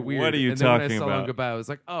very weird." What are you and then when I talking saw Long about? Goodbye, I was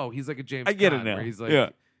like, "Oh, he's like a James." I get it Caan, now. Where he's like, Yeah.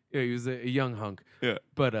 he was a young hunk. Yeah.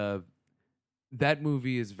 But that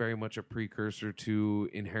movie is very much a precursor to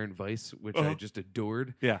Inherent Vice, which I just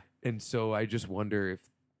adored. Yeah. And so I just wonder if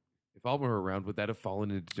Altman were around, would that have fallen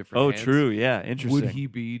into different Oh, hands? true. Yeah. Interesting. Would he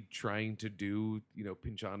be trying to do,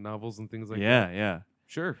 Pynchon novels and things like that? Yeah.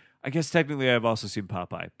 Sure. I guess technically I've also seen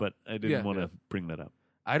Popeye, but I didn't Yeah, want to yeah. bring that up.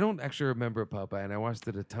 I don't actually remember Popeye, and I watched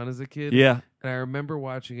it a ton as a kid. Yeah. And I remember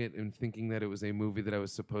watching it and thinking that it was a movie that I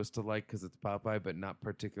was supposed to like because it's Popeye, but not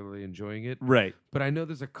particularly enjoying it. Right. But I know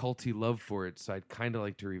there's a culty love for it, so I'd kind of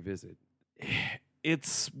like to revisit.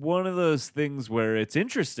 It's one of those things where it's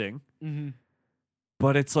interesting, Mm-hmm.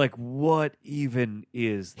 but it's like, what even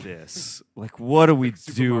is this? Like, what are we Like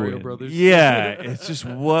Super doing? Mario Brothers? Yeah. It's just,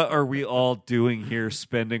 what are we all doing here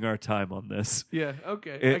spending our time on this? Yeah,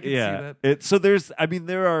 okay. I can see that. So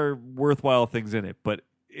there are worthwhile things in it, but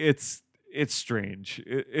it's strange.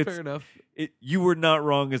 It's Fair enough. you were not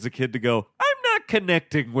wrong as a kid to go, I'm not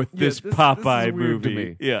connecting with Yeah, this this is Popeye weird to movie.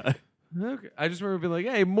 me. Yeah. Okay. I just remember being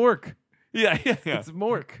like, hey, Mork. Yeah. It's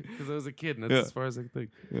Mork. Because I was a kid, and that's Yeah. as far as I can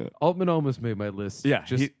think. Yeah. Altman almost made my list. Yeah,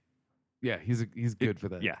 He's good for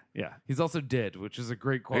that. Yeah. He's also dead, which is a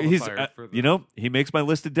great He's, qualifier for the, he makes my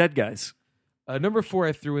list of dead guys. Number 4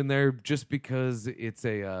 I threw in there just because it's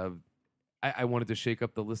a I wanted to shake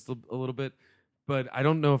up the list a little bit, but I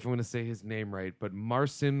don't know if I'm going to say his name right, but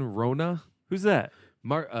Marcin Rona. Who's that?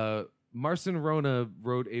 Marcin Rona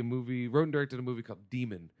wrote and directed a movie called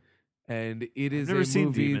Demon. And it is never a seen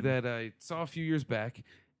movie Demon. that I saw a few years back,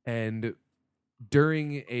 and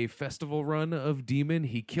during a festival run of Demon,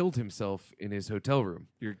 he killed himself in his hotel room.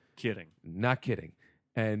 You're kidding. Not kidding.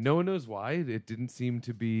 And no one knows why. It didn't seem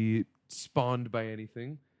to be spawned by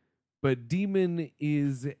anything. But Demon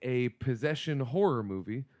is a possession horror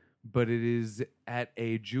movie, but it is at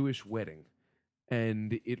a Jewish wedding.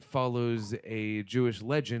 And it follows a Jewish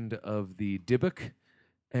legend of the Dybbuk.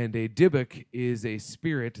 And a Dybbuk is a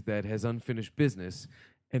spirit that has unfinished business,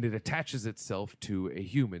 and it attaches itself to a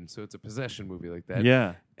human. So it's a possession movie like that.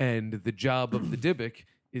 Yeah. And the job of the Dybbuk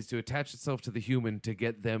is to attach itself to the human to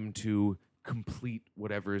get them to complete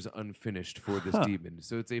whatever is unfinished for this demon.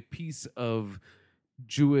 So it's a piece of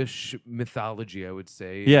Jewish mythology, I would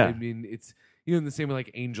say. Yeah. I mean, it's in the same way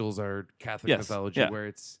like angels are Catholic Yes, mythology, yeah. where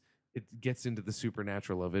it gets into the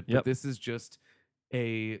supernatural of it. Yep. But this is just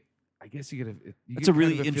I guess you get It's a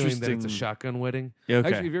really feeling that it's a interesting- shotgun wedding. Yeah, okay.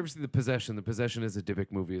 Actually, if you ever see The Possession is a Dybbuk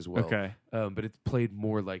movie as well. Okay. But it's played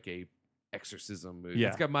more like a exorcism. Yeah.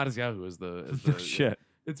 It's got Matisyahu as the No shit.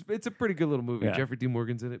 It's a pretty good little movie. Yeah. Jeffrey D.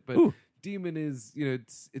 Morgan's in it, but Ooh. Demon is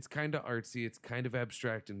it's kind of artsy, it's kind of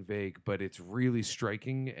abstract and vague, but it's really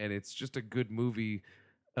striking, and it's just a good movie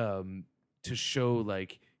to show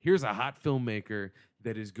like here's a hot filmmaker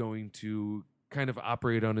that is going to kind of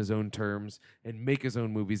operate on his own terms and make his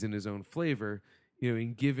own movies in his own flavor,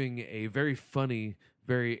 in giving a very funny,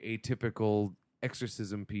 very atypical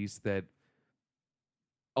exorcism piece that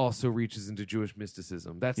also reaches into Jewish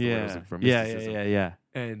mysticism. That's the word I was looking for. Mysticism. Yeah.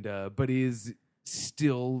 And but is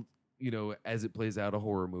still, as it plays out, a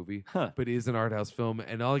horror movie, Huh. but is an art house film.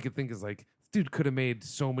 And all I could think is like, this dude could have made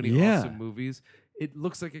so many Yeah. awesome movies. It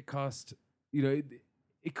looks like it cost,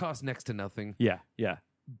 it cost next to nothing, Yeah.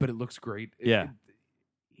 but it looks great. Yeah.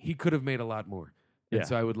 He could have made a lot more. And Yeah.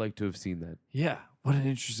 so I would like to have seen that. Yeah. What an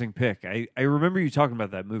interesting pick. I remember you talking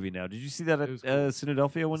about that movie now. Did you see that It at was cool.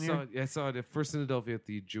 Cynadelphia one year? I saw it at First Philadelphia at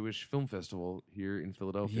the Jewish Film Festival here in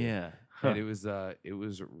Philadelphia. Yeah. And it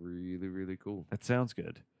was really, really cool. That sounds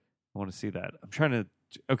good. I want to see that. I'm trying to.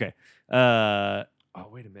 Okay. Oh,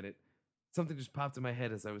 wait a minute. Something just popped in my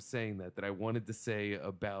head as I was saying that I wanted to say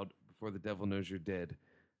about Before the Devil Knows You're Dead,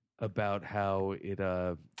 about how it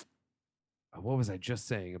what was I just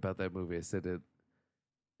saying about that movie? I said it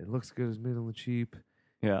looks good, it's made on the cheap.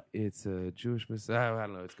 Yeah. It's a Jewish I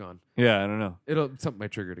don't know, it's gone. Yeah. I don't know. Something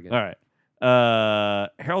might trigger it again. All right.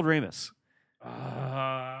 Harold Ramis. Who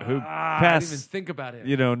I didn't passed, even think about it.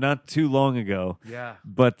 not too long ago. Yeah.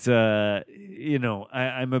 But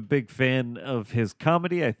I'm a big fan of his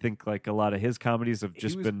comedy. I think like a lot of his comedies have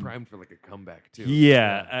just he was been primed for like a comeback too.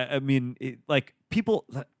 Yeah, I mean, people.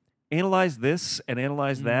 Analyze This and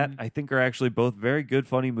Analyze That, I think, are actually both very good,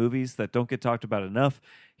 funny movies that don't get talked about enough.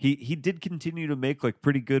 He did continue to make like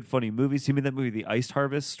pretty good, funny movies. He made that movie, The Ice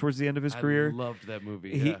Harvest, towards the end of his career. I loved that movie.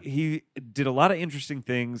 Yeah. He did a lot of interesting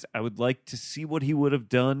things. I would like to see what he would have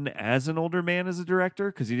done as an older man as a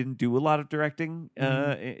director, because he didn't do a lot of directing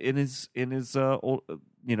in his old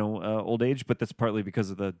age, but that's partly because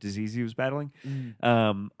of the disease he was battling.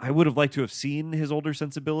 I would have liked to have seen his older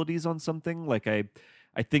sensibilities on something. Like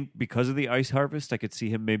I think because of The Ice Harvest, I could see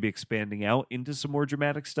him maybe expanding out into some more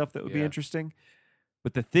dramatic stuff that would be interesting.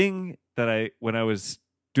 But the thing that when I was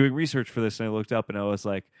doing research for this and I looked up and I was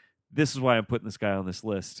like, this is why I'm putting this guy on this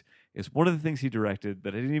list, is one of the things he directed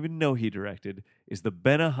that I didn't even know he directed is the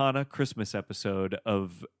Benihana Christmas episode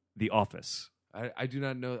of The Office. I do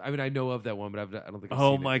not know. I mean, I know of that one, but I don't think I've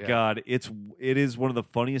Oh seen my it. God. It is one of the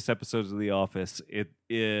funniest episodes of The Office.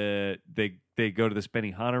 They go to this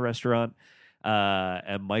Benihana restaurant.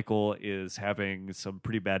 And Michael is having some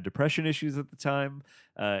pretty bad depression issues at the time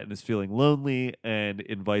and is feeling lonely and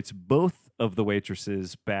invites both of the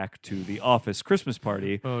waitresses back to the office Christmas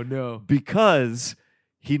party. Oh, no. Because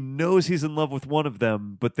he knows he's in love with one of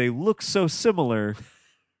them, but they look so similar,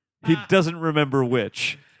 he doesn't remember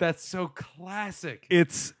which. That's so classic.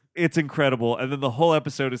 It's incredible. And then the whole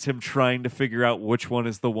episode is him trying to figure out which one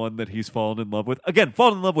is the one that he's fallen in love with. Again,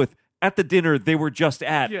 fallen in love with at the dinner they were just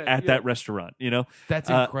at that restaurant, you know? That's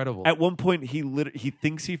incredible. At one point, he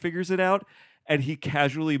thinks he figures it out, and he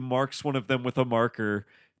casually marks one of them with a marker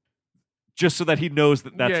just so that he knows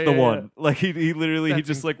that that's the one. Like, he literally, he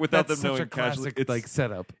just, like, without them knowing, such a casually. classic, like,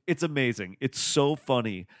 setup. It's amazing. It's so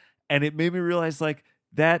funny. And it made me realize, like,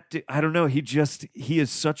 that, I don't know, he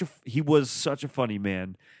was such a funny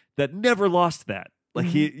man that never lost that. Like,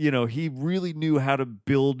 he really knew how to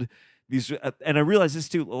build these, and I realized this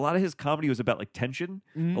too. A lot of his comedy was about like tension.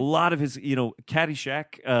 A lot of his,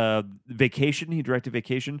 Caddyshack, Vacation. He directed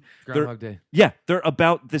Vacation. Groundhog Day. Yeah, they're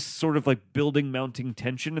about this sort of like building, mounting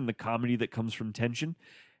tension, and the comedy that comes from tension.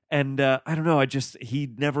 And I don't know.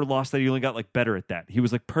 He never lost that. He only got like better at that. He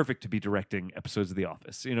was like perfect to be directing episodes of The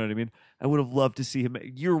Office. You know what I mean? I would have loved to see him.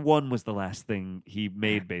 Year One was the last thing he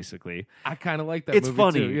made, basically. I kind of like that. It's movie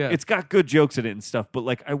funny. Too, yeah. It's got good jokes in it and stuff. But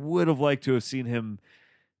like, I would have liked to have seen him.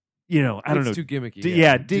 I don't know. It's too gimmicky.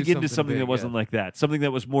 Dig into something big, that wasn't like that. Something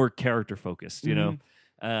that was more character focused, you know?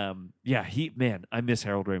 I miss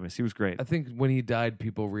Harold Ramis. He was great. I think when he died,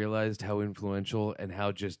 people realized how influential and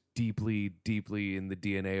how just deeply, deeply in the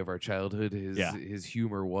DNA of our childhood his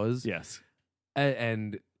humor was. Yes.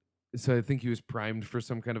 And so I think he was primed for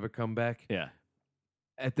some kind of a comeback. Yeah.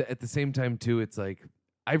 At the same time, too, it's like,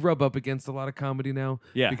 I rub up against a lot of comedy now,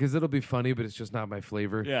 because it'll be funny, but it's just not my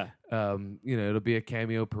flavor. Yeah, it'll be a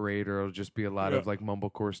cameo parade, or it'll just be a lot of like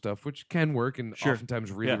mumblecore stuff, which can work and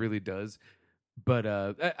oftentimes really, really does. But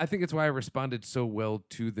I think it's why I responded so well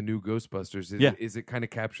to the new Ghostbusters. Is it kind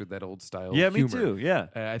of captured that old style? Yeah, humor. me too. Yeah,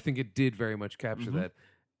 I think it did very much capture that,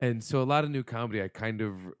 and so a lot of new comedy, I kind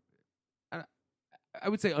of, I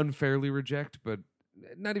would say unfairly reject, but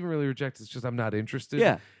not even really reject. It's just I'm not interested.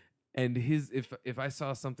 Yeah. And if I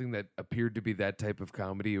saw something that appeared to be that type of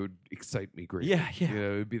comedy, it would excite me greatly. Yeah.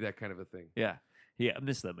 It would be that kind of a thing. Yeah. I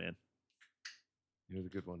miss that, man. It was a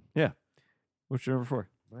good one. Yeah. What's your number 4?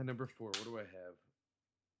 My number 4. What do I have?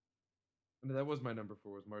 No, that was my number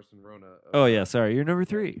 4. Was Marcin Rona? Oh yeah, sorry. You're number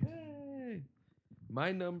 3. Hey.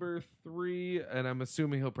 My number 3, and I'm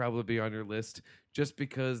assuming he'll probably be on your list, just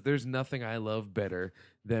because there's nothing I love better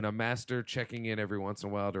than a master checking in every once in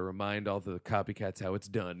a while to remind all the copycats how it's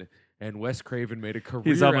done. And Wes Craven made a career.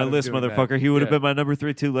 He's on my out of list, doing motherfucker. that. He would have been my number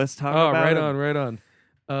 3 too. Let's talk about right him. right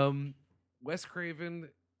on. Wes Craven,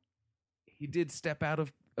 he did step out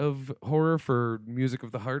of horror for Music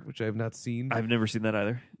of the Heart, which I have not seen. I've never seen that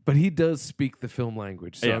either. But he does speak the film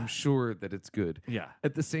language, so Yeah. I'm sure that it's good. Yeah.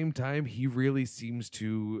 At the same time, he really seems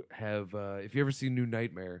to have. If you ever seen New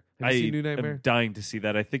Nightmare, have you seen New Nightmare? I'm dying to see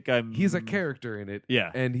that. I think He's a character in it. Yeah.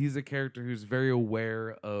 And he's a character who's very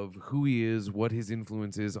aware of who he is, what his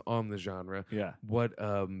influence is on the genre. Yeah. What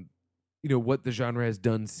what the genre has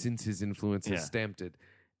done since his influence has Yeah. stamped it.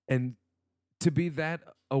 And to be that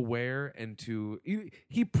aware and to he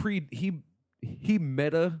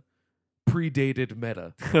meta predated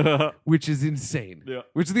meta, which is insane. Yeah.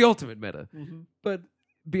 Which is the ultimate meta. Mhm. But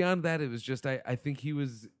beyond that, it was just I think he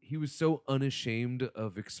was so unashamed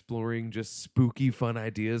of exploring just spooky fun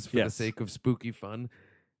ideas for the Yes. sake of spooky fun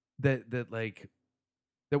that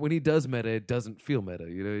when he does meta, it doesn't feel meta.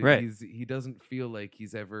 Right. He doesn't feel like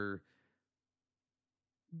he's ever.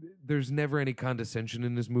 There's never any condescension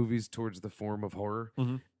in his movies towards the form of horror,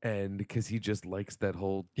 Mhm. and because he just likes that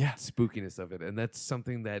whole spookiness of it, and that's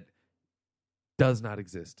something that does not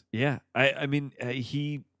exist. Yeah, I mean,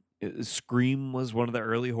 Scream was one of the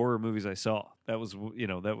early horror movies I saw. That was,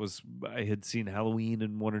 I had seen Halloween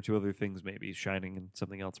and one or two other things, maybe Shining and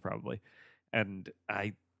something else probably. And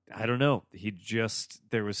I don't know.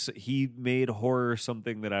 He made horror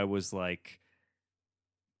something that I was like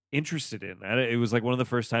interested in. It was like one of the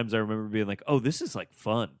first times I remember being like, oh, this is like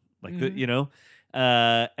fun. Like,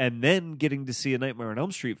 and then getting to see A Nightmare on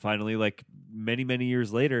Elm Street finally, like many, many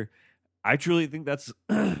years later, I truly think that's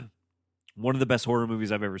one of the best horror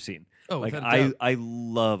movies I've ever seen. Oh, like without a doubt. I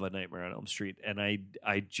love A Nightmare on Elm Street, and I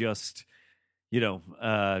just,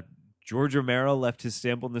 George Romero left his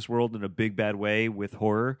stamp on this world in a big bad way with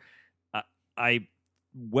horror.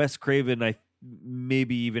 Wes Craven,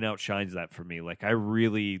 maybe even outshines that for me. Like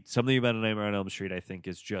something about A Nightmare on Elm Street, I think,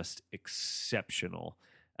 is just exceptional,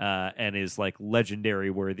 and is like legendary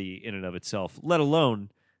worthy in and of itself. Let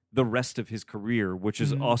alone the rest of his career, which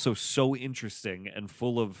is also so interesting and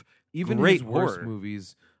full of even great his worst horror.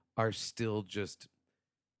 movies are still just.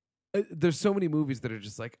 There's so many movies that are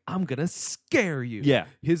just like, I'm gonna scare you. Yeah.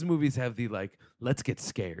 His movies have the like, let's get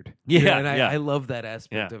scared. Yeah, and yeah. I love that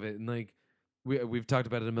aspect Yeah. of it. And like, we've talked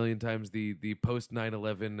about it a million times. The post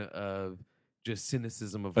 9/11 just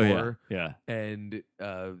cynicism of horror. Yeah. And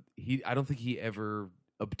I don't think he ever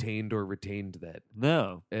obtained or retained that.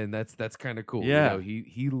 No. And that's kind of cool. Yeah.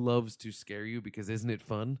 He loves to scare you because isn't it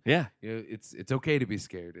fun? Yeah. It's okay to be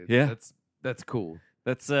scared. Yeah. That's cool.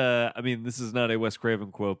 That's this is not a Wes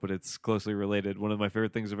Craven quote, but it's closely related. One of my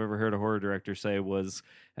favorite things I've ever heard a horror director say was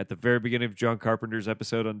at the very beginning of John Carpenter's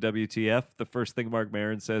episode on WTF, the first thing Mark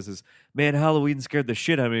Maron says is, "Man, Halloween scared the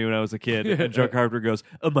shit out of me when I was a kid." And John Carpenter goes,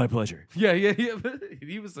 "My pleasure." Yeah.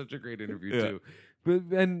 He was such a great interview too.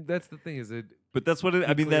 And that's the thing, is it? But that's what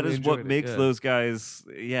that clearly is what enjoyed it, makes yeah. those guys.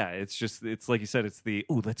 Yeah, it's like you said, it's the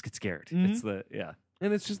let's get scared. Mhm. It's the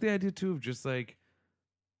And it's just the idea too of just like,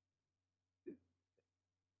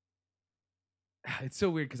 it's so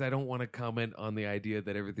weird because I don't want to comment on the idea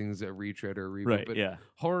that everything's a retread or a reboot. right. But Yeah,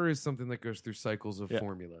 horror is something that goes through cycles of Yeah.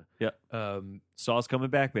 formula. Yeah. Saw's coming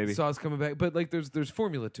back, baby. Saw's coming back, but like there's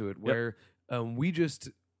formula to it where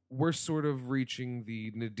we're sort of reaching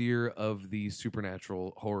the nadir of the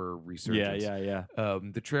supernatural horror resurgence. Yeah.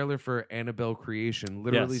 The trailer for Annabelle Creation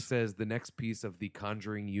literally Yes. says the next piece of the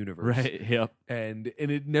Conjuring universe. Right. Yep. And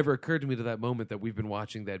it never occurred to me to that moment that we've been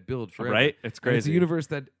watching that build forever. Right. It's And it's crazy. a universe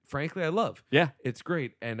that, frankly, I love. Yeah. It's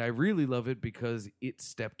great. And I really love it because it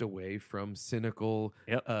stepped away from cynical,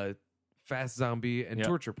 Yep. fast zombie and Yep.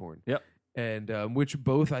 torture porn. Yep. And which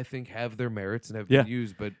both, I think, have their merits and have Yeah. been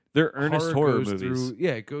used. But They're earnest horror goes movies. through,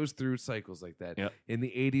 it goes through cycles like that. Yep. In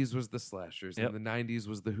the 80s was the slashers. Yep. In the 90s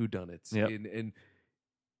was the whodunits. Yep. And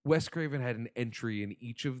Wes Craven had an entry in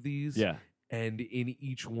each of these. Yeah. And in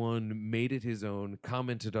each one made it his own,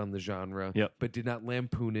 commented on the genre, Yep. but did not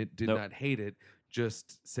lampoon it, did Nope. not hate it,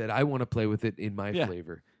 just said, I want to play with it in my Yeah.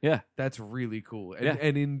 flavor. Yeah. That's really cool. And, Yeah.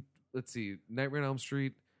 and in, let's see, Nightmare on Elm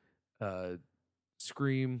Street,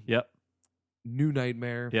 Scream, Yep. New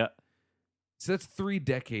Nightmare. Yeah. So that's 3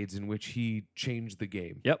 decades in which he changed the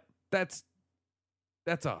game. Yep. That's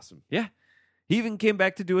awesome. Yeah. He even came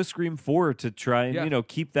back to do a Scream 4 to try and, Yeah.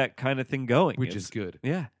 keep that kind of thing going. Which It's- is good.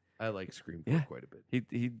 Yeah. I like Scream 4 Yeah. quite a bit.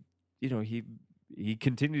 He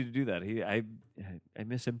continued to do that. I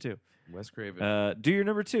miss him too. Wes Craven. Do your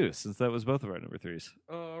number 2, since that was both of our number 3s.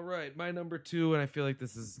 All right, my number 2, and I feel like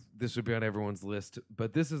this would be on everyone's list,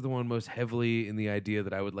 but this is the one most heavily in the idea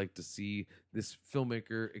that I would like to see this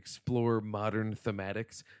filmmaker explore modern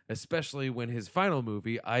thematics, especially when his final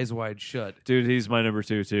movie, Eyes Wide Shut. Dude, he's my number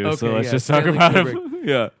 2 too. Okay, so let's yeah, just talk Stanley about him. Kubrick.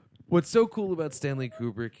 Yeah. What's so cool about Stanley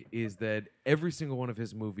Kubrick is that every single one of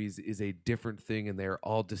his movies is a different thing, and they're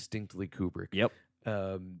all distinctly Kubrick. Yep.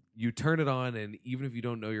 You turn it on, and even if you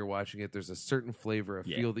don't know you're watching it, there's a certain flavor, a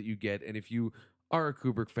Yeah. feel that you get, and if you are a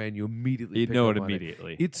Kubrick fan, you immediately You'd pick know up it on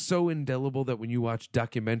immediately. It's so indelible that when you watch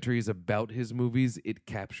documentaries about his movies, it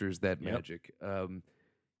captures that Yep. magic.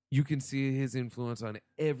 You can see his influence on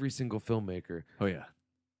every single filmmaker. Oh yeah.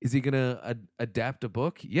 Is he going to adapt a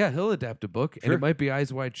book? Yeah, he'll adapt a book, and Sure. it might be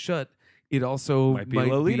Eyes Wide Shut. It also Might be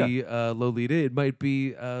Lolita. Lolita. It might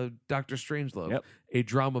be Doctor Strangelove, Yep. a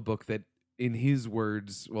drama book that, in his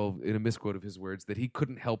words, well, in a misquote of his words, that he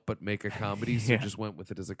couldn't help but make a comedy, so Yeah. just went with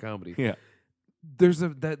it as a comedy. Yeah. There's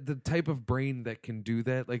the type of brain that can do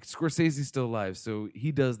that. Like Scorsese's still alive, so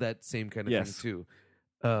he does that same kind of Yes. thing too.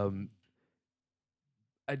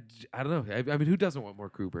 I don't know. I mean, who doesn't want more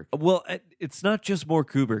Kubrick? Well, it's not just more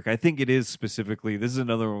Kubrick. I think it is specifically. This is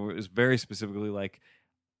another one. Where it's very specifically like,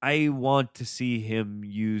 I want to see him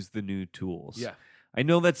use the new tools. Yeah. I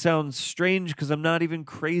know that sounds strange because I'm not even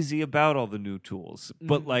crazy about all the new tools,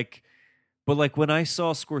 but But like when I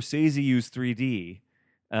saw Scorsese use 3D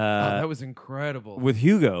that was incredible. with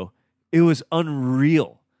Hugo, it was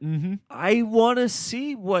unreal. Mm-hmm. I want to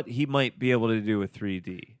see what he might be able to do with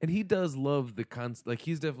 3D. And he does love the concept. Like,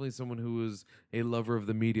 he's definitely someone who is a lover of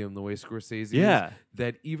the medium, the way Scorsese Yeah. is.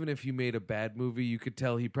 That even if he made a bad movie, you could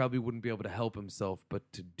tell he probably wouldn't be able to help himself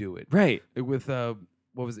but to do it. Right. With, what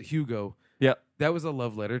was it, Hugo? Yep. That was a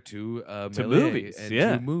love letter to Méliès movies, and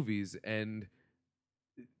yeah. to movies. And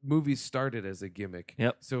movies started as a gimmick.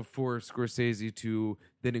 Yep. So for Scorsese to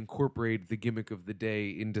then incorporate the gimmick of the day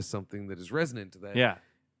into something that is resonant to that, Yeah.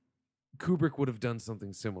 Kubrick would have done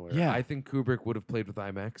something similar. Yeah. I think Kubrick would have played with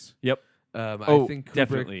IMAX. Yep. I think Kubrick,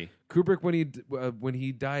 definitely. Kubrick when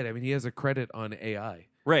he died, I mean, he has a credit on AI.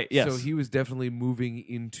 Right. Yes. So he was definitely moving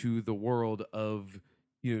into the world of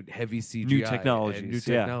heavy CGI, New and technologies,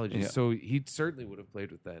 new yeah, technologies. yeah. So he certainly would have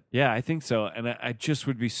played with that. Yeah, I think so, and I just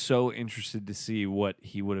would be so interested to see what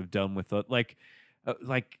he would have done with it.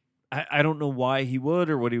 I don't know why he would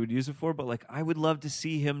or what he would use it for, but like I would love to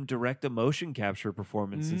see him direct a motion capture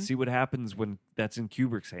performance and Mhm. see what happens when that's in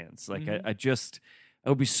Kubrick's hands. Like Mhm. I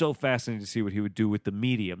would be so fascinated to see what he would do with the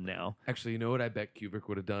medium now. Actually, you know what I bet Kubrick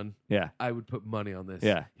would have done? Yeah. I would put money on this.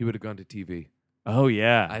 Yeah. He would have gone to TV. Oh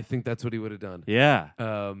yeah. I think that's what he would have done. yeah.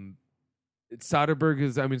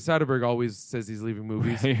 Soderbergh always says he's leaving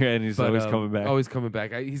movies. And he's but, always coming back. Always coming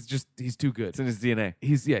back. He's too good. It's in his DNA.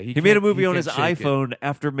 He He made a can't- movie he on his can't shake it. iPhone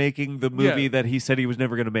after making the movie Yeah. that he said he was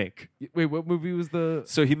never going to make. Wait, what movie was the?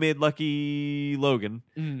 So he made Lucky Logan.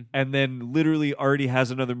 And then literally already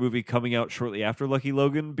has another movie coming out shortly after Lucky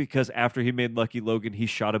Logan because after he made Lucky Logan, he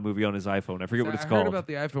shot a movie on his iPhone. I forget what it's I called. heard about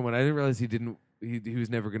the iPhone one. I didn't realize he didn't. He was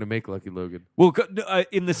never going to make Lucky Logan. Well,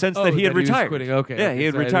 in the sense that he had was retired. quitting. Okay, Yeah, okay, he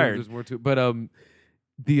had sorry, I didn't know retired. There's more to it. But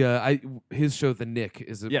his show The Nick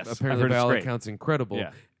is Yes, I've apparently heard by it's all great. accounts incredible.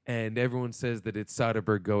 Yeah. And everyone says that it's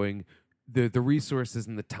Soderbergh going the resources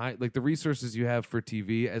and the time, like the resources you have for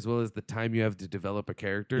TV as well as the time you have to develop a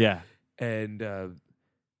character. Yeah. And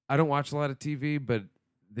I don't watch a lot of TV, but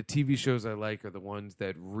the TV shows I like are the ones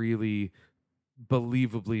that really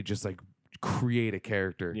believably just like create a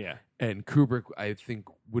character. Yeah. And Kubrick, I think,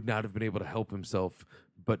 would not have been able to help himself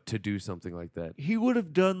but to do something like that. He would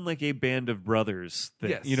have done like a Band of Brothers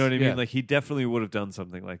thing. Yes, You know what I yeah. mean? Like he definitely would have done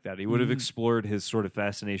something like that. He would have Mhm. explored his sort of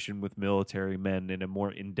fascination with military men in a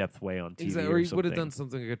more in-depth way on TV. Exactly. Or Or he something. would have done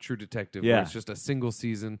something like a True Detective, Yeah. where it's just a single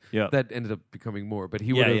season Yeah. that ended up becoming more. But he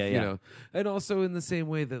Yeah, would have, yeah, yeah. and also in the same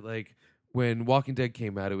way that like when Walking Dead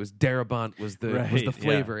came out, it was Darabont was the Right, yeah.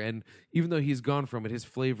 flavor, and even though he's gone from it, his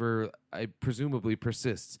flavor I presumably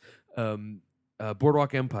persists.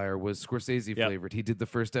 Boardwalk Empire was Scorsese Yep. flavored. He did the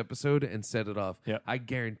first episode and set it off. Yep. I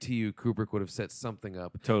guarantee you, Kubrick would have set something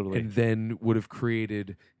up Totally. and then would have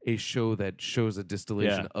created a show that shows a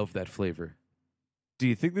distillation Yeah. of that flavor. Do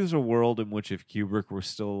you think there's a world in which if Kubrick were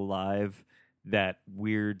still alive, that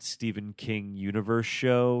weird Stephen King universe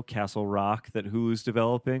show, Castle Rock, that Hulu's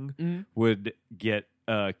developing, would get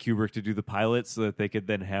Kubrick to do the pilot so that they could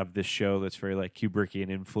then have this show that's very like Kubrickian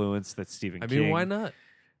influence that's Stephen I King? mean, why not?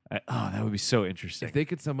 That would be so interesting. If they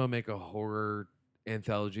could somehow make a horror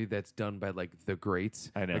anthology that's done by like the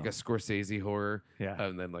greats, I know. like a Scorsese horror, Yeah.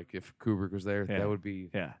 and then like if Kubrick was there, Yeah. that would be.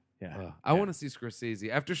 Yeah. Yeah. I want to see Scorsese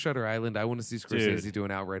after Shutter Island. I want to see Scorsese Dude. do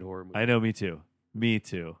an outright horror movie. I know, me too. Me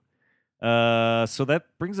too. So that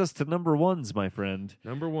brings us to number ones, my friend.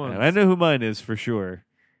 Number one. And I know who mine is for sure.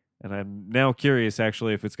 And I'm now curious,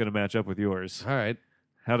 actually, if it's going to match up with yours. All right.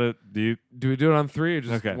 Do you? Do we do it on three or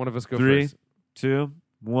just Okay. one of us go 3, first? 2,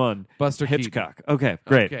 1. Buster Keaton. Hitchcock. Okay,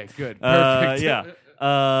 great. Okay, good. Uh, Perfect. yeah.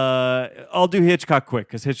 I'll do Hitchcock quick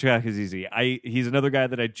because Hitchcock is easy. He's another guy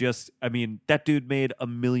that that dude made a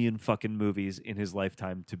million fucking movies in his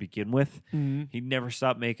lifetime to begin with. Mhm. He never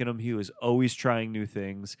stopped making them. He was always trying new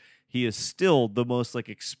things. He is still the most like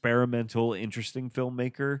experimental, interesting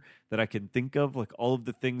filmmaker that I can think of. Like all of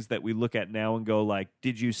the things that we look at now and go like,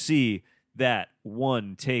 did you see that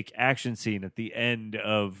one take action scene at the end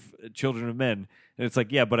of Children of Men? And it's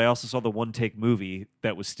like, yeah, but I also saw the one take movie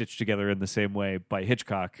that was stitched together in the same way by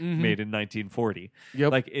Hitchcock, made in 1940.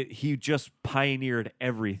 Yep. Like he just pioneered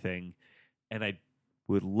everything, and I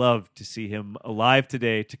would love to see him alive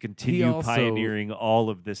today to continue also- pioneering all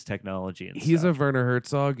of this technology. And He's stuff. a Werner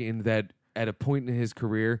Herzog in that at a point in his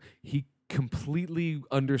career, he completely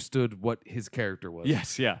understood what his character was.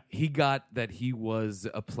 Yes, yeah, He got that he was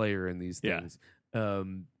a player in these Yeah. things.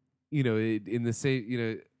 In the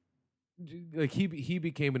same, like he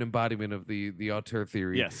became an embodiment of the auteur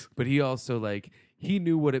theory. Yes. But he also like he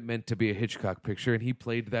knew what it meant to be a Hitchcock picture, and he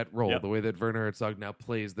played that role Yep. the way that Werner Herzog now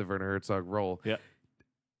plays the Werner Herzog role. Yep.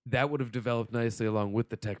 that would have developed nicely along with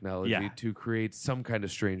the technology Yeah. to create some kind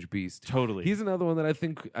of strange beast. Totally. He's another one that I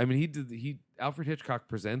think. I mean, he Alfred Hitchcock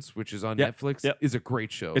Presents, which is on Yep, Netflix, yep. is a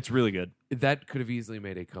great show. It's really good. That could have easily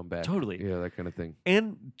made a comeback. Totally. Yeah, that kind of thing.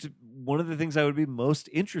 And one of the things I would be most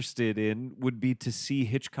interested in would be to see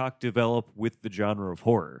Hitchcock develop with the genre of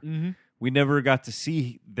horror. Mm-hmm. We never got to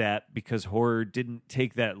see that because horror didn't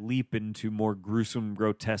take that leap into more gruesome,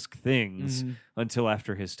 grotesque things until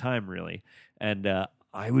after his time, really. And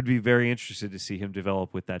I would be very interested to see him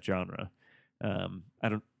develop with that genre. I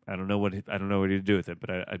don't know what he'd do with it,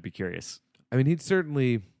 but I'd be curious. I mean,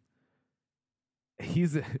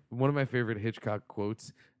 he's one of my favorite Hitchcock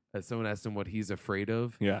quotes. Someone asked him what he's afraid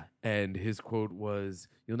of, Yeah. and his quote was,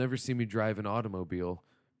 "You'll never see me drive an automobile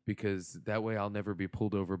because that way I'll never be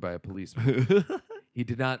pulled over by a policeman." He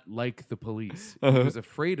did not like the police. He was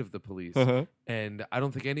afraid of the police, and I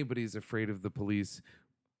don't think anybody's afraid of the police.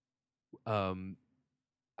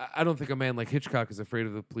 I don't think a man like Hitchcock is afraid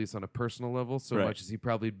of the police on a personal level so Right. much as he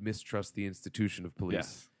probably mistrusts the institution of police.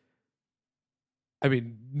 Yes. I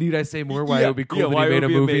mean, need I say more? Why it would be cool that why he made it a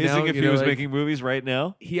would be movie amazing now? if You he know, was like, making movies right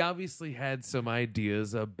now. he obviously had some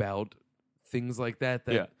ideas about things like that.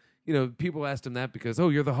 Yeah. You know, people asked him that because, oh,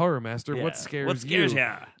 you're the horror master. What scares you?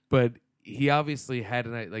 ya? But he obviously had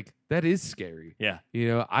that is scary. Yeah. You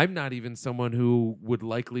know, I'm not even someone who would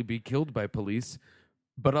likely be killed by police,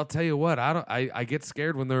 but I'll tell you what, I get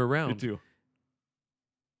scared when they're around. Me too.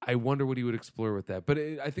 I wonder what he would explore with that. But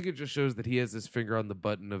I think it just shows that he has his finger on the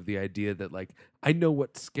button of the idea that, like, I know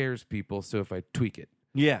what scares people, so if I tweak it,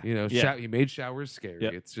 Yeah. you know, Yeah. he made showers scary.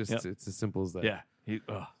 Yep. It's just, Yep. it's as simple as that. Yeah. He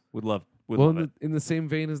would love. Well, love it. in the same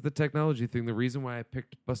vein as the technology thing, the reason why I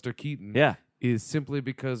picked Buster Keaton Yeah. is simply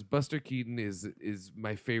because Buster Keaton is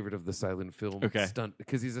my favorite of the silent film stunt,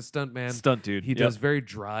 because he's a stunt man. Stunt dude. He does very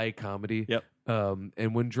dry comedy. Yep.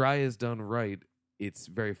 And when dry is done right, it's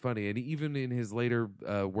very funny. And even in his later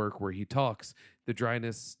work where he talks, the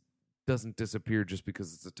dryness doesn't disappear just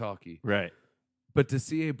because it's a talkie. Right. But to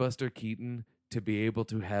see a Buster Keaton to be able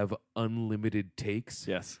to have unlimited takes,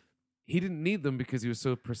 Yes. he didn't need them because he was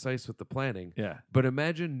so precise with the planning. Yeah. But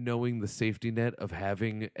imagine knowing the safety net of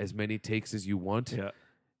having as many takes as you want. Yeah.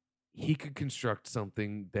 He could construct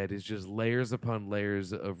something that is just layers upon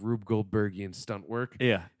layers of Rube Goldbergian stunt work,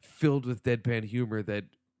 Yeah. filled with deadpan humor that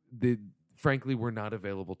frankly were not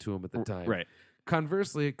available to him at the time. Right.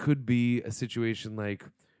 Conversely, it could be a situation like,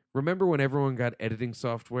 remember when everyone got editing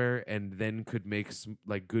software and then could make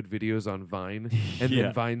good videos on Vine, and Yeah.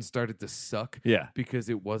 then Vine started to suck Yeah. because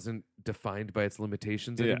it wasn't defined by its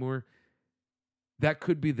limitations Yeah. anymore? That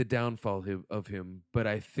could be the downfall of him, but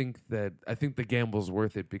I think the gamble's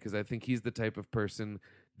worth it, because I think he's the type of person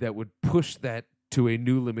that would push that to a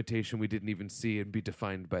new limitation we didn't even see and be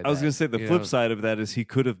defined by that. I was going to say the you flip know? side of that is he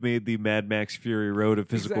could have made the Mad Max Fury Road of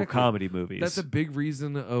physical Exactly. comedy movies. That's a big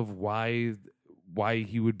reason of why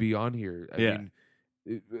he would be on here. I Yeah.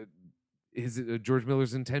 mean, George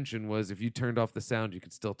Miller's intention was if you turned off the sound, you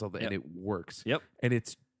could still tell and Yep. it works. Yep. And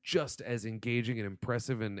it's just as engaging and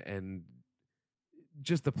impressive, and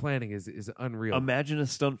just the planning is unreal. Imagine a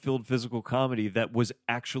stunt-filled physical comedy that was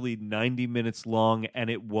actually 90 minutes long, and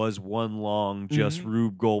it was one long just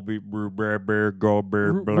Rube Goldberg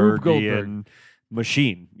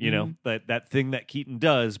machine. You know, that thing that Keaton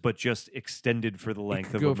does, but just extended for the it length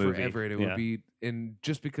could of go a movie. forever, and it would be, and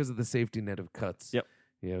just because of the safety net of cuts. Yep.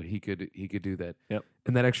 You know, he could do that. Yep.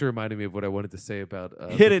 And that actually reminded me of what I wanted to say about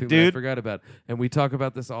Hit the it, thing that I dude. forgot about. And we talk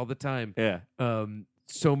about this all the time. Yeah.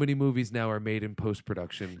 So many movies now are made in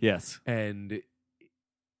post-production. Yes. And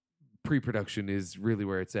pre-production is really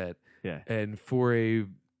where it's at. Yeah. And for and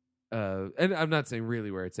I'm not saying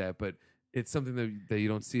really where it's at, but it's something that you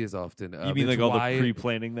don't see as often. You mean it's like all why- the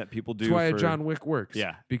pre-planning that people do? It's why for... John Wick works.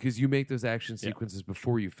 Yeah. Because you make those action sequences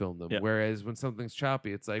before you film them. Yeah. Whereas when something's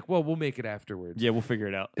choppy, it's like, well, we'll make it afterwards. Yeah, we'll figure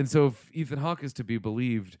it out. And so if Ethan Hawke is to be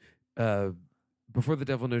believed, Before the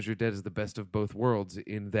Devil Knows You're Dead is the best of both worlds,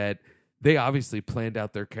 in that they obviously planned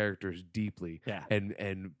out their characters deeply. Yeah.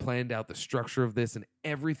 And planned out the structure of this, and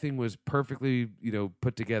everything was perfectly,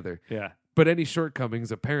 put together. Yeah. But any shortcomings,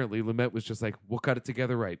 apparently, Lumet was just like, we'll cut it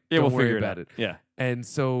together right. Yeah, Don't we'll worry figure about it. Yeah. And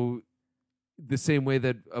so the same way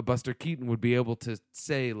that a Buster Keaton would be able to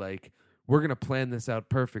say, like, we're going to plan this out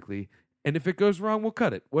perfectly, and if it goes wrong, we'll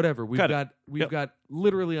cut it. Whatever. We've got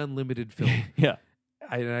literally unlimited film. Yeah.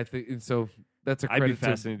 I think, and so that's a I'd credit be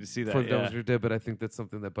fascinated to see that. for the yeah. Devil Knows You're Dead, but I think that's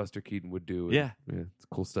something that Buster Keaton would do. And, Yeah. It's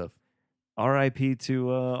cool stuff. R.I.P. to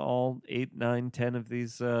all 8, 9, 10 of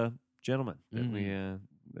these gentlemen Mm-hmm.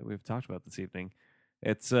 that we've talked about this evening.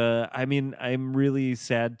 It's I mean, I'm really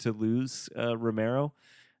sad to lose Romero,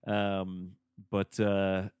 but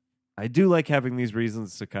I I do like having these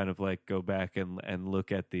reasons to kind of like go back and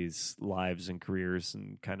look at these lives and careers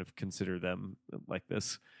and kind of consider them like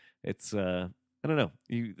this. It's I don't know.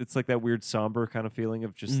 It's like that weird somber kind of feeling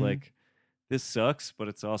of just like this sucks, but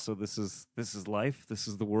it's also this is life. This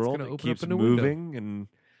is the world. gonna It open up keeps a new window. moving,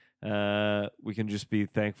 and we can just be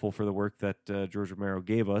thankful for the work that George Romero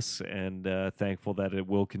gave us, and thankful that it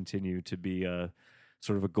will continue to be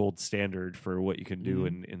sort of a gold standard for what you can do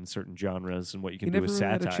in certain genres and what you He can do never with really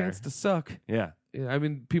satire. had a chance to suck. Yeah. Yeah, I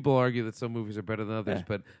mean, people argue that some movies are better than others, Yeah.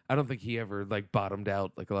 but I don't think he ever like bottomed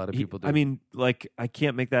out like a lot of people do. I mean, like I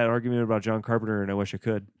can't make that argument about John Carpenter, and I wish I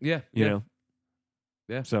could. yeah, You yeah. know.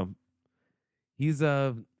 Yeah. So He's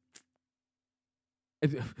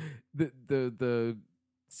the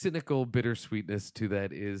cynical bittersweetness to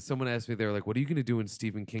that is someone asked me, they were like, what are you going to do when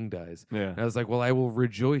Stephen King dies? yeah. And I was like, well, I will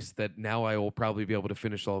rejoice that now I will probably be able to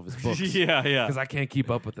finish all of his books. yeah. Because I can't keep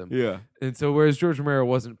up with him. Yeah. And so whereas George Romero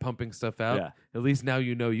wasn't pumping stuff out, Yeah. at least now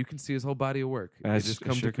you can see his whole body of work. It That's- just it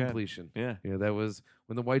come sure to can. completion. Yeah. Yeah, that was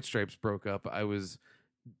when the White Stripes broke up, I was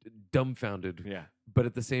dumbfounded. Yeah. But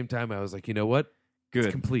at the same time, I was like, you know what? Good.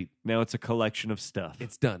 It's complete. Now it's a collection of stuff.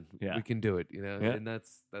 It's done. Yeah. We can do it, you know? Yeah. And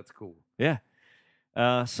that's cool. Yeah.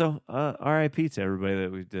 So R.I.P. to everybody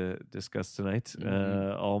that we discussed tonight.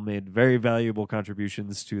 All made very valuable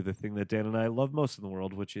contributions to the thing that Dan and I love most in the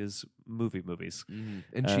world, which is movies.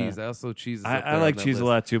 And cheese. I also cheese is up I there like on that cheese a list.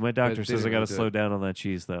 lot too. My doctor they says I didn't got to really do slow it. down on that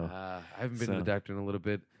cheese, though. I haven't been to So- the doctor in a little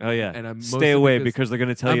bit. Oh yeah, And I'm stay mostly away because because they're going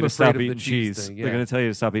to tell I'm you to afraid stop of the eating cheese cheese. thing, They're yeah. going to tell you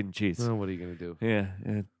to stop eating cheese. Oh, what are you gonna do?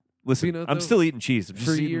 Yeah. Listen, You know, I'm though, still eating cheese. I'm For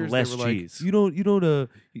just eating years, less they were like, cheese.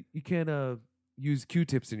 you can't use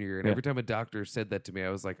Q-tips in your ear. And Yeah. every time a doctor said that to me, I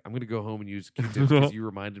was like, I'm gonna go home and use Q-tips because you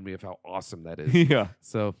reminded me of how awesome that is. yeah,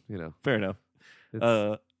 So fair enough.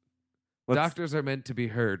 it's- Let's- doctors are meant to be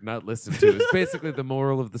heard, not listened to. It's basically the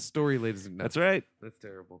moral of the story, ladies and That's gentlemen. right. That's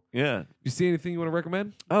terrible. Yeah. You see anything you want to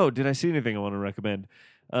recommend? Oh, did I see anything I want to recommend?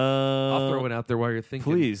 I'll throw it out there while you're thinking.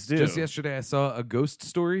 please do. Just yesterday, I saw A Ghost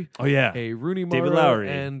Story. Oh yeah, A Rooney Mara David Lowery.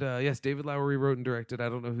 and yes, David Lowery wrote and directed. I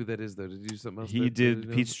don't know who that is though. Did he do something else? he that- did you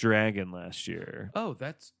know? Pete's Dragon last year. Oh,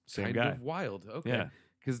 that's Same kind guy. of wild. Okay, Yeah.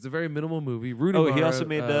 because it's a very minimal movie. Rooney Oh, Mara, he also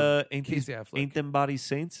made Ain't Casey Affleck. Them Body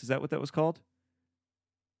Saints? Is that what that was called?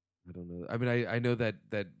 I don't know. I mean, I know that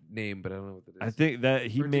name, but I don't know what that is. I think that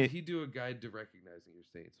he Or did made. he do a guide to recognizing your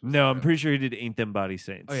saints? Was No, that I'm right? pretty sure he did Ain't Them Body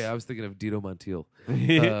Saints. Oh yeah, I was thinking of Dito Montiel.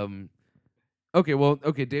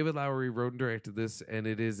 Okay, David Lowery wrote and directed this, and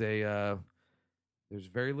it is a. There's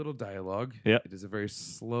very little dialogue. Yeah. It is a very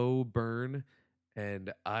slow burn,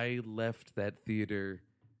 and I left that theater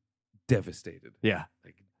devastated, yeah,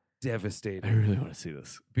 like devastated, I really want to see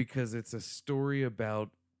this. because it's a story about.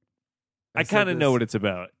 I said kind of know this- what it's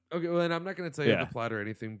about. Okay, well, and I'm not going to tell you Yeah. the plot or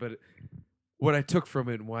anything, but what I took from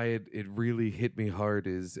it and why it really hit me hard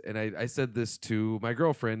is, and I said this to my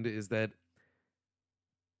girlfriend, is that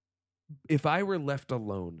if I were left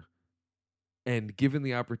alone and given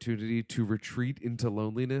the opportunity to retreat into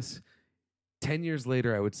loneliness, 10 years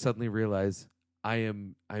later, I would suddenly realize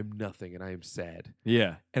I'm nothing and I am sad.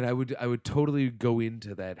 Yeah, And I would totally go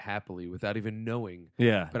into that happily without even knowing.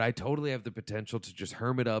 yeah, But I totally have the potential to just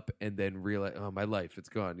hermit up and then realize, oh, my life, it's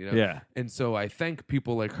gone, you know? yeah, And so I thank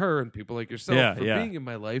people like her and people like yourself Yeah, for yeah. being in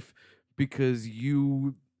my life because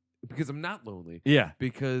I'm not lonely. yeah,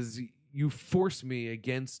 Because you force me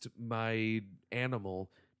against my animal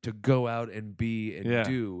to go out and be and Yeah.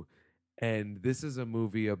 do. And this is a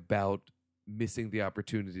movie about missing the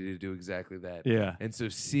opportunity to do exactly that. yeah, And so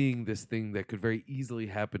seeing this thing that could very easily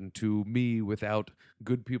happen to me without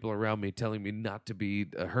good people around me telling me not to be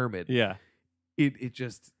a hermit, yeah.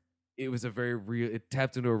 it was a very real, it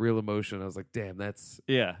tapped into a real emotion. I was like, damn, that's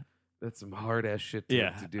Yeah, some hard ass shit to, yeah.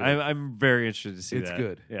 to do. I'm very interested to see it's that.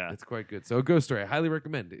 good. Yeah, It's quite good. So A Ghost Story, I highly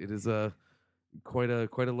recommend. It is quite a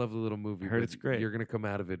lovely little movie. I heard but it's great. You're gonna come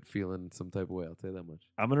out of it feeling some type of way. I'll tell you that much.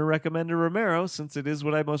 I'm going to recommend a Romero since it is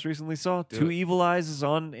what I most recently saw. Do Two it. Evil Eyes is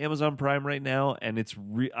on Amazon Prime right now, and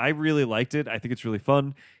I really liked it. I think it's really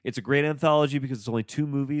fun. It's a great anthology because it's only 2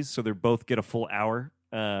 movies, so they both get a full hour,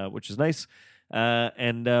 which is nice.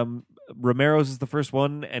 And Romero's is the first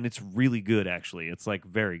one, and it's really good, actually. It's like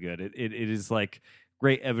very good. It is like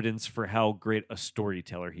great evidence for how great a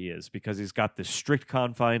storyteller he is because he's got this strict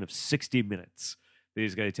confine of 60 minutes that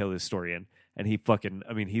he's got to tell this story in. And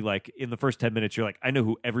he like in the first 10 minutes, you're like, I know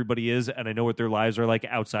who everybody is and I know what their lives are like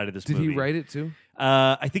outside of this Did movie. he write it too?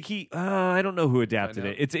 I think I don't know who adapted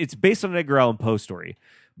out. it. It's based on an Edgar Allan Poe story,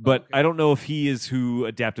 but Okay. I don't know if he is who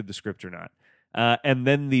adapted the script or not. And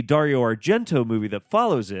then the Dario Argento movie that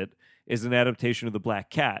follows it is an adaptation of The Black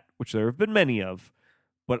Cat, which there have been many of.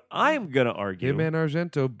 But I'm going to argue. Him and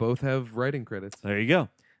Argento both have writing credits. There you go.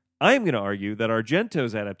 I am going to argue that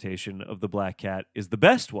Argento's adaptation of The Black Cat is the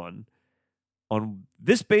best one. On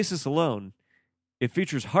this basis alone, it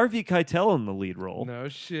features Harvey Keitel in the lead role, No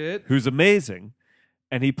shit. who's amazing,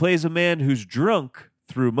 and he plays a man who's drunk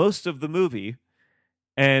through most of the movie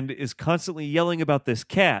and is constantly yelling about this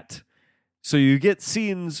cat. So you get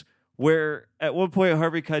scenes where at one point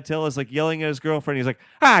Harvey Keitel is like yelling at his girlfriend. He's like,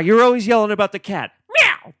 you're always yelling about the cat.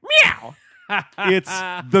 Meow, meow. It's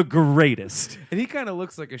the greatest. And he kind of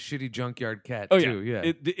looks like a shitty junkyard cat Oh, too. Yeah.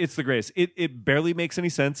 It's the greatest. It barely makes any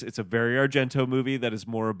sense. It's a very Argento movie that is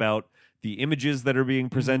more about the images that are being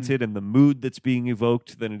presented and the mood that's being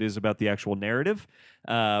evoked than it is about the actual narrative.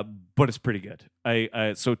 But it's pretty good.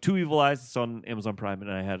 So Two Evil Eyes, it's on Amazon Prime,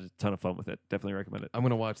 and I had a ton of fun with it. Definitely recommend it. I'm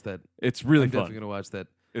gonna watch that. It's really I'm fun. definitely gonna watch that.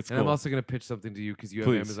 It's and cool. I'm also gonna pitch something to you because you have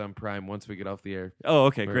Please. Amazon Prime. Once we get off the air. Oh,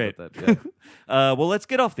 okay, Sorry great. about that, yeah. Well, let's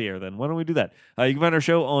get off the air then. Why don't we do that? You can find our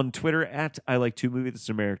show on Twitter at I Like 2 Movie. That's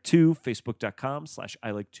numeric 2.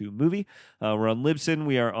 Facebook.com/I Like 2 Movie. We're on Libsyn.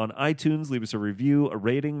 We are on iTunes. Leave us a review, a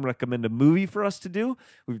rating, recommend a movie for us to do.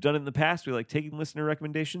 We've done it in the past. We like taking listener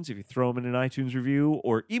recommendations. If you throw them in an iTunes review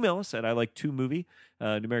or email us at I Like 2 Movie,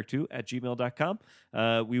 numeric 2 at gmail.com,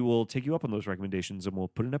 we will take you up on those recommendations and we'll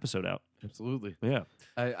put an episode out. Absolutely. Yeah.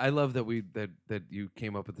 I love that that you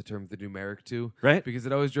came up with the term the numeric 2. Right? Because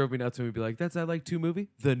it always drove me nuts when we'd be like, that's I Like 2 Movie.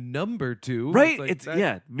 The number 2. Right? like It's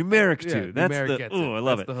that- numeric Yeah, too. That's numeric the gets oh, it. I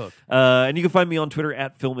love That's it. the hook. And you can find me on Twitter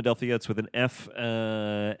at Philadelphia. It's with an F.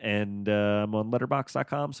 And I'm on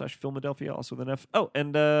letterbox.com/Philadelphia, also with an F. Oh,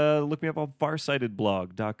 and look me up on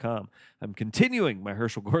farsightedblog.com. I'm continuing my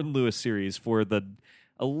Herschel Gordon Lewis series for the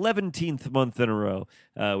 11th month in a row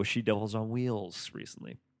with She Devils on Wheels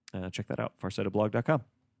recently. Check that out, farsightedblog.com.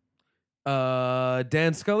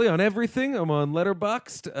 Dan Scully on everything. I'm on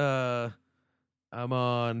Letterboxd. I'm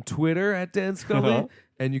on Twitter at Dan Scully. Uh-huh.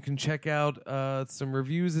 And you can check out some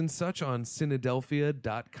reviews and such on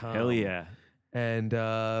Cynadelphia.com. Hell yeah. And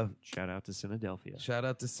Shout out to Cynadelphia. shout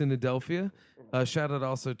out to Cynadelphia. Shout out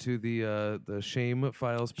also to the Shame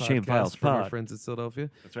Files podcast Shame Files from our pod. friends at Philadelphia.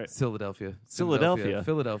 That's right. Philadelphia. Philadelphia.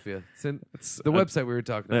 The website we were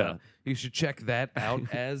talking Yeah. about. You should check that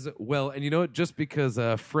out as well. And you know what? Just because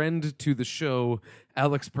a friend to the show,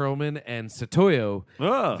 Alex Perlman and Satoyo,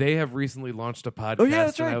 Oh. they have recently launched a podcast. Oh, yeah,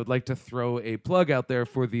 that's And right. I would like to throw a plug out there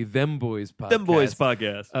for the Them Boys podcast. Them Boys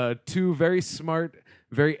podcast. Two very smart,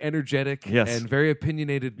 very energetic, Yes. and very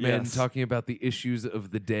opinionated men Yes. talking about the issues of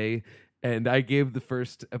the day. And I gave the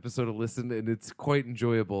first episode a listen, and it's quite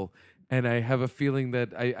enjoyable. And I have a feeling that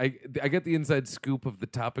I get the inside scoop of the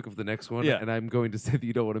topic of the next one, Yeah. and I'm going to say that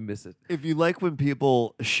you don't want to miss it. If you like when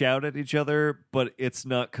people shout at each other, but it's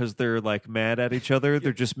not because they're like mad at each other,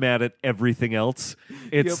 they're just mad at everything else,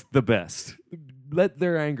 it's the best. Let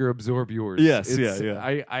their anger absorb yours. Yes, It's-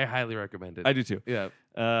 yeah. I highly recommend it. I do too. Yeah.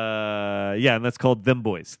 And that's called Them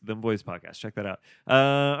Boys podcast. Check that out.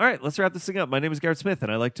 All right, let's wrap this thing up. My name is Garrett Smith,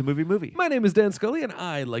 and I like to movie. My name is Dan Scully, and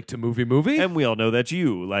I like to movie. And we all know that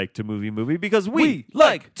you like to movie because we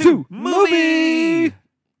like to movie.